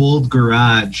my cold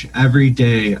garage every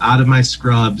day out of my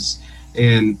scrubs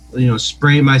and,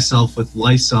 spray myself with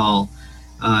Lysol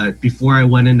before I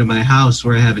went into my house,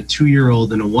 where I have a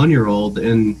 2-year-old and a 1-year-old.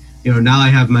 And, now I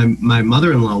have my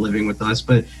mother-in-law living with us,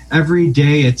 but every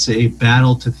day it's a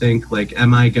battle to think, like,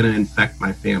 am I going to infect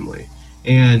my family?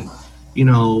 And,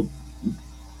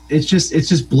 it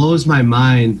just blows my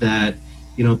mind that,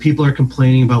 people are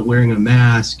complaining about wearing a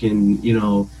mask and,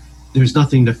 there's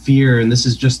nothing to fear and this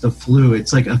is just the flu.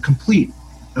 It's like a complete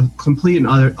and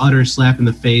utter slap in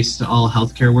the face to all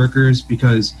healthcare workers,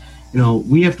 because,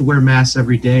 we have to wear masks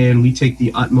every day and we take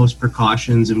the utmost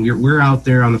precautions, and we're out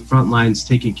there on the front lines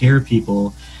taking care of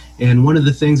people. And one of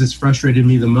the things that's frustrated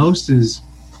me the most is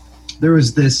there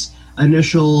was this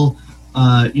initial,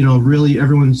 really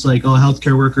everyone's like, oh,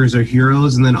 healthcare workers are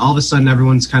heroes. And then all of a sudden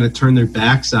everyone's kind of turned their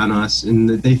backs on us, and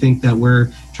they think that we're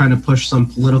trying to push some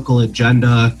political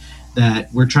agenda,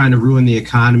 that we're trying to ruin the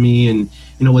economy. And,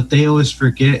 what they always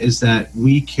forget is that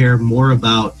we care more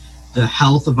about the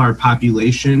health of our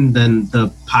population than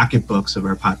the pocketbooks of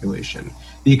our population.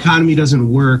 The economy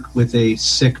doesn't work with a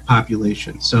sick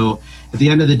population. So at the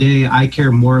end of the day, I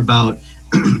care more about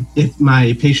if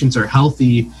my patients are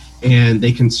healthy and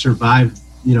they can survive,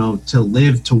 to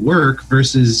live, to work,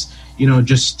 versus,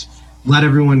 just let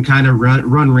everyone kind of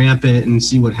run rampant and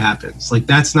see what happens. Like,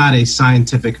 that's not a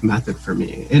scientific method for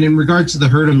me. And in regards to the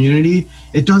herd immunity,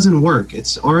 it doesn't work.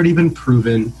 It's already been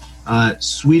proven.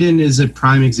 Sweden is a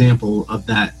prime example of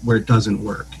that, where it doesn't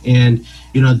work. And,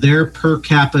 their per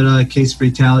capita case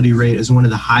fatality rate is one of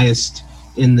the highest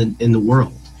in the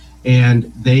world.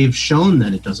 And they've shown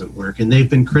that it doesn't work, and they've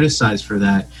been criticized for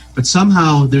that. But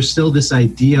somehow there's still this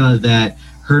idea that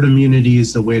herd immunity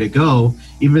is the way to go,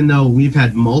 even though we've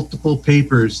had multiple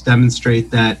papers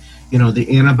demonstrate that,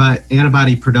 the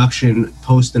antibody production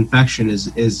post-infection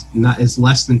is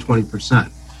less than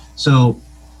 20%. So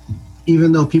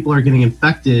even though people are getting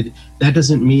infected, that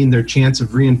doesn't mean their chance of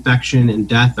reinfection and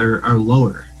death are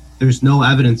lower. There's no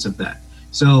evidence of that.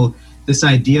 So this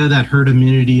idea that herd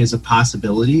immunity is a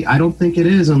possibility, I don't think it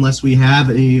is, unless we have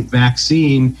a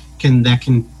vaccine that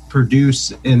can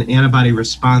produce an antibody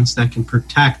response that can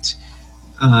protect,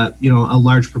 a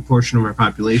large proportion of our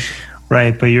population.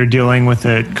 Right, but you're dealing with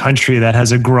a country that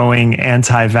has a growing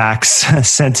anti-vax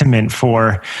sentiment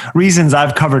for reasons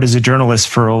I've covered as a journalist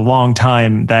for a long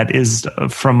time. That is,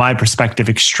 from my perspective,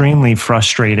 extremely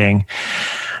frustrating.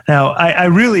 Now, I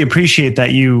really appreciate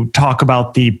that you talk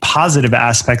about the positive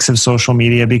aspects of social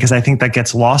media, because I think that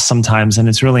gets lost sometimes. And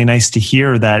it's really nice to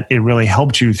hear that it really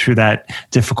helped you through that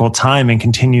difficult time and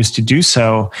continues to do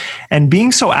so. And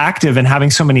being so active and having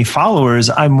so many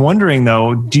followers, I'm wondering,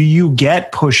 though, do you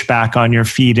get pushback on your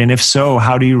feed? And if so,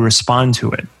 how do you respond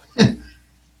to it?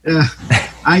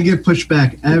 I get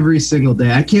pushback every single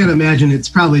day. I can't imagine it's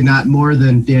probably not more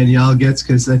than Danielle gets,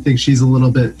 because I think she's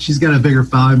got a bigger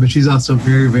following, but she's also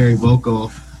very, very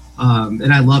vocal.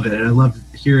 And I love it. And I love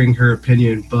hearing her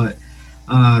opinion. But,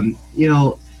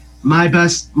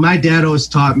 my dad always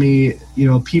taught me,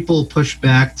 people push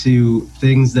back to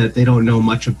things that they don't know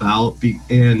much about.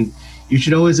 And you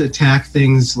should always attack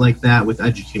things like that with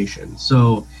education.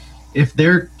 So if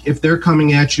they're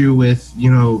coming at you with,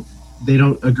 they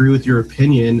don't agree with your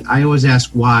opinion, I always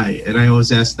ask why, and I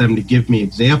always ask them to give me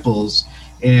examples.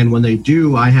 And when they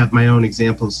do, I have my own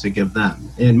examples to give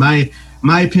them. And my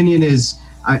opinion is,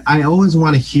 I always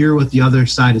want to hear what the other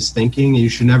side is thinking, and you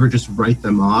should never just write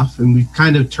them off. And we've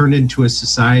kind of turned into a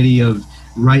society of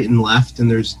right and left,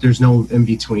 and there's no in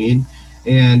between.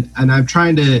 And I'm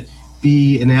trying to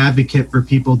be an advocate for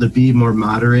people to be more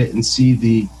moderate and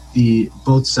see the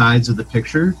both sides of the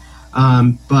picture.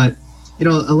 But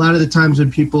a lot of the times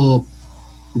when people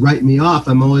write me off,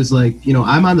 I'm always like,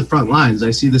 I'm on the front lines.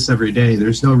 I see this every day.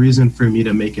 There's no reason for me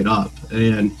to make it up.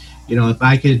 And, if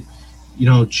I could,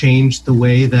 change the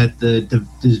way that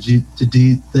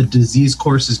the disease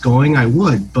course is going, I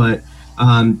would. But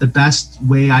the best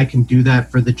way I can do that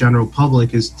for the general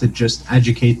public is to just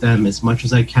educate them as much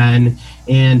as I can.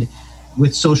 And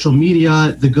with social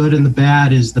media, the good and the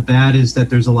bad is that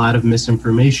there's a lot of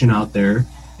misinformation out there.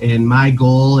 And my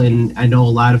goal, and I know a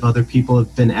lot of other people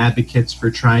have been advocates for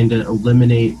trying to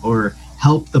eliminate or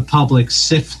help the public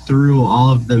sift through all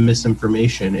of the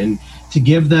misinformation and to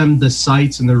give them the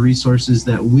sites and the resources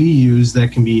that we use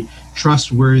that can be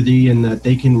trustworthy and that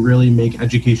they can really make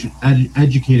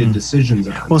educated decisions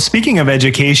on. Well, speaking of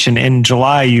education, in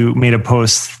July, you made a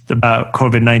post about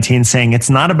COVID-19 saying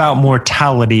it's not about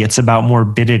mortality, it's about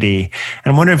morbidity.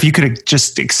 And I wonder if you could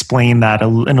just explain that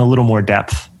in a little more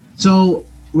depth. So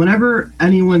whenever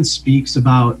anyone speaks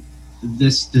about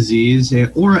this disease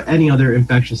or any other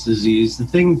infectious disease, the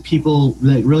thing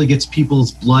that really gets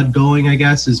people's blood going, I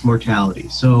guess, is mortality.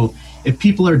 So if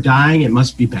people are dying, it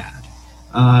must be bad,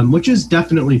 which is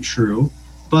definitely true.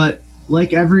 But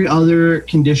like every other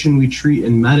condition we treat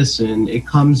in medicine, it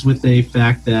comes with a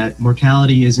fact that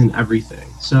mortality isn't everything.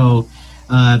 So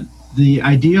the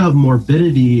idea of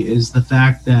morbidity is the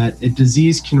fact that a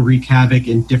disease can wreak havoc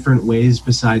in different ways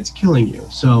besides killing you.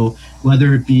 So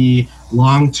whether it be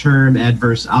long-term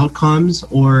adverse outcomes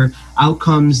or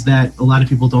outcomes that a lot of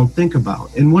people don't think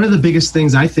about. And one of the biggest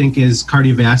things I think is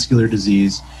cardiovascular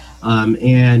disease.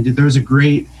 And there was a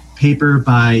great paper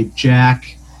by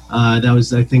Jack that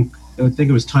was, I think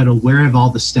it was titled, "Where Have All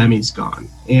the STEMIs Gone?"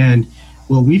 And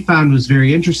what we found was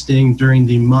very interesting during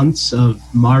the months of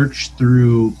March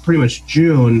through pretty much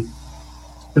June,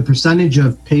 the percentage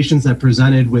of patients that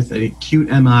presented with an acute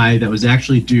MI that was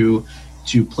actually due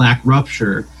to plaque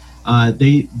rupture,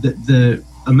 the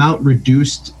amount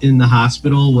reduced in the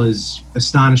hospital was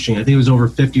astonishing. I think it was over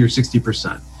 50 or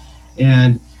 60%.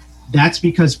 And that's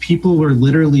because people were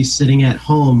literally sitting at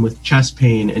home with chest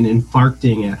pain and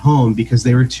infarcting at home because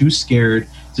they were too scared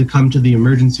to come to the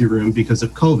emergency room because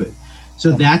of COVID.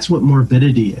 So that's what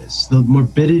morbidity is. The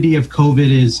morbidity of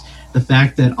COVID is the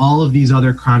fact that all of these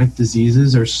other chronic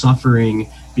diseases are suffering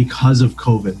because of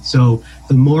COVID. So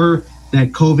the more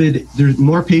that there's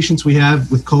more patients we have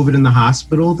with COVID in the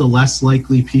hospital, the less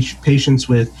likely patients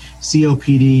with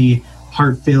COPD,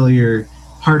 heart failure,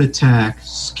 heart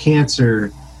attacks,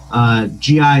 cancer,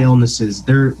 GI illnesses,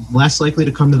 they're less likely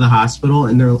to come to the hospital,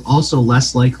 and they're also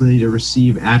less likely to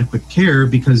receive adequate care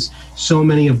because so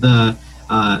many of the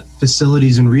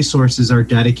facilities and resources are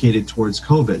dedicated towards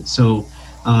COVID. So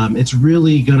it's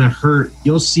really going to hurt.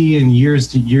 You'll see in years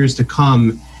to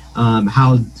come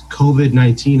how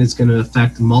COVID-19 is going to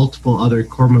affect multiple other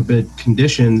comorbid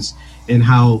conditions, and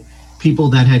how people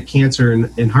that had cancer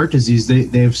and heart disease,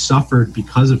 they've suffered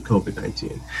because of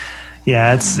COVID-19.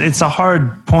 Yeah, it's a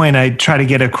hard point I try to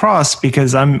get across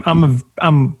because I'm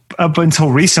up until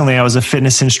recently I was a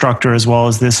fitness instructor as well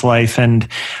as this life, and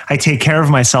I take care of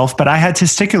myself, but I had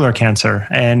testicular cancer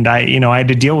and I had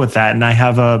to deal with that, and I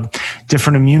have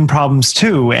different immune problems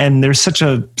too, and there's such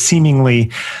a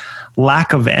seemingly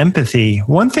lack of empathy.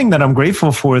 One thing that I'm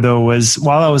grateful for, though, was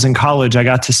while I was in college, I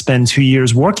got to spend 2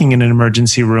 years working in an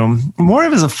emergency room, more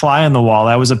of as a fly on the wall.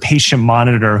 I was a patient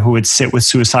monitor who would sit with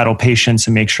suicidal patients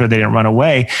and make sure they didn't run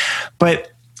away.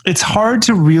 But it's hard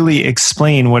to really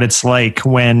explain what it's like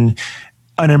when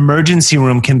an emergency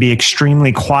room can be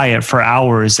extremely quiet for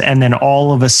hours, and then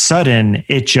all of a sudden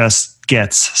it just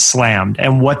gets slammed,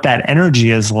 and what that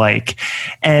energy is like.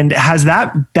 And has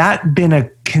that been a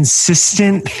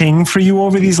consistent thing for you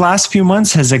over these last few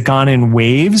months? Has it gone in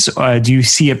waves? Do you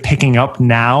see it picking up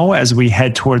now as we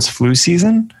head towards flu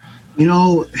season?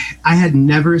 I had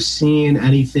never seen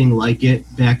anything like it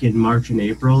back in March and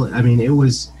April. I mean, it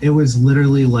was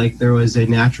literally like there was a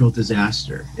natural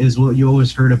disaster, is what you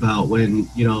always heard about when,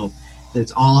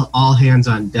 it's all hands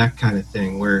on deck kind of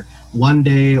thing, where one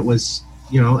day it was,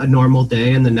 a normal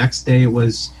day, and the next day it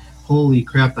was, holy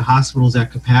crap, the hospital's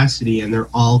at capacity and they're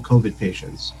all COVID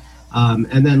patients.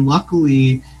 And then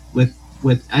luckily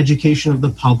with education of the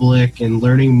public and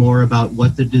learning more about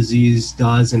what the disease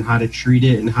does and how to treat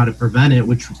it and how to prevent it,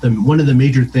 which one of the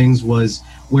major things was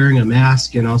wearing a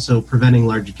mask and also preventing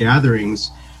large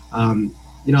gatherings.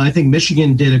 I think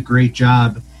Michigan did a great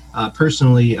job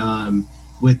personally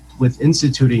with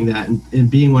instituting that and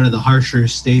being one of the harsher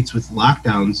states with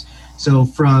lockdowns. So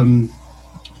from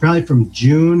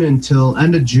June until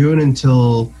end of June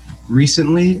until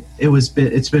recently,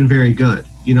 it's been very good.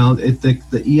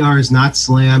 The ER is not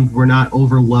slammed. We're not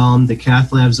overwhelmed. The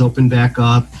cath lab's open back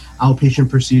up. Outpatient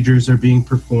procedures are being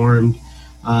performed.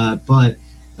 But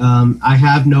I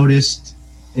have noticed,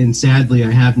 and sadly, I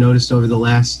have noticed over the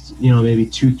last, maybe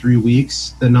 2-3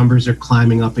 weeks, the numbers are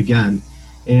climbing up again.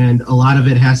 And a lot of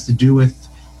it has to do with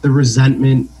the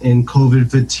resentment and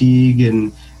COVID fatigue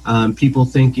and people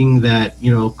thinking that,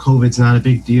 COVID's not a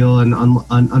big deal. And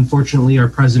unfortunately, our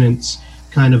president's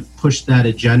kind of pushed that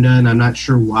agenda, and I'm not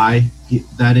sure why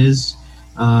that is.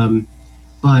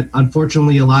 But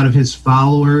unfortunately, a lot of his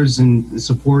followers and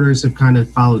supporters have kind of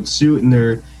followed suit, and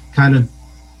they're kind of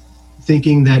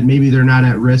thinking that maybe they're not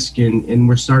at risk. And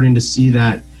we're starting to see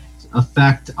that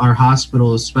affect our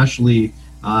hospital, especially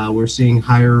we're seeing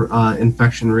higher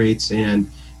infection rates. And,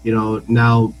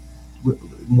 now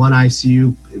one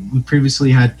ICU, we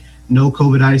previously had no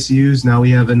COVID ICUs. Now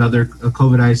we have another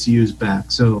COVID ICUs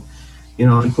back. So,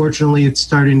 unfortunately, it's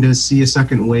starting to see a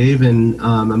second wave, and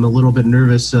I'm a little bit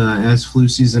nervous as flu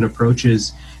season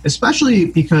approaches, especially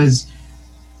because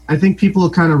I think people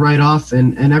kind of write off,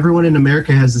 and everyone in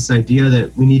America has this idea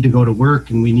that we need to go to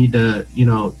work and we need to,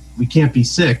 we can't be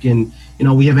sick. And,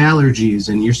 we have allergies,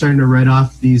 and you're starting to write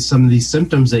off some of these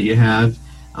symptoms that you have.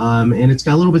 And it's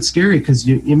got a little bit scary because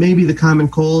it may be the common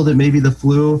cold, it may be the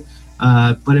flu,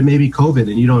 but it may be COVID,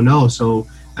 and you don't know. So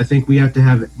I think we have to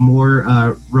have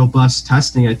more robust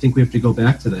testing. I think we have to go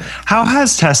back to that. How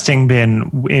has testing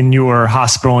been in your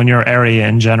hospital, in your area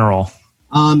in general?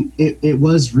 It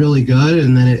was really good,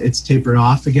 and then it's tapered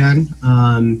off again.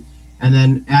 And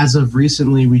then as of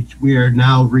recently, we are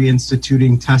now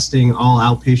reinstituting testing all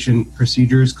outpatient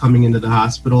procedures coming into the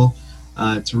hospital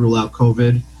to rule out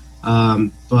COVID.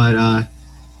 But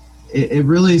it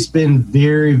really has been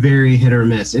very, very hit or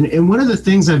miss. And one of the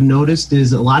things I've noticed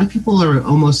is a lot of people are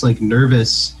almost like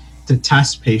nervous to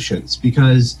test patients,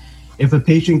 because if a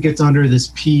patient gets under this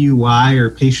PUI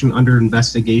or patient under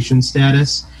investigation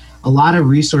status, a lot of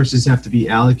resources have to be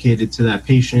allocated to that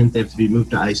patient. They have to be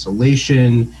moved to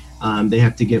isolation. They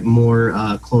have to get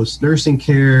more close nursing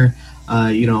care,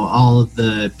 all of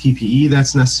the PPE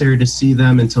that's necessary to see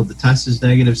them until the test is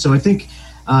negative. So I think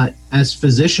as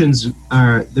physicians,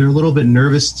 they're a little bit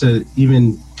nervous to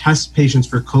even test patients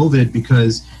for COVID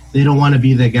because they don't want to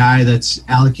be the guy that's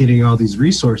allocating all these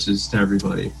resources to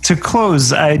everybody. To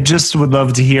close, I just would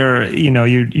love to hear,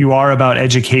 you are about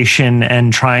education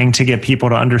and trying to get people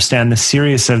to understand the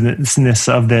seriousness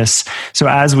of this. So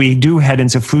as we do head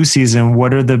into flu season,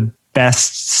 what are the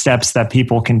best steps that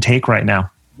people can take right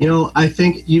now? I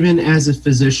think even as a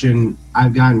physician,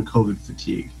 I've gotten COVID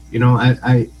fatigue.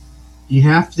 You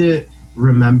have to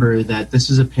remember that this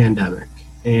is a pandemic,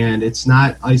 and it's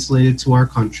not isolated to our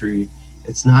country.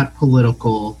 It's not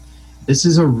political. This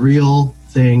is a real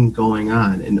thing going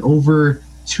on, and over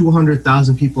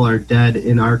 200,000 people are dead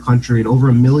in our country and over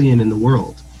 1 million in the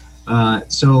world.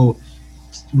 So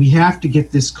we have to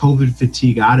get this COVID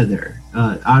fatigue out of there,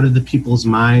 out of the people's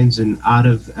minds and out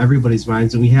of everybody's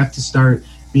minds. And we have to start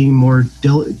being more,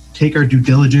 take our due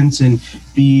diligence and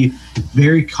be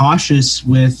very cautious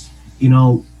with,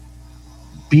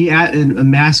 be a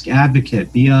mask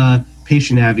advocate, be a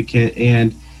patient advocate.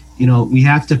 And, we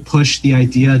have to push the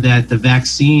idea that the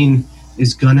vaccine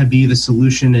is going to be the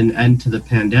solution and end to the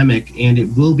pandemic. And it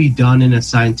will be done in a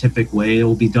scientific way. It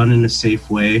will be done in a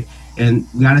safe way. And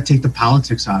we got to take the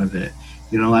politics out of it.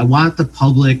 I want the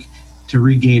public to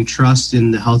regain trust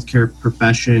in the healthcare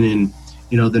profession and,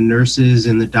 the nurses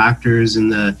and the doctors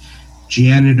and the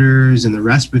janitors and the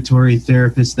respiratory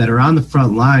therapists that are on the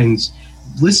front lines.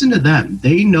 Listen to them.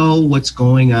 They know what's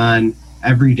going on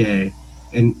every day,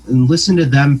 and listen to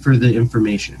them for the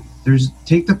information.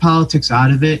 Take the politics out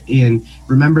of it and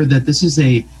remember that this is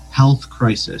a health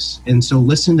crisis. And so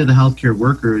listen to the healthcare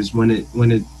workers when it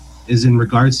is in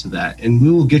regards to that. And we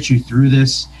will get you through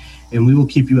this, and we will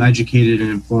keep you educated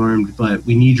and informed, but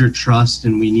we need your trust,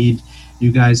 and we need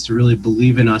you guys to really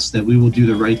believe in us that we will do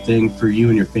the right thing for you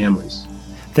and your families.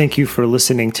 Thank you for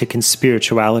listening to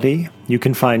Conspirituality. You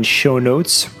can find show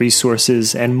notes,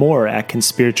 resources, and more at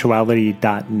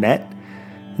conspirituality.net.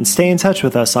 And stay in touch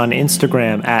with us on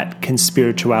Instagram at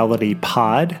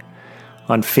conspiritualitypod,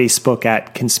 on Facebook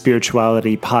at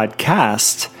Conspirituality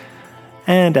Podcast,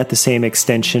 and at the same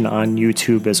extension on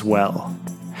YouTube as well.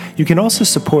 You can also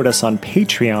support us on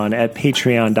Patreon at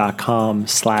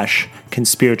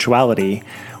patreon.com/conspirituality,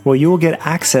 where you will get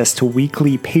access to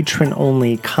weekly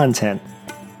patron-only content.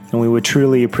 And we would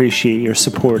truly appreciate your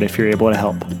support if you're able to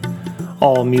help.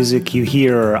 All music you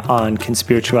hear on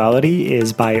Conspirituality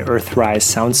is by Earthrise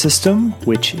Sound System,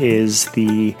 which is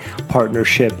the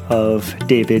partnership of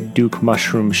David Duke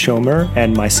Mushroom Schomer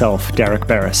and myself, Derek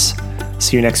Barris.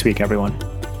 See you next week, everyone.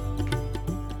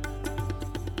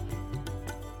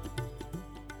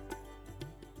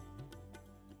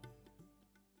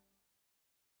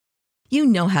 You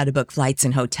know how to book flights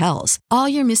and hotels. All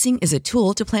you're missing is a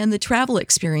tool to plan the travel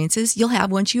experiences you'll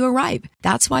have once you arrive.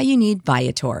 That's why you need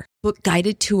Viator. Book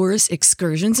guided tours,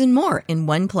 excursions, and more in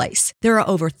one place. There are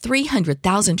over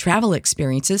 300,000 travel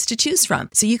experiences to choose from,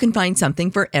 so you can find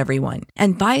something for everyone.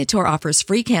 And Viator offers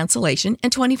free cancellation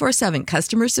and 24/7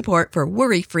 customer support for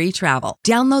worry-free travel.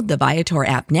 Download the Viator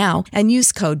app now and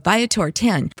use code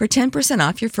Viator10 for 10%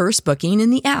 off your first booking in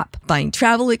the app. Find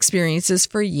travel experiences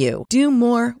for you. Do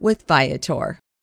more with Viator.